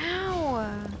 Ow.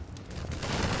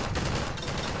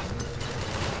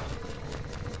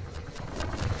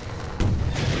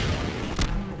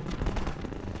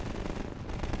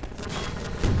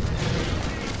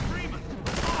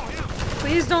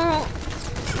 Please don't.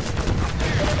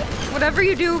 Whatever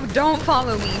you do, don't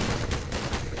follow me.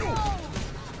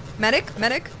 Medic,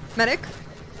 medic, medic.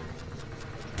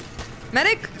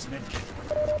 Medic!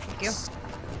 Thank you.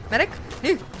 Medic?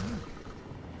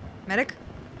 Medic?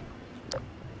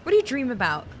 What do you dream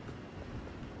about?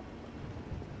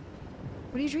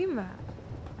 What do you dream about?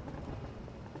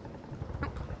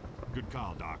 Good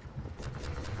call, Doc.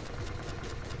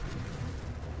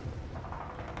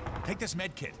 Take this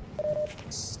med kit.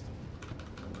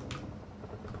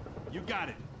 You got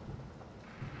it.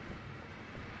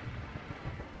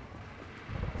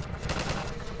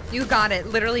 You got it.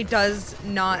 Literally does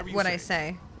not what I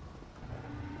say.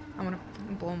 I'm gonna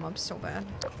blow him up so bad.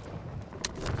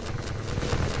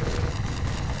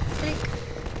 Click.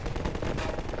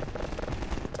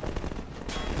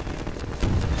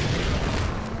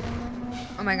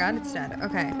 Oh my god, it's dead.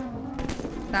 Okay.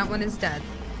 That one is dead.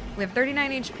 We have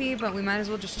 39 HP, but we might as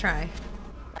well just try.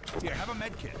 Here, have a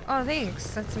med kit. Oh,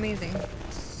 thanks. That's amazing.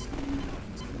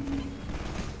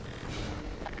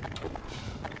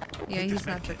 Yeah, he's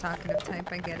not the talkative type.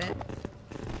 I get it.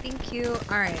 Thank you.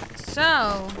 Alright,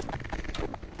 so...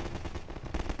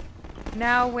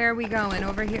 now where are we going?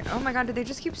 Over here? Oh my god, did they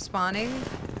just keep spawning?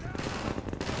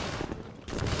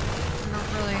 Not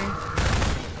really.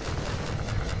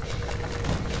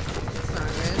 That's not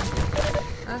good.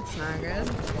 That's not good.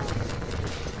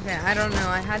 Okay, I don't know.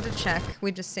 I had to check.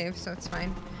 We just saved, so it's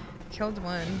fine. Killed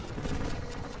one.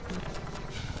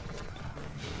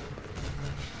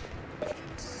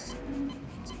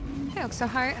 Hey, so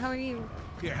how are you?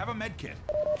 Here, have a med kit.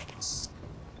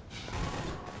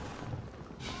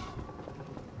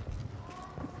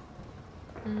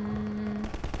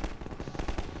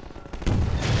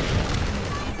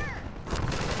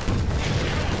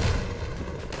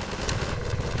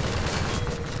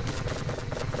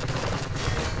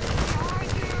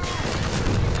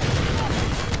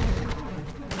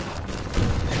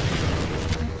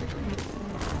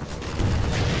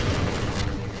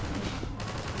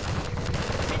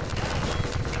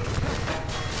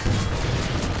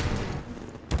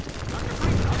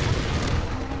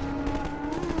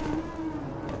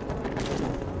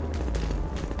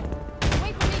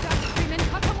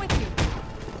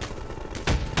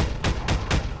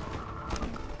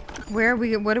 Where are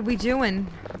we? What are we doing?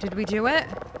 Did we do it?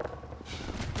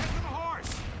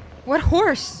 What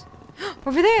horse?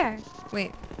 Over there.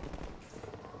 Wait.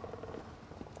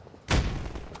 Oh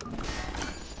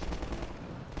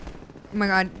my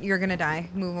god, you're gonna die.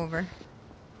 Move over.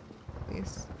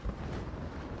 Please.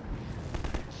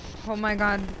 Oh my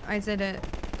god, I did it.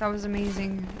 That was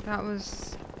amazing. That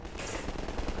was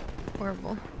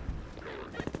horrible.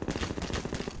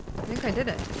 I think I did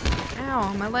it.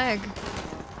 Ow, my leg.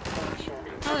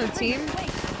 Hello, team.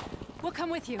 Wait, we'll come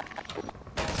with you.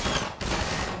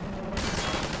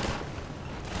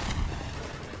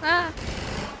 Ah.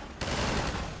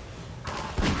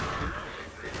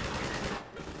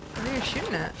 What are you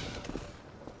shooting at?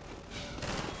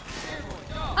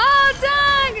 Oh,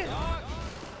 dog!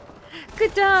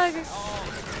 Good dog.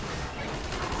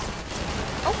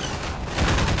 Oh.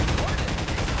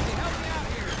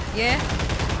 Yeah.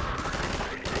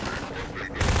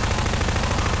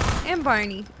 And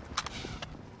Barney.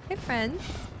 Hey, friends.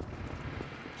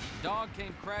 Dog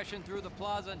came crashing through the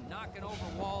plaza, knocking over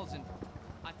walls, and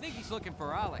I think he's looking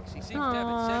for Alex. He seems to have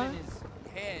it set in his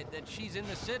head that she's in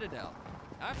the Citadel.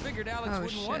 I figured Alex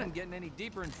wouldn't want him getting any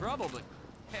deeper in trouble, but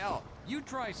hell, You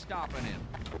try stopping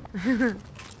him.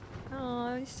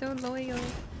 Oh, he's so loyal.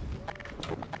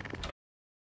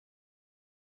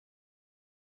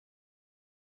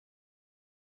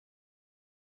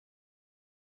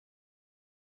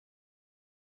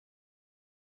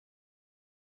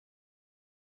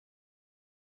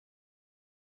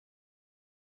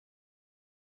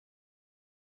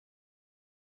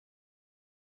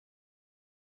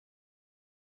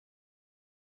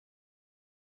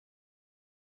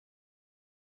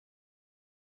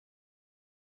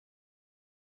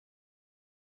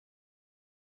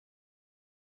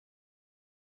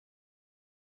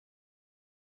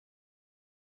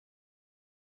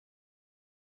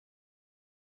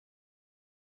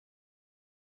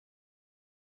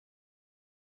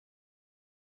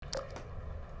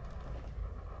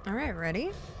 All right,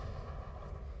 ready?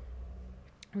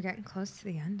 We're getting close to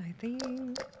the end, I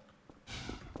think.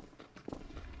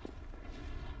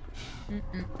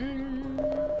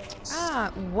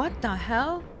 Ah, what the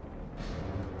hell?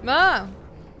 Ah!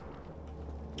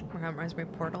 Oh my god, reminds me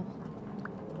of Portal.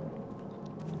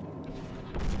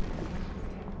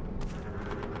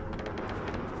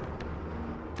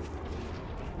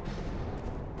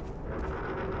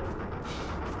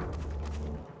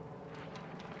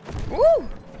 Ooh!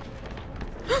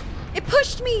 It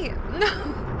pushed me! No!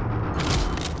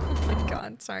 Oh my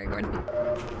god, sorry, Gordon.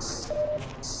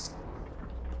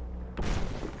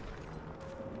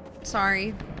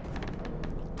 Sorry.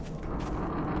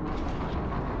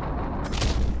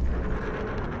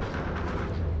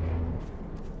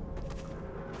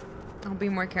 I'll be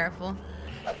more careful.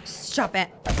 Stop it.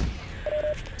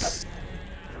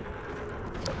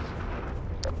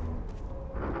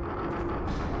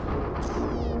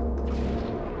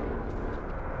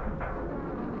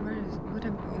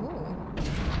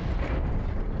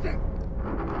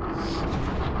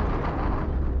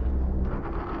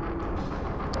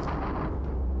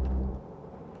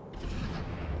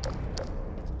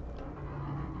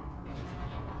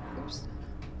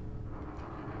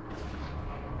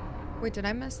 Wait, did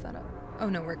I mess that up? Oh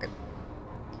no, we're good.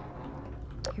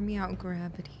 Hear me out,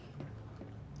 gravity.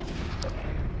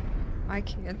 I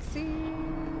can't see.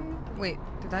 Wait,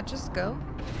 did that just go?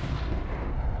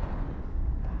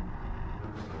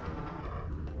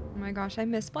 Oh my gosh, I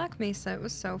miss Black Mesa. It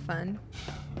was so fun.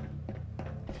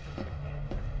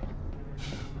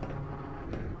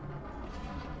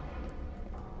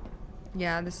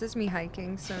 Yeah, this is me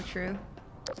hiking, so true.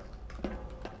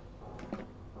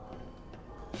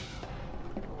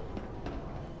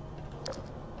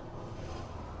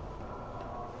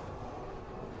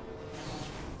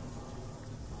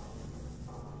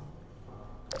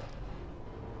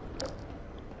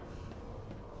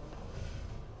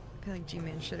 I feel like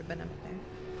G-Man should have been up there.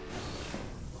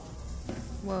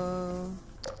 Whoa.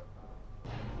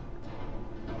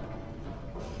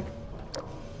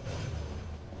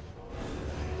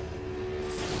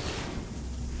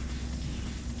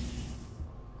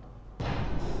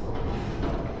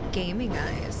 Gaming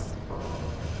eyes.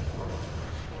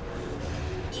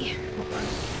 Yeah, hold on.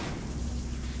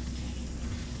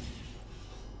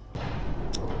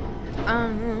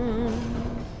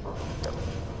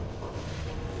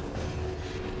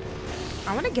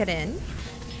 I want to get in.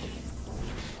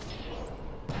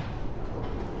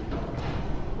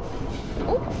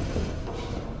 Oh.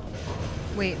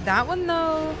 Wait, that one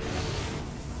though.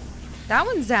 That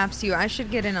one zaps you. I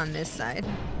should get in on this side.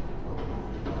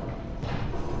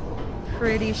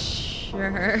 Pretty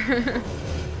sure.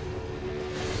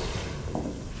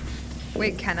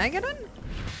 Wait, can I get in?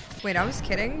 Wait, I was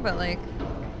kidding, but like.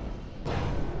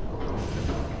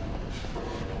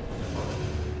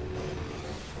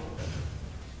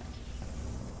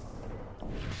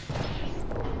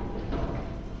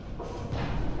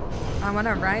 I want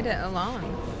to ride it along.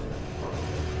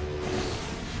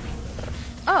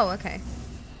 Oh, okay.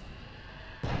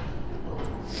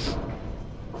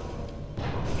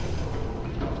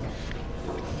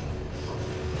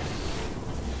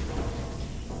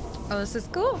 Oh, this is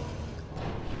cool.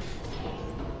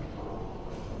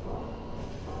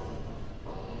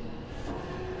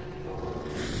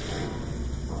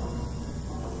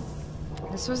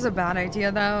 This was a bad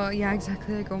idea though. Yeah,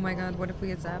 exactly. Like, oh my god, what if we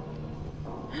get zapped?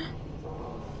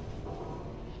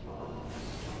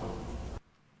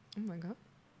 Oh my god.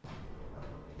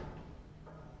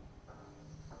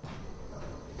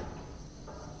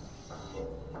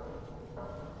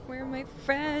 Where are my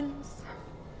friends?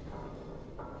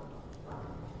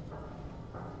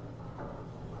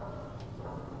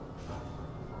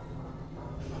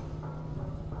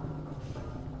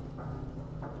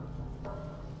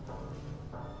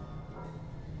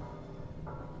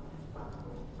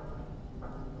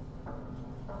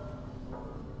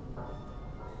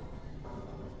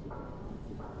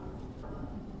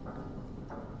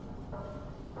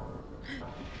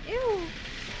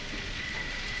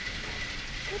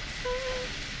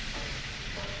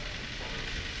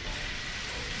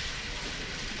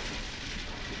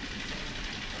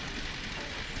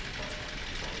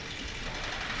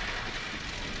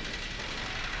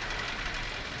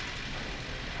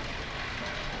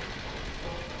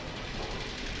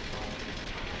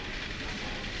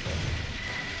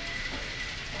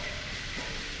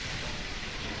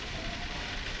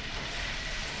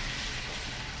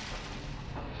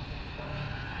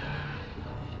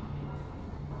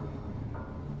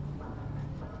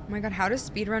 my god, how do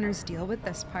speedrunners deal with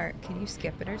this part? Can you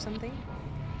skip it or something?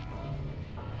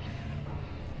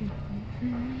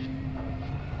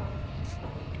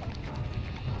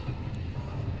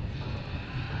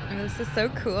 Oh, this is so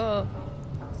cool.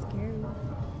 Scary.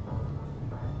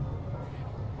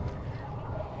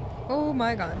 Oh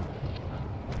my god.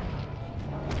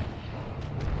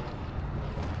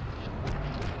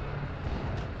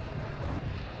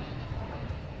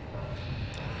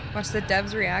 Watch the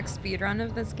devs react speedrun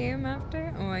of this game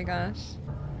after? Oh my gosh.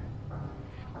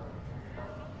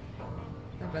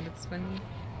 I bet it's funny.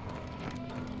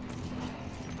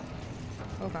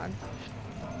 Oh god.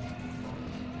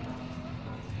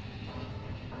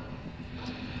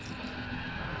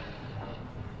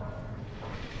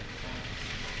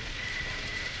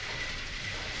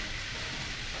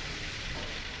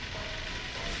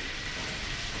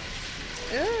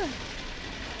 Ugh.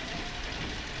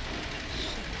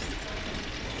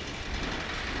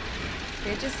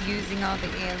 They're just using all the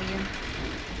aliens.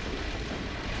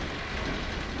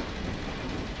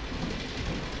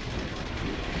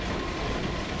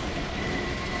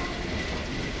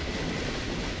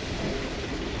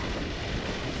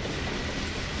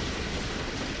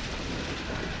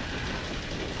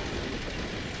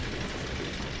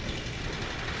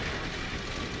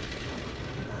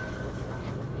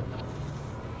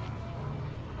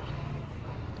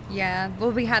 Yeah,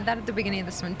 well, we had that at the beginning of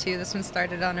this one too. This one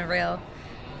started on a rail,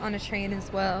 on a train as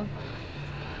well.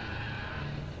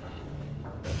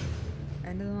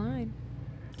 End of the line.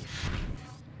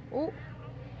 Oh.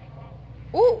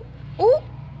 Oh. Oh.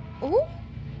 Oh.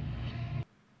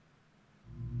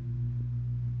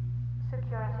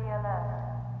 Security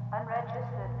alert.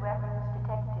 Unregistered weapons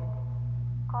detected.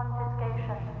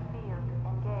 Confiscation field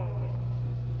engaged.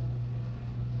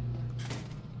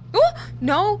 Oh!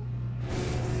 No!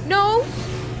 No!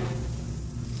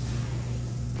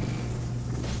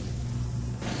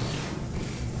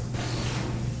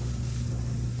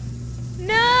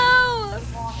 No!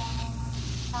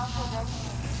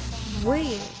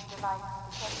 Wait.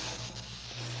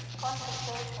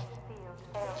 Confiscation field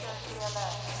security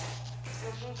alert.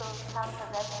 Illegal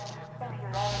counter-resonance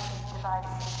singularity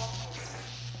device detected.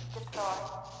 Deploy.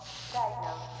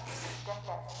 Diagnose.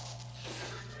 Defect.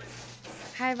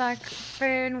 Hi,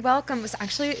 Blackburn. Welcome. This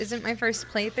actually isn't my first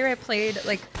playthrough. I played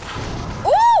like,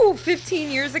 ooh,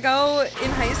 15 years ago in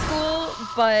high school,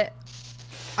 but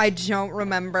I don't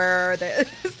remember this.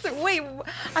 Wait,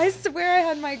 I swear I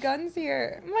had my guns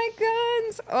here. My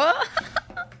guns. Oh,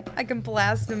 I can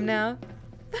blast them now.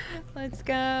 Let's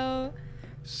go.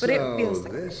 But So, it feels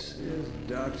like this is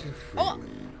Dr.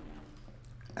 Freeman.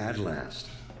 Oh. At last.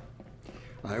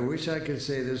 I wish I could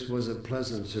say this was a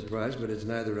pleasant surprise, but it's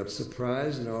neither a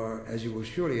surprise nor, as you will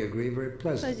surely agree, very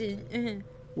pleasant.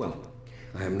 Well,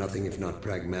 I am nothing if not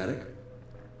pragmatic.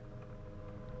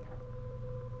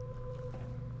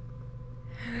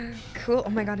 Cool. Oh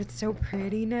my god, it's so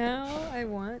pretty now. I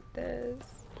want this.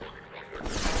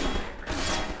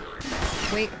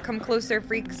 Wait, come closer,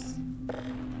 freaks.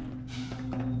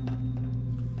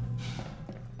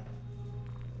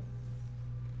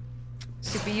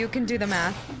 Soupy, you can do the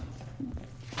math.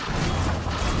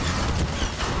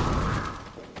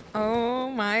 Oh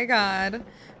my god.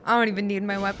 I don't even need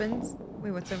my weapons.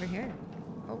 Wait, what's over here?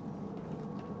 Oh.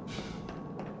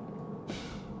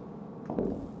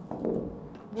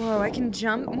 Whoa, I can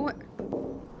jump more.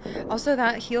 Also,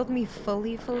 that healed me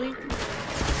fully.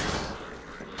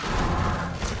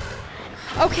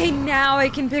 Okay, now I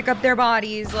can pick up their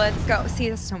bodies. Let's go. See,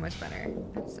 that's so much better.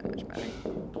 That's so much better.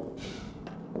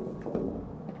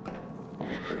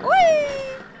 Whee!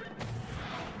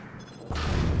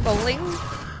 Bowling.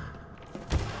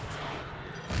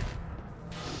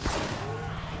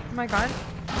 Oh my god.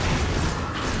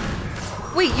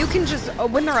 Wait, you can just, oh,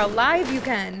 when they're alive, you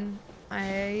can.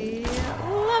 I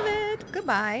love it.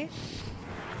 Goodbye.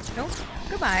 Nope.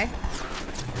 Goodbye.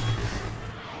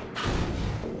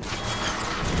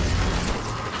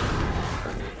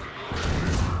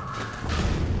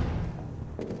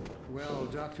 Well,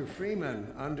 Dr.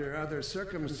 Freeman, under other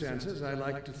circumstances, I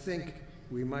like to think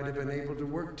we might have been able to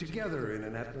work together in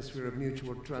an atmosphere of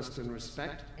mutual trust and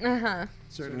respect. Uh-huh.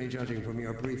 Certainly, judging from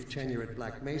your brief tenure at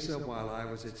Black Mesa while I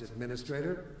was its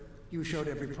administrator, you showed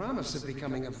every promise of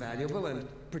becoming a valuable and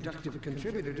productive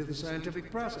contributor to the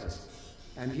scientific process.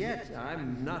 And yet,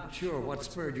 I'm not sure what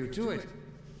spurred you to it.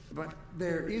 But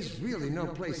there is really no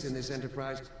place in this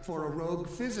enterprise for a rogue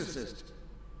physicist.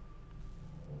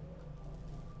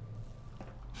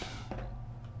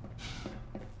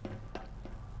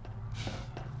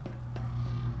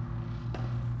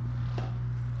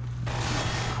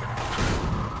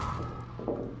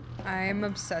 I'm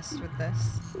obsessed with this.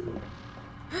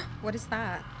 What is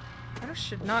that? I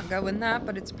should not go in that,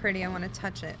 but it's pretty. I want to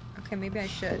touch it. Okay, maybe I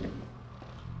should.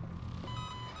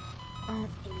 Oh.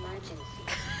 Emergency.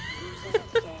 User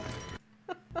dead.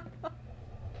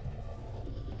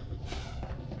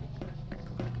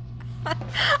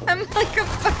 I'm like a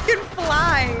fucking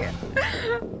fly.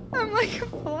 I'm like a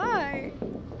fly.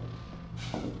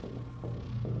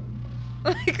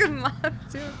 Like a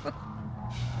moth to a...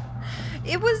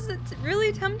 It was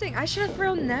really tempting. I should have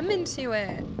thrown them into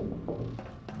it.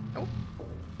 Oh.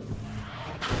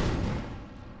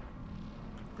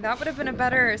 That would have been a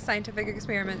better scientific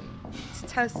experiment to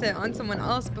test it on someone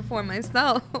else before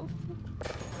myself.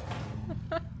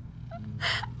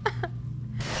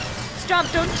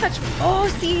 Stop, don't touch me. Oh,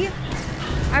 see?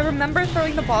 I remember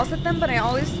throwing the balls at them, but I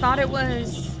always thought it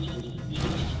was...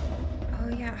 Oh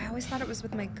yeah, I always thought it was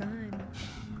with my gun.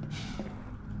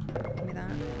 Give me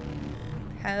that.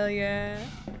 Hell yeah.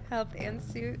 Health and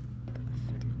suit.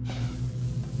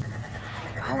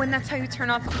 Oh, and that's how you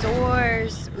turn off the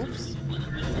doors. Oops.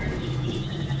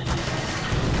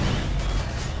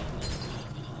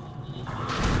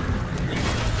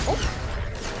 Oh.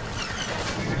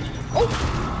 Oh.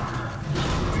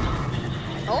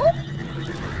 Oh.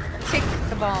 Take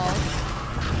the balls.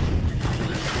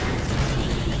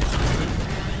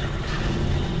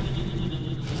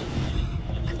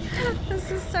 This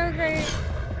is so great.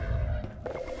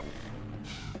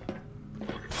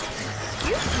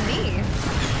 Excuse me.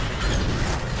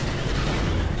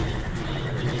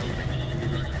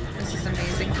 This is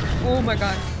amazing. Oh my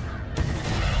god.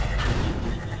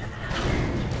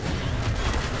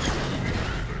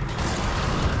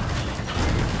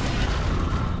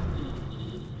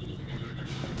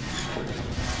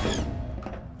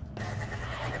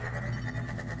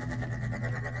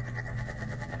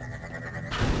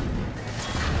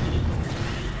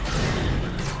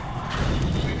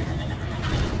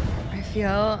 I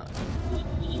feel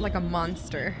like a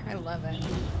monster. I love it.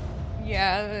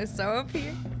 Yeah, it's so OP.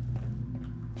 You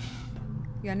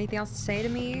got anything else to say to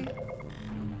me?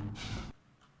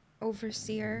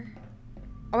 Overseer.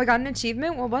 Oh, I got an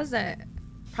achievement? What was it?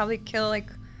 Probably kill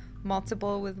like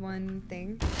multiple with one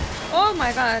thing. Oh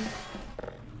my god.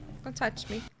 Don't touch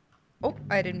me. Oh,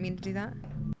 I didn't mean to do that.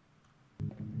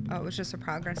 Oh, it was just a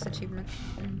progress achievement.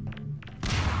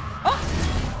 Oh!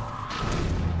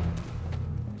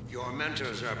 Your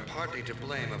mentors are partly to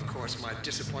blame, of course. My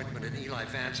disappointment in Eli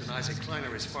Vance and Isaac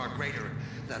Kleiner is far greater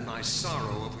than my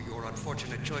sorrow over your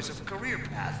unfortunate choice of career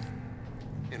path.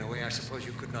 In a way, I suppose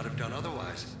you could not have done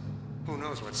otherwise. Who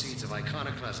knows what seeds of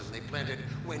iconoclasm they planted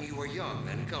when you were young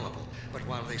and gullible. But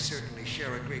while they certainly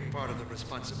share a great part of the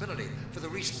responsibility for the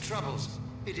recent troubles,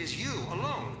 it is you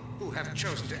alone who have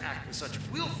chosen to act in such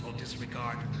willful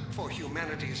disregard for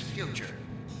humanity's future.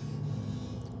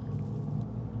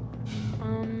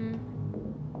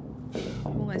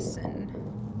 Listen.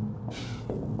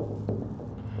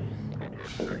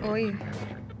 Oi.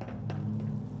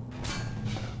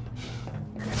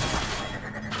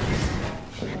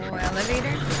 Oh,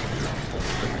 elevator.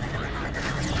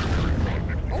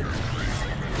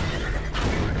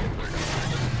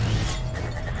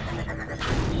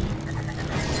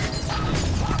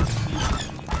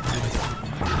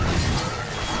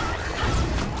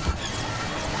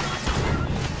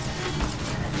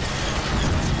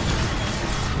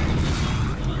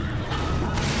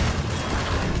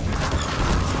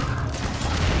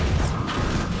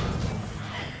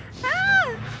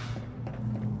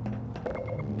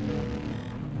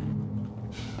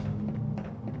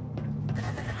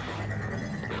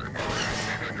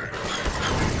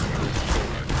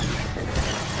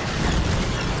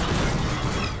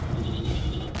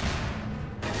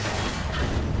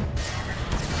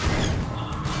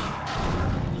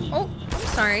 Oh.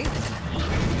 Sorry.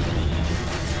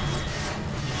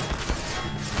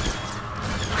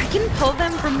 I can pull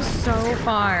them from so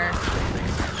far.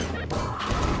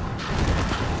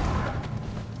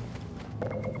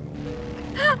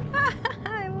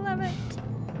 I love it.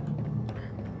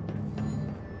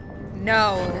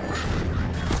 No.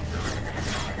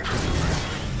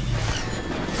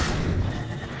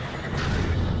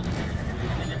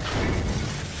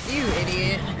 You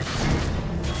idiot.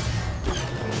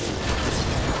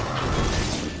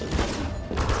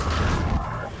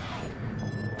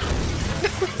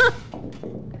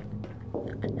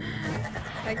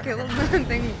 I killed the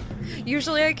thing.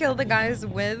 Usually I kill the guys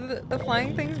with the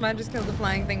flying things, but I just killed the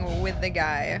flying thing with the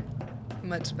guy.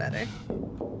 Much better.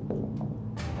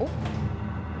 Oh.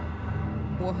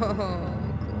 Whoa, cool.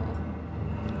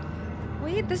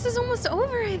 Wait, this is almost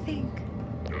over, I think.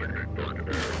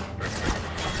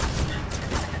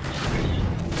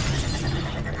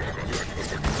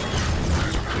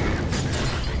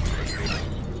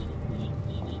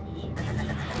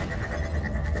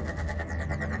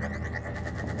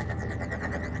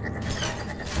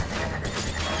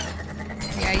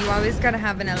 Yeah, you always gotta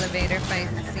have an elevator fight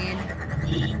scene.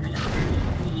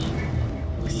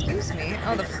 Excuse me.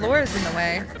 Oh, the floor is in the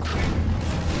way.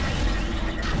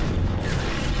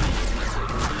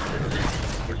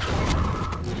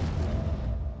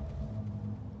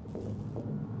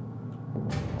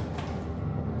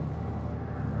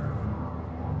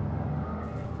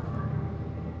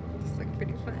 This looks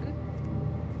pretty fun.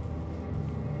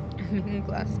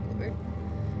 Glass floor.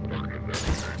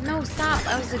 No, stop.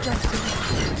 I was adjusting.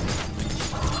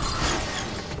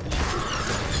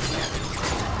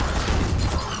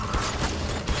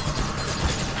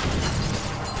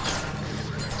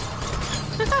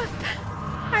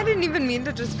 I didn't even mean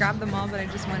to just grab them all, but I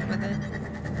just went with it.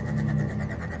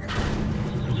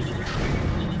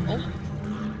 Oh.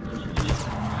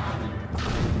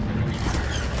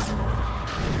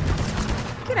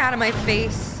 Get out of my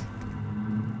face.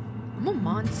 I'm a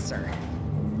monster.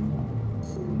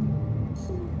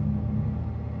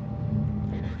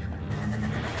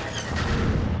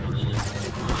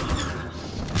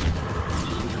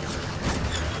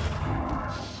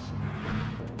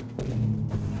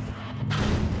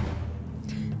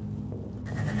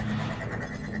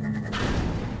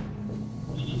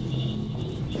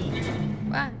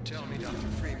 Tell me, Dr.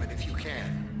 Freeman, if you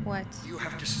can. What? You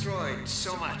have destroyed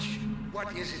so much.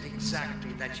 What is it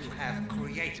exactly that you have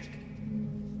created?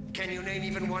 Can you name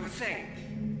even one thing?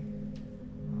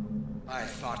 I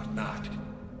thought not.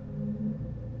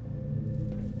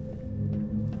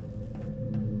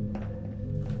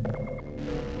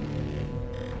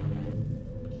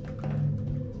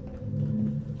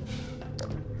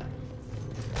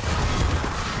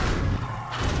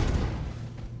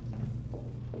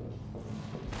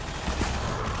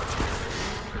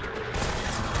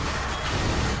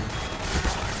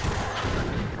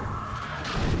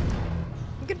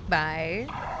 Goodbye.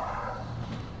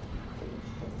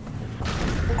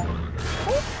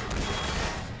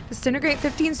 Disintegrate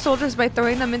 15 soldiers by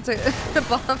throwing them into the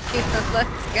bomb field.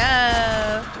 Let's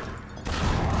go.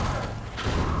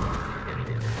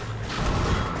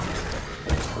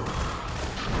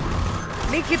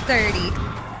 Make it 30.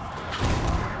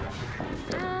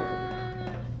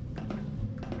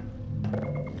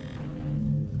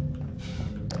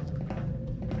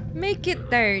 Make it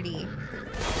 30.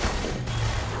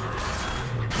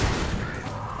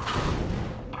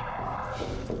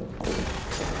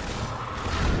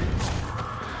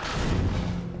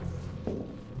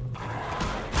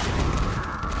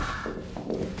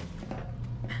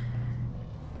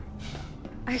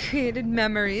 I created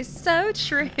memories. So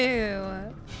true.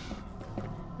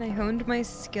 I honed my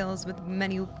skills with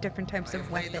many different types of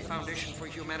weapons. Laid the foundation for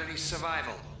humanity's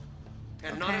survival.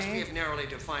 And not as we have narrowly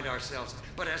defined ourselves,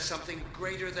 but as something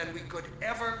greater than we could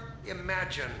ever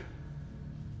imagine.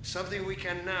 Something we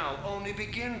can now only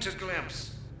begin to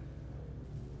glimpse.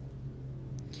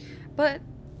 But,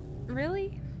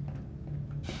 really?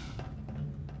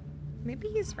 Maybe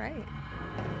he's right.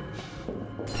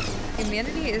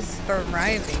 Humanity is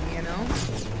thriving, you know?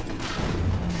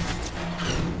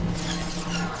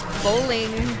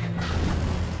 Bowling.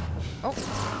 Oh.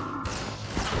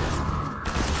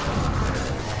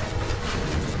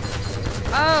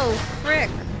 Oh, frick.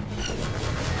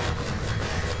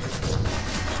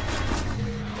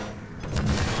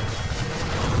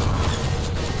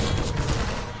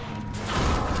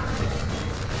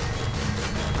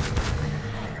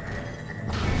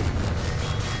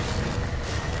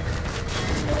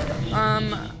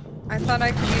 I thought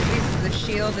I could use these as a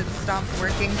shield. It stopped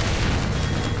working.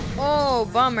 Oh,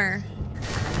 bummer.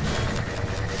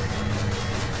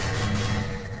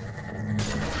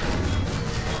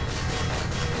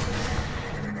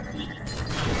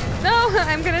 No,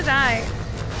 I'm gonna die.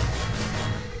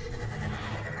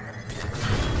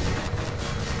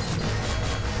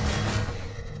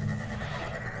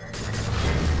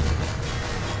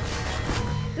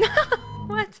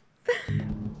 What?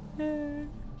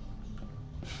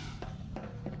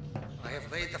 I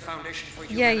have laid the foundation for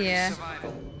humanity's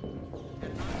survival.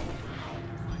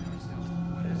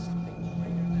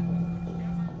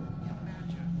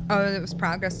 Oh, it was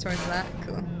progress towards that.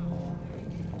 Cool.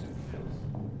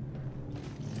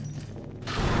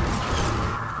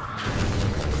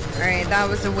 Alright, that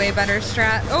was a way better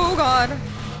strat. Oh god.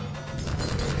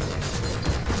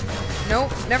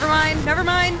 Nope, never mind, never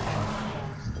mind.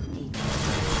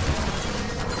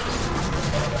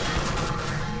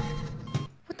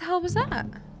 What the hell was that?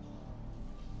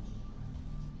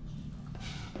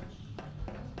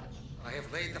 I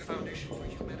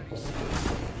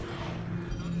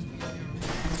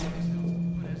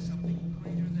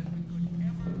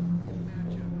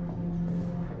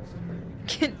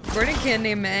Gordon can't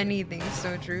name anything,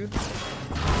 so true.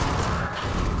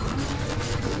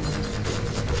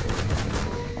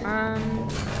 I'm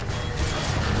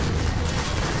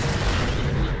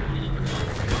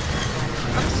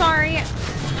sorry.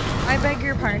 I beg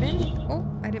your pardon. Oh,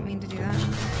 I didn't mean to do that.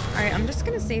 Alright, I'm just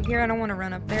gonna save here. I don't want to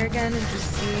run up there again and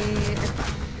just see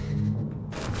if...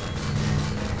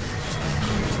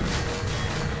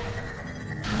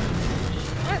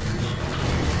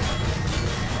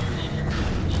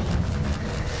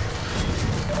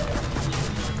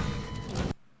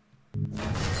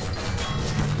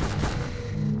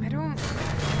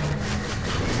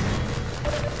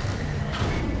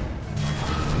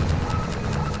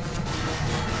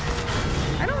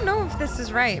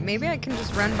 Right, maybe I can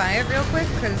just run by it real quick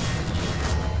because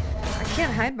I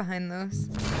can't hide behind those.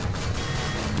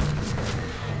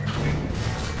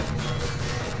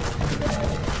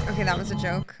 Okay, that was a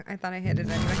joke. I thought I hit it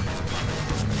anyway.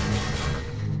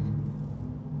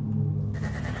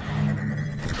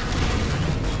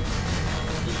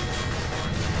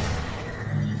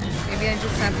 Maybe I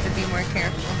just have to be more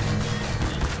careful.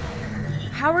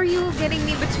 How are you getting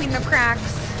me between the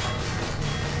cracks?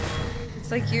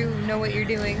 Like you know what you're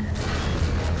doing.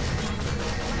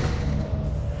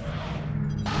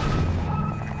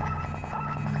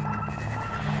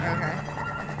 Okay.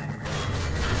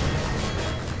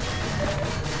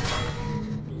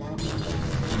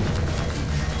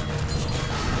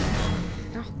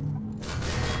 Oh.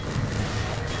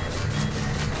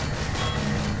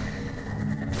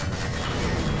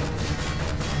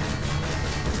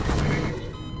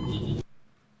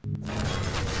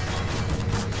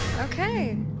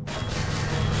 Okay.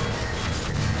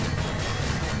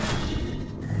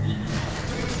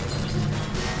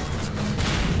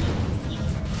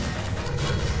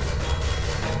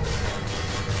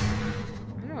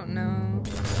 I don't know.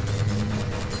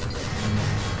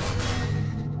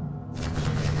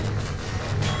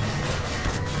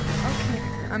 Okay,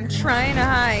 I'm trying to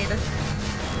hide.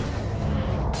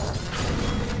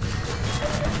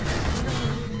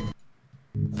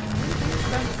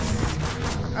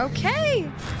 Okay.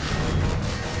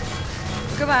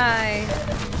 Goodbye.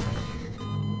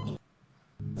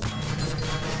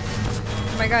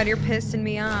 Oh my god, you're pissing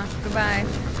me off. Goodbye.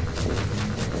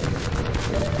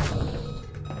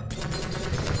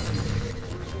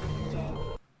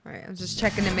 Alright, I'm just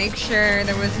checking to make sure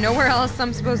there was nowhere else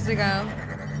I'm supposed to go.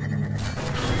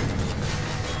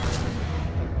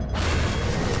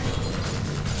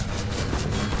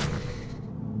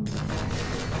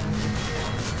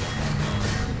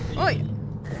 Oi!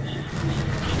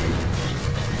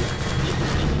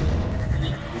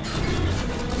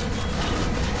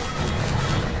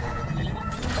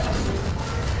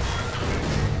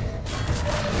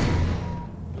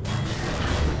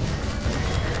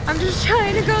 I'm just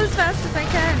trying to go as fast as I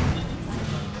can.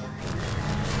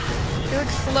 I feel like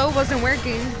slow wasn't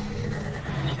working.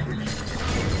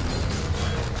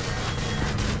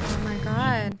 Oh my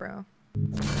god, bro.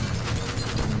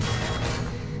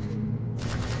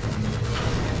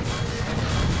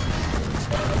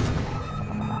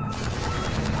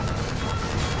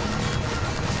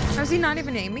 How's he not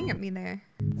even aiming at me there?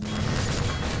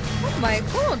 Oh my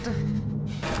god!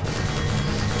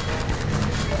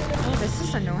 Oh, this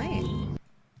is annoying.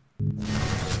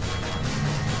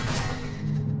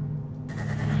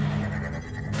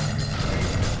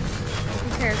 Who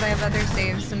cares? I have other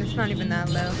saves and it's not even that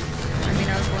low. I mean,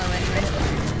 I was low anyway.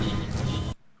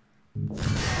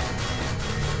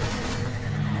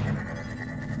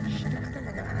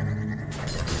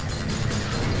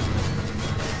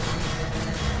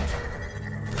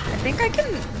 I think I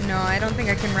can... No, I don't think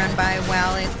I can run by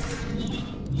while it's...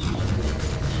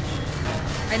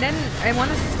 I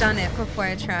want to stun it before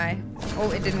I try.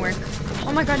 Oh, it didn't work.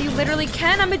 Oh my god, you literally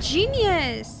can! I'm a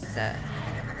genius!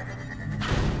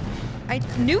 I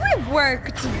knew it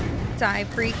worked! Die,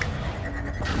 freak.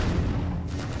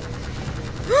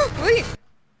 Wait!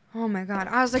 Oh my god,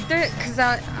 I was like,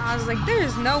 I was like,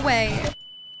 there's no way.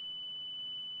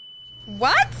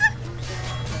 What?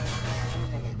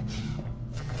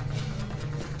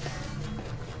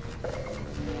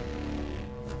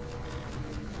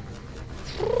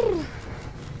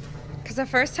 Because the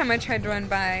first time I tried to run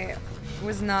by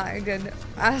was not a good...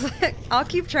 I was like, I'll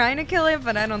keep trying to kill it,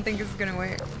 but I don't think it's gonna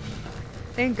work.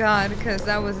 Thank God, because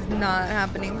that was not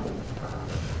happening.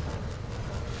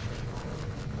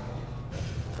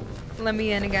 Let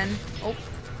me in again. Oh.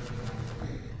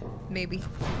 Maybe.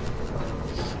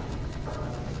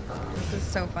 This is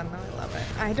so fun though, I love it.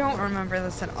 I don't remember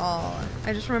this at all.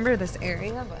 I just remember this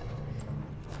area, but...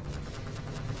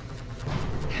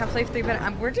 Half-Life 3,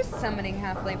 but we're just summoning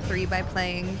Half-Life 3 by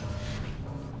playing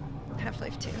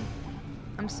Half-Life 2.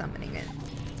 I'm summoning it.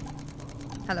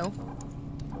 Hello.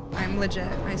 I'm legit,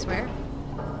 I swear.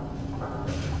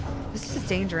 This is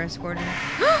dangerous, Gordon.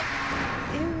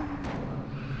 Ew.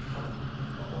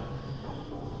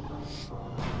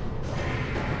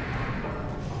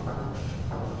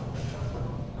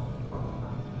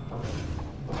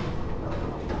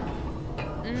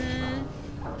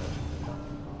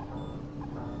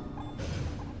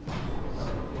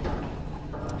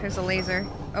 There's a laser.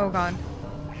 Oh god.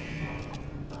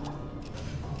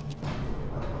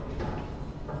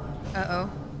 Uh-oh.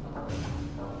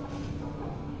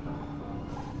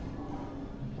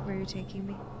 Where are you taking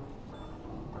me?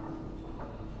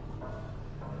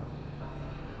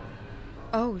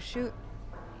 Oh, shoot.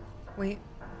 Wait.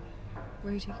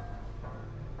 Where are you taking?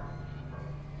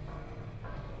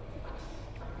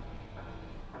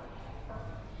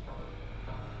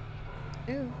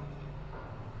 Ew.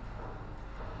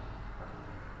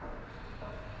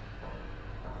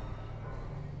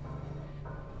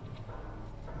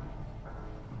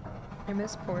 I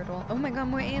miss Portal. Oh my god,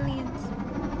 more aliens.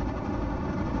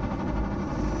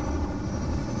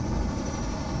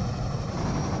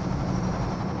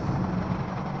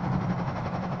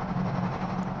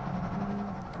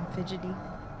 I'm fidgety.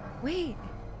 Wait.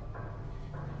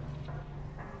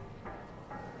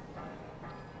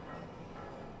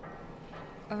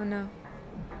 Oh no.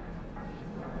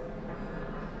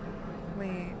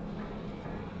 Wait.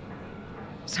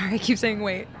 Sorry, I keep saying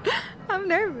wait. I'm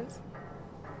nervous.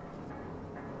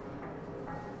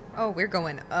 Oh, we're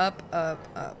going up, up,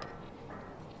 up.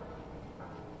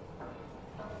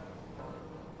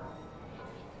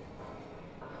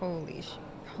 Holy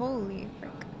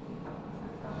frick.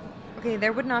 Okay,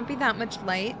 there would not be that much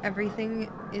light.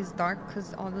 Everything is dark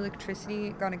because all the electricity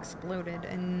got exploded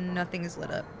and nothing is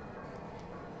lit up.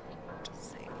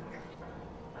 Just saying.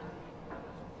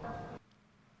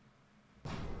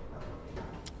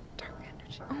 Dark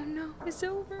energy. Oh no, it's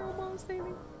over almost, I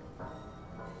think.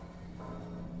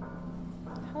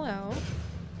 Hello.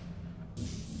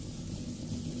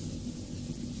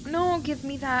 No, give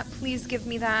me that. Please give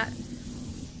me that.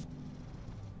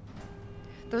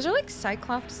 Those are like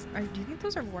Cyclops. Do you think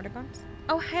those are Vortiguns?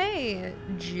 Oh, hey,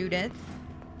 Judith.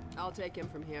 I'll take him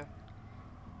from here.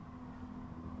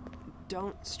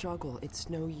 Don't struggle. It's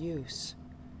no use.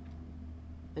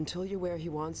 Until you're where he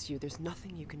wants you, there's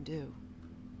nothing you can do.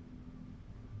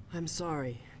 I'm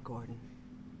sorry, Gordon.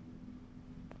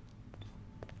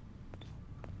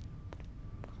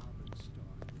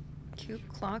 Cute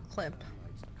claw clip.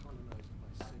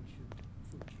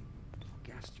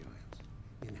 Gas giants,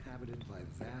 inhabited by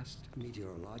vast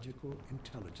meteorological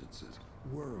intelligences,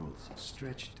 worlds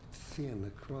stretched thin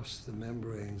across the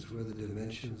membranes where the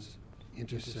dimensions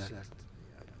intersect.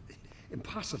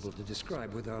 Impossible to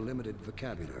describe with our limited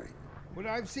vocabulary. What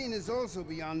I've seen is also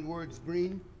beyond words,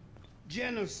 Breen.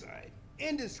 Genocide,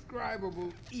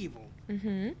 indescribable evil.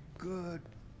 Mm-hmm. Good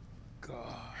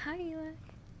God. Hi, Eli.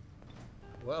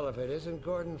 Well, if it isn't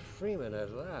Gordon Freeman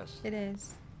at last. It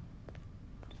is.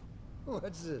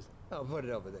 What's this? I'll put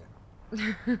it over there.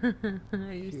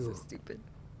 You're so stupid.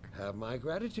 Have my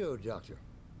gratitude, Doctor.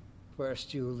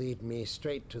 First you lead me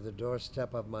straight to the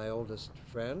doorstep of my oldest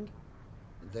friend,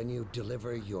 then you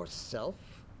deliver yourself.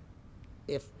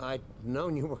 If I'd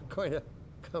known you were going to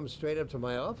come straight up to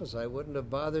my office, I wouldn't have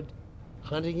bothered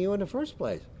hunting you in the first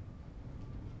place.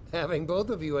 Having both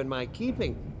of you in my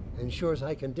keeping ensures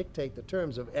I can dictate the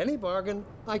terms of any bargain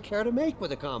I care to make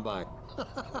with the Combine.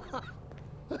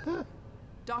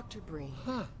 Dr. Breen.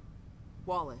 Huh.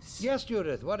 Wallace. Yes,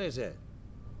 Judith, what is it?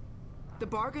 The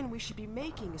bargain we should be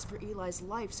making is for Eli's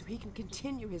life so he can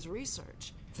continue his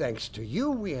research. Thanks to you,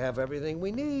 we have everything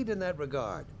we need in that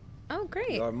regard. Oh,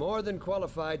 great. You're more than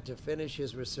qualified to finish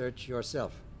his research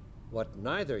yourself. What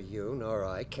neither you nor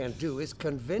I can do is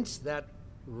convince that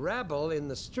rabble in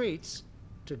the streets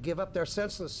to give up their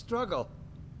senseless struggle.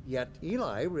 Yet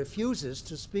Eli refuses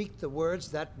to speak the words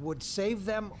that would save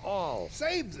them all.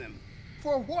 Save them?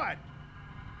 For what?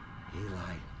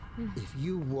 Eli, if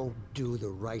you won't do the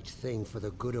right thing for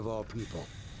the good of all people,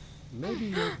 maybe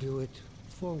you'll do it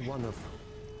for one of them.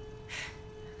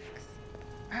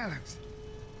 Alex,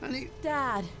 honey.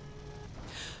 Dad.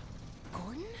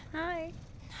 Gordon? Hi.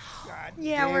 God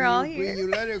Yeah, damn we're all you, here. Breen,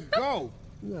 you let her go.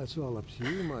 That's all up to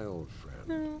you, my old friend.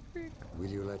 Oh, Will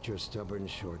you let your stubborn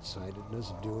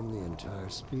short-sightedness doom the entire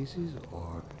species,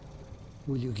 or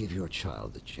will you give your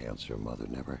child the chance her mother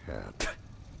never had?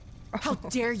 How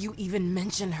dare you even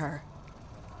mention her?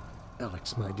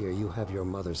 Alex, my dear, you have your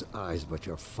mother's eyes, but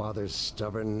your father's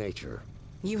stubborn nature.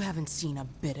 You haven't seen a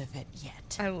bit of it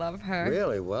yet. I love her.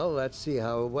 Really? Well, let's see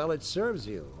how well it serves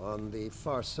you on the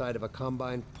far side of a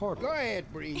Combine portal. Go ahead,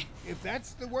 Breen. If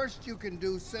that's the worst you can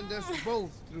do, send us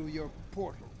both through your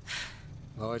portal.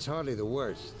 Oh, it's hardly the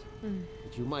worst.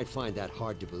 But you might find that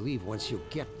hard to believe once you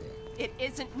get there. It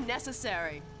isn't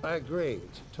necessary. I agree.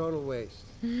 It's a total waste.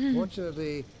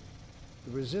 Fortunately,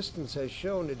 the Resistance has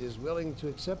shown it is willing to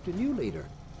accept a new leader.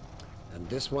 And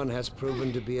this one has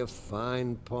proven to be a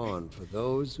fine pawn for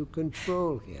those who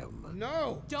control him.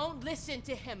 No! Don't listen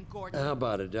to him, Gordon. How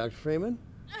about it, Dr. Freeman?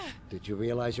 Did you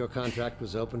realize your contract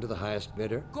was open to the highest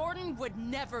bidder? Gordon would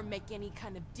never make any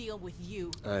kind of deal with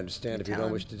you. I understand if you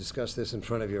don't wish to discuss this in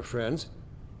front of your friends.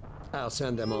 I'll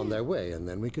send them on their way, and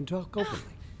then we can talk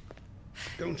openly.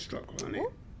 Don't struggle, honey.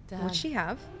 Dad, What'd she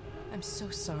have? I'm so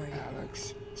sorry.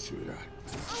 Alex, sweetheart.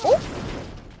 Oh!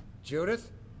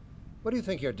 Judith, what do you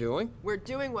think you're doing? We're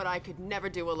doing what I could never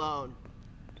do alone.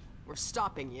 We're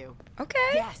stopping you. Okay.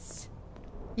 Yes.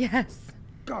 Yes.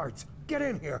 Guards, get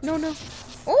in here. No, no.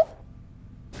 Oh!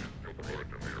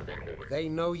 They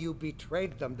know you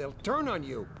betrayed them. They'll turn on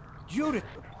you. Judith,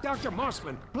 Dr.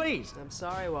 Mossman, please. I'm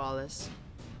sorry, Wallace.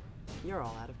 You're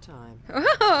all out of time.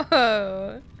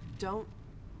 Oh! Don't.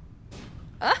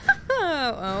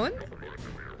 Oh, Owen.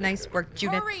 Nice work,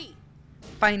 Judith. Hurry!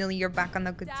 Finally, you're back on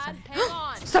the good Dad, side. hang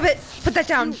on. Stop it! Put that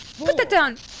down! Put that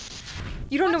down!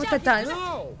 You don't know what that does.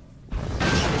 No!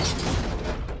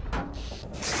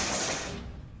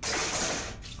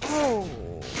 Oh.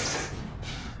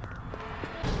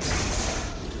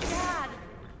 Dad!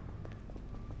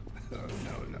 Oh,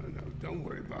 no. Don't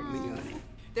worry about me, honey.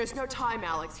 There's no time,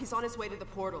 Alex. He's on his way to the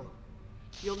portal.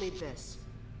 You'll need this.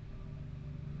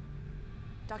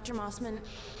 Dr. Mossman,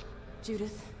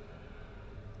 Judith,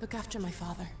 look after my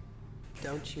father.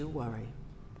 Don't you worry.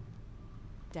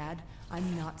 Dad,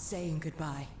 I'm not saying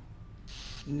goodbye.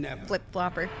 Never. Flip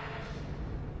flopper.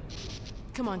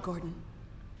 Come on, Gordon.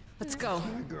 Let's go.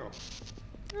 My girl.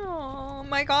 Oh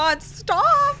my god,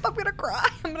 stop! I'm gonna cry.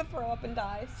 I'm gonna throw up and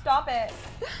die. Stop it.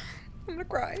 I'm gonna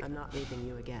cry. I'm not leaving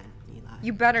you again, Eli.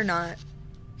 You better not.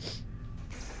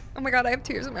 Oh my god, I have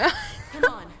tears in my eyes. Come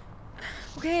on.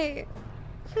 Okay.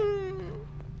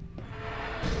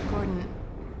 Gordon,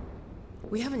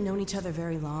 we haven't known each other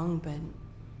very long, but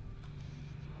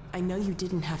I know you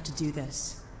didn't have to do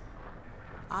this.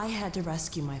 I had to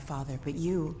rescue my father, but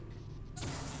you...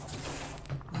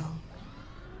 Well,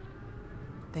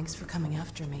 thanks for coming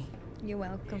after me. You're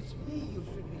welcome.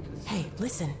 Hey,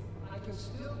 listen.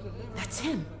 That's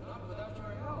him.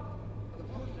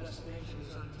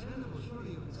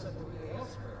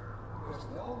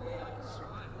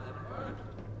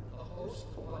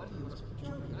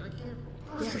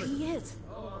 There he is.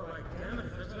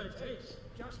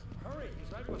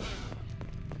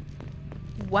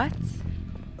 What?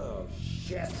 Oh,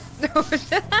 shit.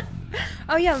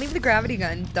 Oh yeah, leave the gravity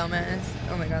gun, dumbass.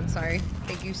 Oh my god, sorry.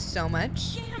 Thank you so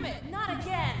much. Damn it, not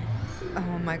again.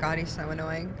 Oh my god, he's so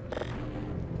annoying.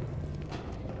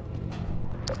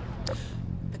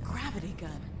 The gravity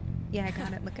gun. Yeah, I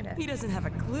got it. Look at He it. doesn't have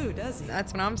a clue, does he?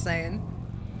 That's what I'm saying.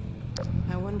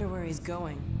 I wonder where he's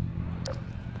going.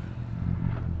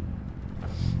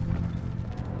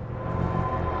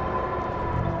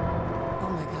 Oh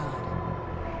my god.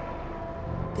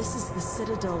 This is the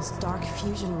Citadel's dark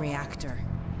fusion reactor.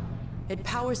 It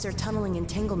powers their tunneling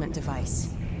entanglement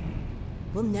device.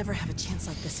 We'll never have a chance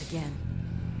like this again.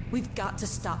 We've got to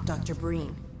stop Dr.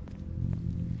 Breen.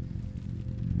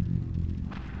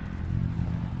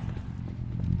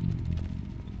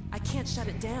 I can't shut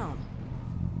it down.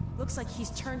 Looks like he's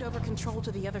turned over control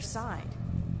to the other side.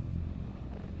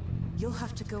 You'll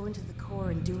have to go into the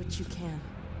core and do what you can.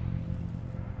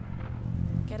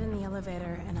 Get in the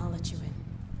elevator and I'll let you in.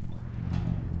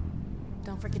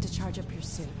 Don't forget to charge up your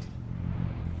suit.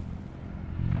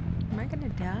 Am I gonna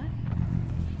die?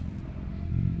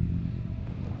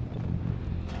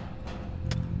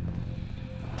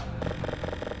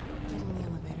 Get in the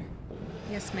elevator.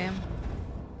 Yes, ma'am.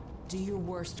 Do your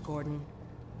worst, Gordon.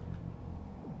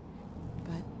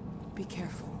 But be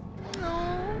careful.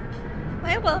 Oh,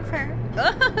 I love her.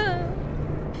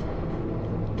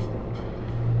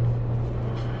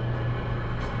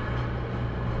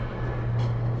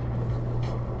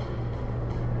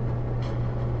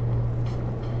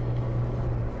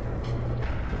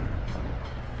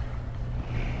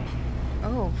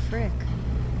 Oh, frick.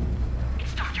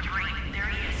 It's Dr. Breen. There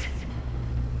he is.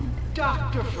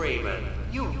 Dr. Freeman,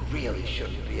 you really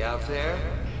shouldn't be out there.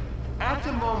 At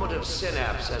the moment of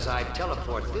synapse, as I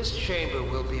teleport, this chamber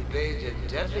will be bathed in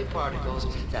deadly particles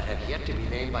that have yet to be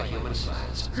named by human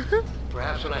science.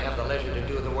 Perhaps when I have the leisure to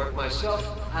do the work myself,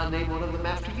 I'll name one of them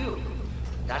after you.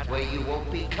 That way you won't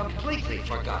be completely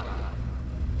forgotten.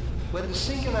 When the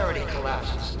singularity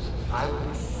collapses, I will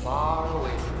be far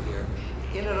away from here,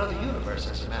 in another universe,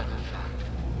 as a matter of fact.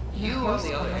 You, on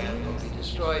the other hand, will be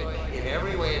destroyed in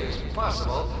every way it is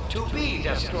possible to be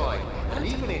destroyed, and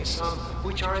even in some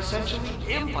which are essentially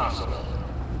impossible.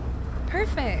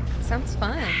 Perfect. Sounds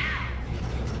fun.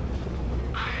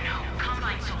 Oh no,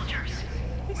 Combine soldiers.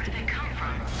 Where did they come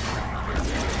from?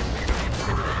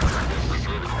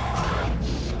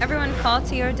 Everyone fall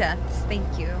to your deaths.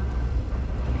 Thank you.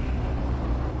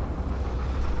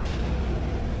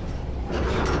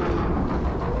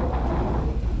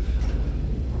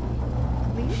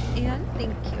 Please and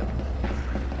thank you.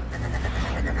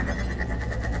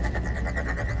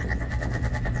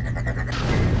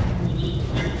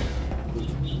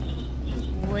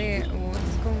 Wait,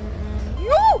 what's going on?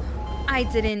 No! I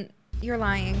didn't. You're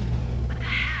lying. What the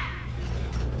hell?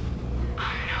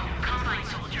 Oh no, Combine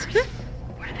soldiers.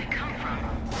 Where did they come from?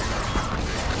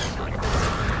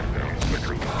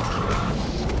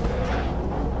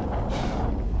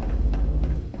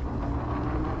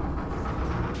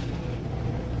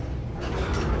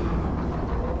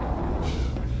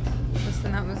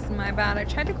 Listen, that was my bad. I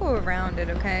tried to go around it,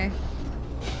 okay?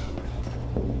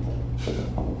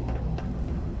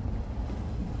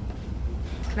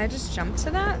 Can I just jump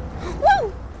to that?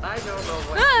 Whoa! I don't know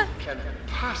what you can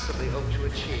possibly hope to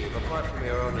achieve apart from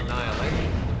your own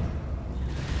annihilation.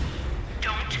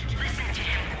 Don't listen to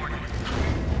him, Gordon.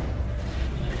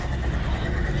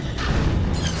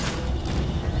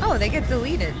 Oh, they get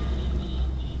deleted.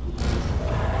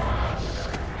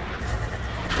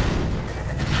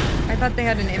 I thought they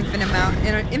had an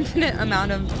infinite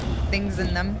amount of things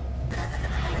in them.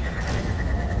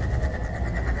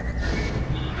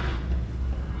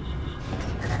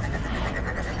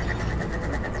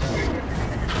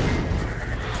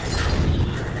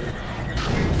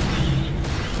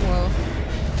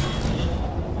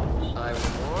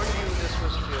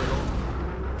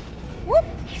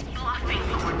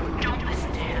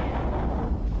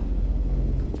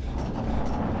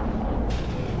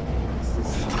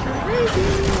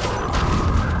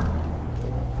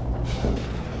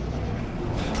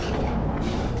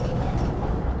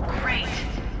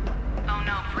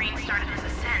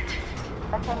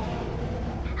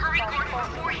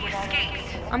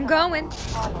 I'm going.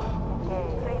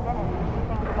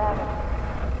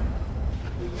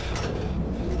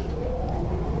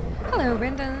 Hello,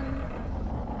 Brendan.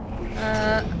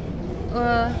 Woo!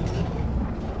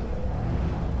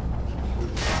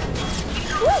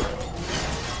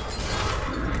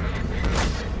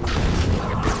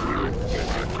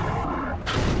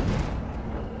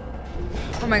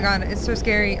 Oh my god, it's so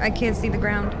scary. I can't see the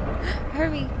ground.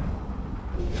 Hurry.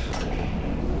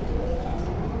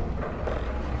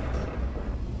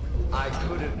 I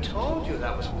could have told you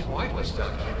that was pointless,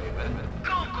 Dr. Freeman.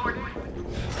 Go, Gordon.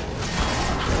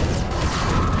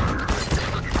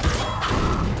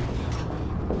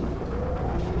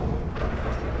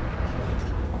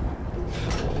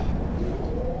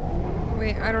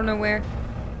 Wait, I don't know where.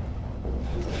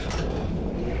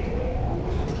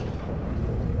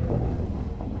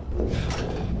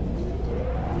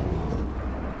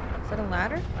 Is that a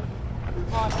ladder?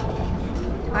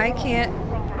 I can't.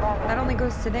 That only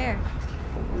goes to there.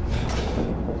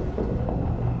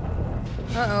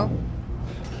 Uh-oh.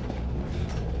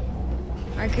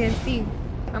 I can't see.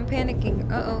 I'm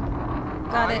panicking. Uh-oh.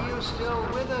 Got it. Are you still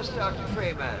with us, Dr.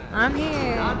 Freeman? I'm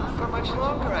here. Not for much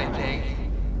longer, I think.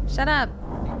 Shut up.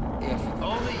 If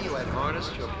only you had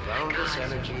harnessed your boundless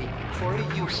energy for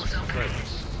a useful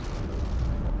purpose.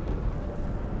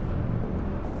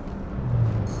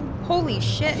 Holy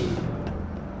shit.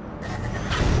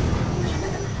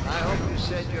 I hope you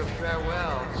said your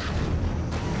farewells.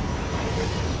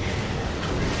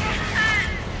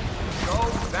 Go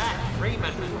back,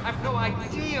 Freeman. You have no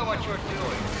idea what you're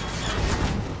doing.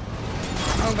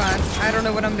 Oh god, I don't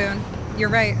know what I'm doing. You're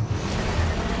right.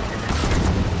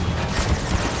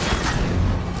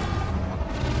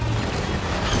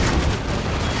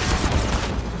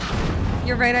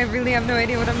 You're right, I really have no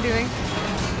idea what I'm doing.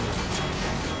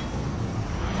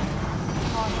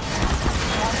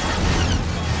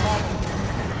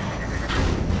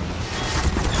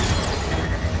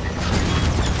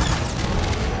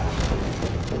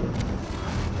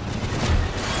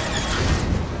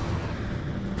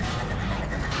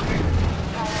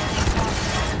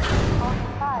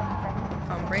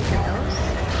 I'm breaking those.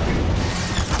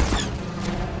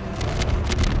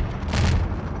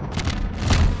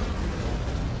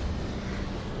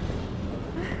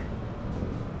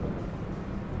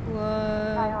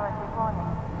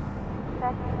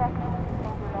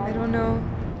 no.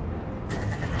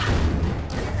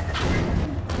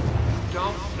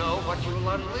 Don't know what you'll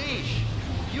unleash.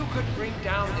 You could bring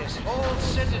down this whole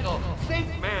citadel. Think,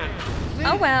 man. Think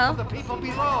Oh well. of the people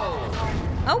below.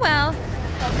 Oh well.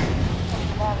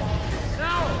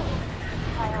 No.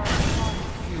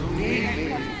 You need me.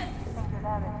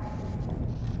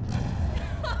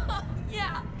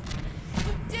 Yeah!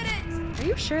 We did it! Are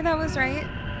you sure that was right?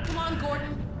 Come on,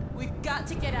 Gordon. We've got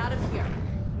to get out of here.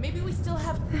 Maybe we still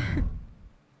have...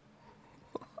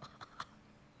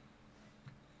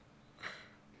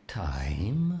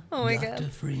 Time, Oh my Dr.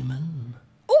 God. Freeman?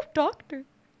 Oh, doctor.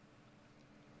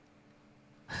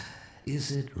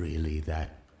 Is it really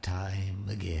that time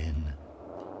again?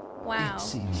 Wow. It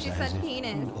seems She as said if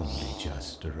penis. you only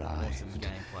just arrived.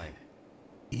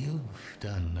 You've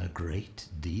done a great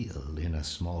deal in a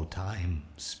small time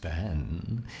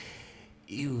span.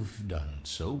 You've done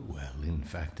so well, in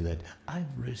fact, that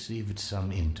I've received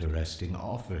some interesting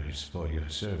offers for your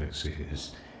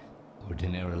services.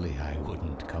 Ordinarily, I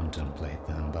wouldn't contemplate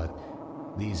them, but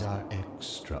these are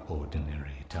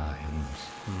extraordinary times.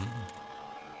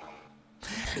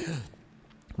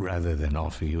 Rather than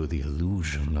offer you the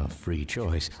illusion of free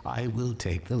choice, I will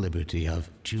take the liberty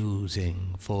of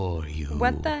choosing for you.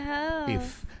 What the hell?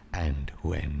 If and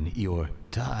when your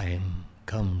time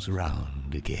comes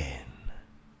round again.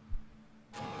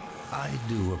 I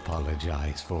do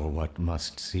apologize for what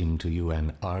must seem to you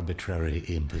an arbitrary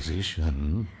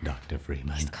imposition, Dr.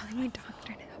 Freeman. He's calling you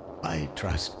doctor now. I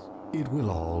trust it will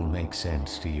all make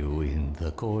sense to you in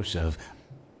the course of...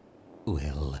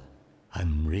 Well,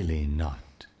 I'm really not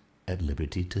at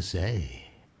liberty to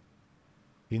say.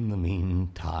 In the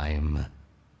meantime,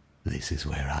 this is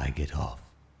where I get off.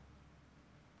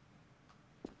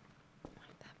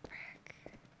 What the frick?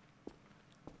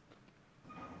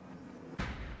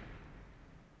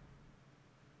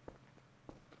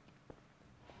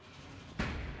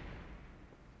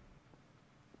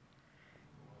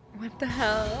 What the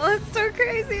hell? That's so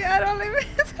crazy. I don't even...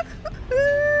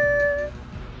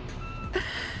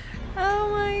 Oh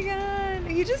my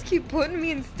god. You just keep putting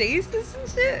me in stasis and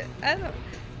shit? I don't...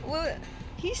 What?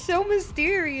 He's so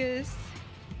mysterious.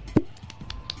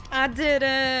 I did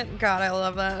it. God, I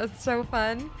love that. It's so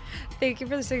fun. Thank you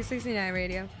for the 669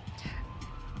 radio.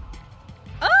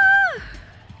 Ah!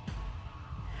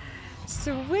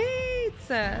 Sweet.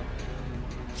 I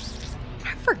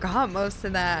forgot most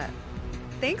of that.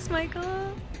 Thanks,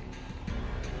 Michael.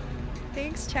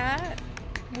 Thanks, chat.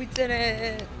 We did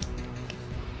it.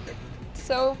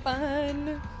 So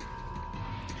fun.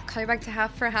 Call you back to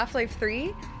Half-Life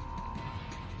 3.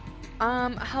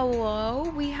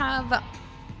 Hello. We have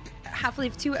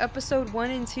Half-Life 2 episode 1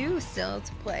 and 2 still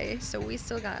to play, so we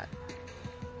still got...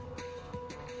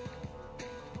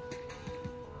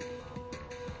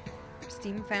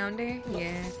 Steam Founder?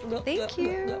 Yeah. Thank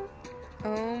you.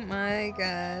 Oh my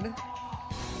god.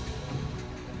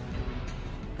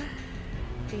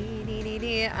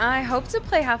 I hope to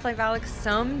play Half-Life Alyx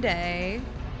someday.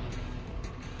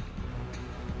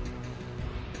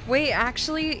 Wait,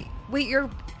 actually, wait, your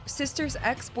sister's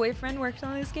ex-boyfriend worked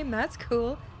on this game? That's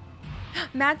cool.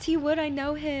 Matt T. Wood, I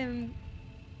know him.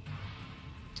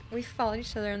 We followed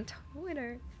each other on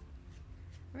Twitter.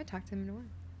 I haven't talked to him in a while.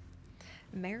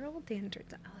 Meryl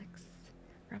Dandridge, Alex.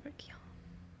 Robert Keon.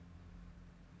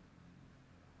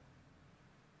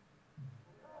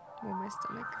 Oh, my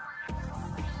stomach.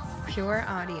 Pure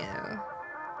audio.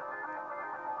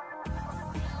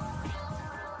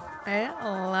 I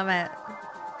love it.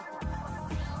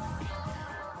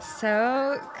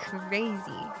 So crazy.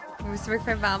 We used to work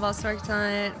for Valve, also worked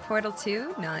on Portal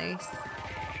 2. Nice.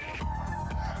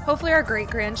 Hopefully our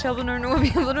great-grandchildren will be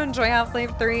able to enjoy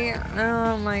Half-Life 3.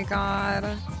 Oh my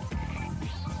god.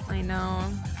 I know.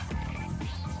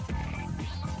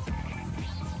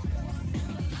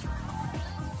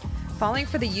 Falling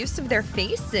for the use of their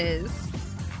faces.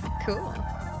 Cool.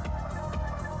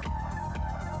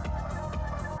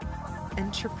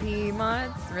 Entropy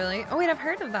mods, really? Oh wait, I've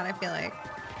heard of that, I feel like.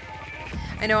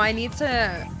 I know I need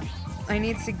to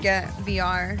get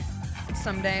VR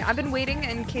someday. I've been waiting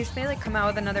in case they like come out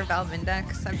with another Valve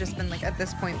Index. I've just been like at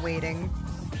this point waiting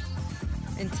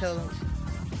until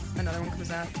another one comes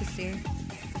out to see.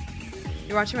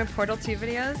 You're watching my Portal 2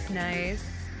 videos? Nice.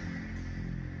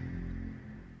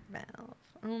 Valve.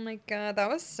 Oh my god, that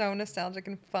was so nostalgic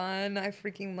and fun. I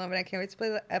freaking love it. I can't wait to play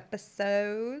the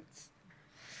episodes.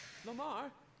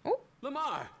 Lamar? Oh.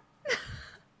 Lamar!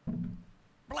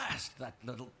 Blast that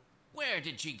little... Where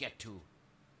did she get to?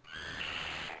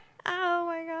 Oh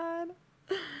my god.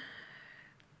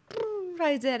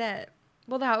 I did it.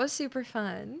 Well, that was super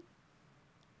fun.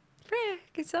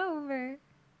 Frick, it's over.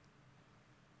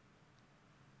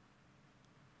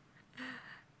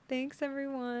 Thanks,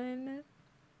 everyone.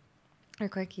 Or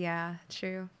quick, yeah,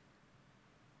 true.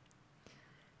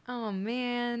 Oh,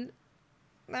 man.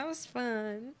 That was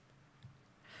fun.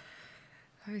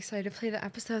 I'm excited to play the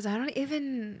episodes. I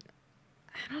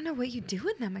don't know what you do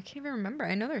in them. I can't even remember.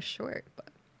 I know they're short, but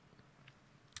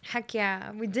heck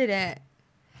yeah, we did it.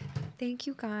 Thank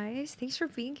you guys. Thanks for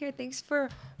being here. Thanks for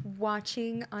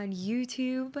watching on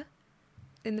YouTube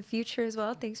in the future as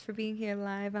well. Thanks for being here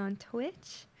live on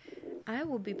Twitch. I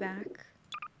will be back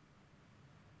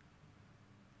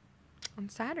on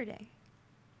Saturday.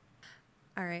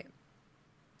 All right.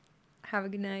 Have a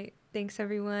good night. Thanks,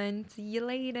 everyone. See you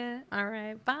later. All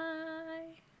right. Bye.